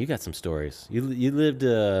man, you got some stories. You lived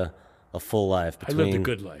a full life. I lived a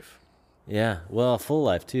good life. Yeah, well, a full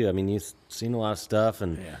life too. I mean, you've seen a lot of stuff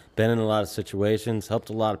and Yeah. been in a lot of situations, helped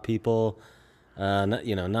a lot of people.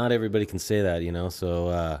 Not everybody can say that,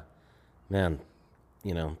 So, man,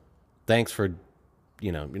 thanks for,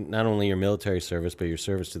 not only your military service but your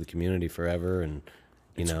service to the community forever, and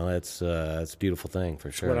it's a beautiful thing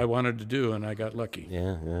for sure. What I wanted to do, and I got lucky.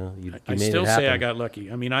 Yeah, you I made still it say I happen. got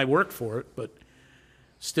lucky. I mean, I worked for it, but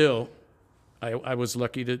still, I was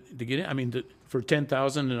lucky to get in. I mean, for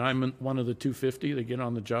 10,000, and I'm one of the 250 that get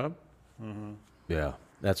on the job. Yeah,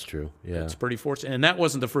 that's true. Yeah, It's pretty fortunate. And that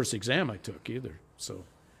wasn't the first exam I took either. So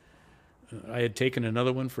I had taken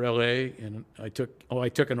another one for LA, and I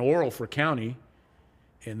took an oral for county,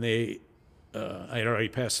 and I had already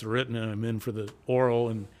passed the written, and I'm in for the oral,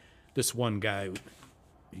 and this one guy,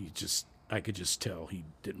 I could just tell he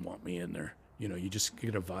didn't want me in there. You just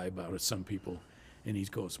get a vibe out of some people. And he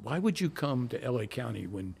goes, "Why would you come to LA County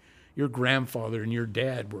when your grandfather and your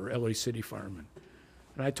dad were LA City firemen?"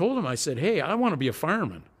 And I told him, I said, "Hey, I want to be a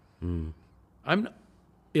fireman.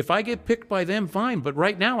 If I get picked by them, fine. But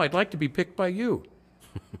right now, I'd like to be picked by you."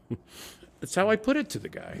 That's how I put it to the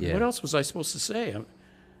guy. Yeah. What else was I supposed to say?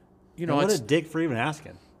 What it's a dick for even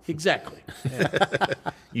asking. exactly.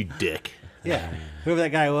 You dick. Yeah. Whoever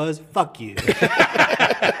that guy was, fuck you.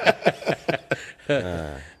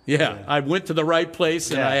 Yeah, I went to the right place,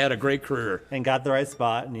 and Yeah. I had a great career. And got the right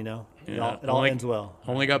spot, and it all ends well.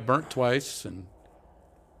 Only got burnt twice, and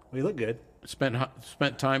We look good. spent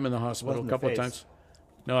time in the hospital Wasn't a the couple of face. times.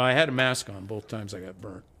 No, I had a mask on both times I got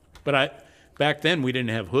burnt. But back then we didn't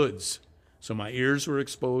have hoods, so my ears were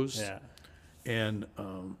exposed, Yeah. and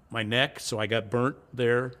my neck, so I got burnt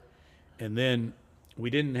there. And then we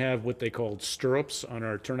didn't have what they called stirrups on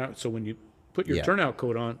our turnout. So when you put your Yeah. turnout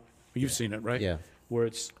coat on, you've seen it, right? Yeah. Where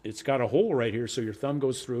it's got a hole right here, so your thumb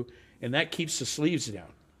goes through, and that keeps the sleeves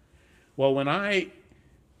down. Well,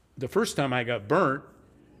 the first time I got burnt,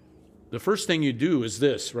 the first thing you do is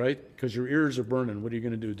this, right? Because your ears are burning. What are you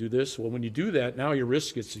going to do? Do this? Well, when you do that, now your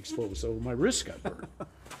wrist gets exposed. So my wrist got burned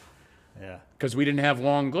Yeah. because we didn't have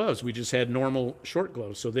long gloves. We just had normal short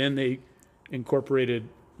gloves. So then they incorporated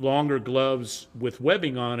longer gloves with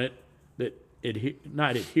webbing on it that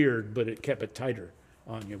not adhered, but it kept it tighter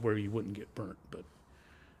on you where you wouldn't get burnt. But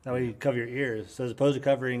That way you cover your ears. So as opposed to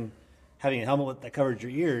having a helmet that covers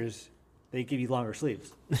your ears, they give you longer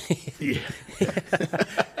sleeves.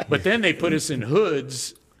 But then they put us in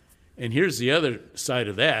hoods, and here's the other side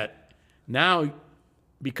of that. Now,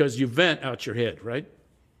 because you vent out your head, right?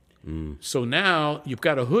 So now you've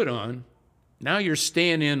got a hood on. Now you're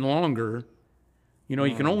staying in longer. You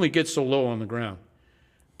can only get so low on the ground.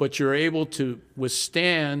 But you're able to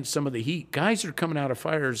withstand some of the heat. Guys are coming out of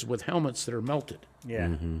fires with helmets that are melted.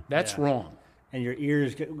 Yeah. That's Yeah. wrong. And your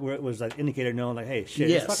ears was like indicator knowing like, hey, shit,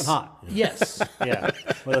 it's fucking hot. Yes. Yeah.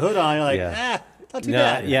 With a hood on, you're like, Yeah. not too No,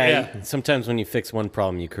 bad. Yeah. Sometimes when you fix one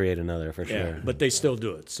problem, you create another for Yeah, sure. but they still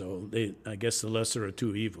do it. So I guess the lesser of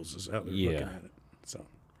two evils is how they're looking Yeah. at it. So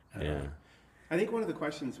Yeah. I think one of the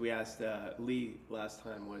questions we asked Lee last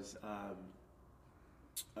time was,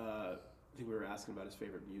 I think we were asking about his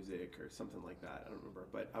favorite music or something like that. I don't remember,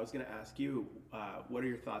 but I was going to ask you, what are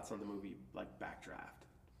your thoughts on the movie like Backdraft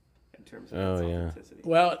in terms of its yeah. authenticity?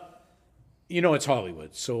 Well, it's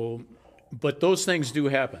Hollywood. So, but those things do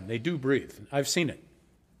happen. They do breathe. I've seen it.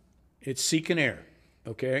 It's seeking air,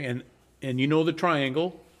 okay? And the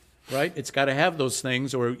triangle, right? It's got to have those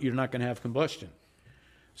things or you're not going to have combustion.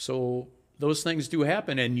 So those things do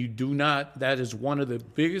happen, and you do not, that is one of the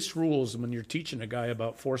biggest rules when you're teaching a guy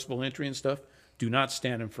about forcible entry and stuff. Do not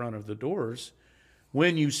stand in front of the doors.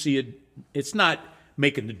 When you see it, it's not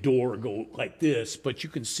making the door go like this, but you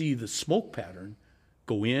can see the smoke pattern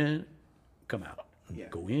go in, come out. Yeah.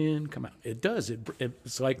 Go in, come out. It does.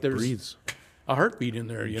 It's like there's Breathes. a heartbeat in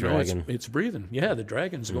there. You know, Dragon. it's breathing. Yeah, the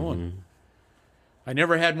dragon's going. I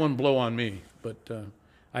never had one blow on me, but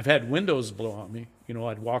I've had windows blow on me. You know,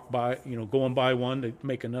 I'd walk by, you know, going by one to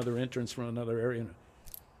make another entrance from another area, and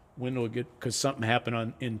a window would get, because something happened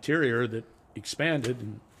on interior that expanded,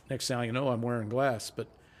 and next thing you know, I'm wearing glass. But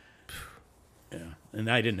yeah, and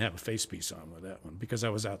I didn't have a face piece on with that one because I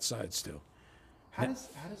was outside still. How does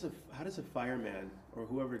a fireman or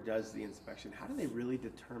whoever does the inspection, how do they really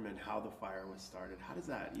determine how the fire was started? How does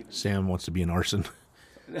that even? Sam wants to be an arson.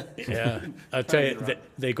 Yeah, I'll tell you,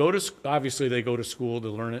 they go to, obviously they go to school to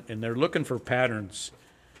learn it, and they're looking for patterns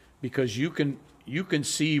because you can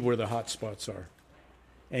see where the hot spots are.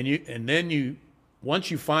 And then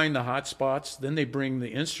once you find the hot spots, then they bring the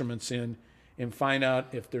instruments in and find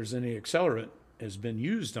out if there's any accelerant has been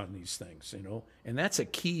used on these things, you know, and that's a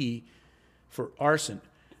key for arson.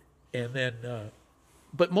 And then,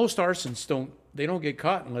 but most arsons don't get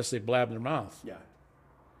caught unless they blab their mouth. Yeah.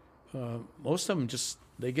 Most of them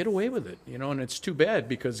they get away with it, you know, and it's too bad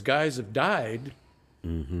because guys have died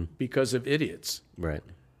because of idiots. Right.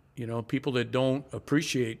 You know, people that don't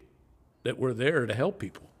appreciate that we're there to help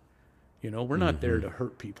people. You know, we're not there to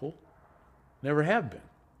hurt people. Never have been,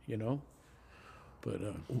 you know. But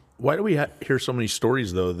Why do we hear so many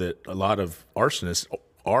stories, though, that a lot of arsonists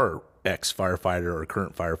are ex-firefighter or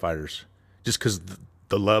current firefighters? Just because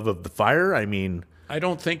the love of the fire? I mean... I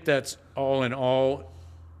don't think that's all in all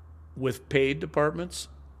with paid departments.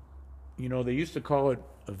 You know, they used to call it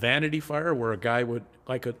a vanity fire, where a guy would,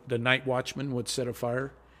 like the night watchman would set a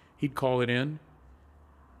fire. He'd call it in,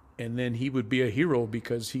 and then he would be a hero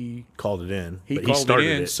because he called it in. He but called he started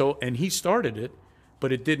it in, it. so, and he started it,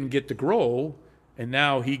 but it didn't get to grow, and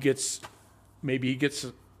now maybe he gets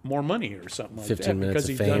more money or something like that. 15 minutes because of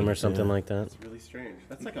he's fame done or it. something like that. It's really strange.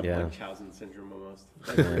 That's like a Yeah. Munchausen syndrome almost.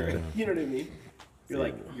 Like, you know what I mean? You're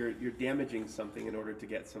like you're damaging something in order to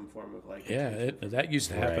get some form of like. Yeah, that used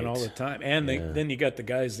to happen all Right. the time. And then you got the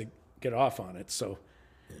guys that get off on it. So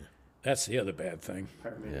that's the other bad thing.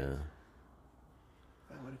 Fireman. Yeah.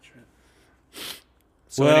 Oh, what a trip.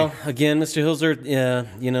 So Well, again, Mr. Hilzer, yeah,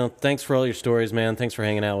 you know, thanks for all your stories, man. Thanks for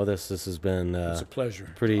hanging out with us. This has been it's a pleasure.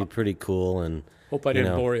 pretty cool. And Hope I you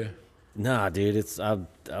didn't know, bore you. Nah, dude,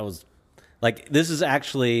 I was like, this is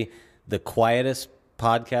actually the quietest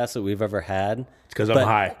podcast that we've ever had. It's because I'm But-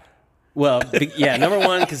 high. Well, yeah, number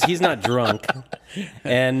one, because he's not drunk,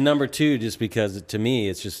 and number two, just because to me,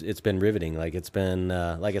 it's been riveting. Like it's been,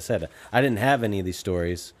 like I said, I didn't have any of these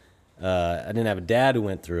stories. I didn't have a dad who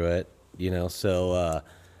went through it, you know. So,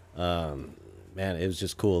 man, it was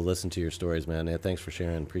just cool to listen to your stories, man. Yeah, thanks for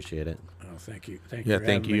sharing. Appreciate it. Oh, thank you. Thank you. Yeah, for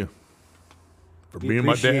thank having you me. for We being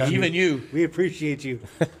my appreciate dad. you. Even you. We appreciate you.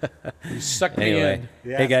 You sucked me Anyway,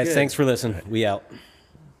 in. Yeah, hey guys, good. thanks for listening. We out.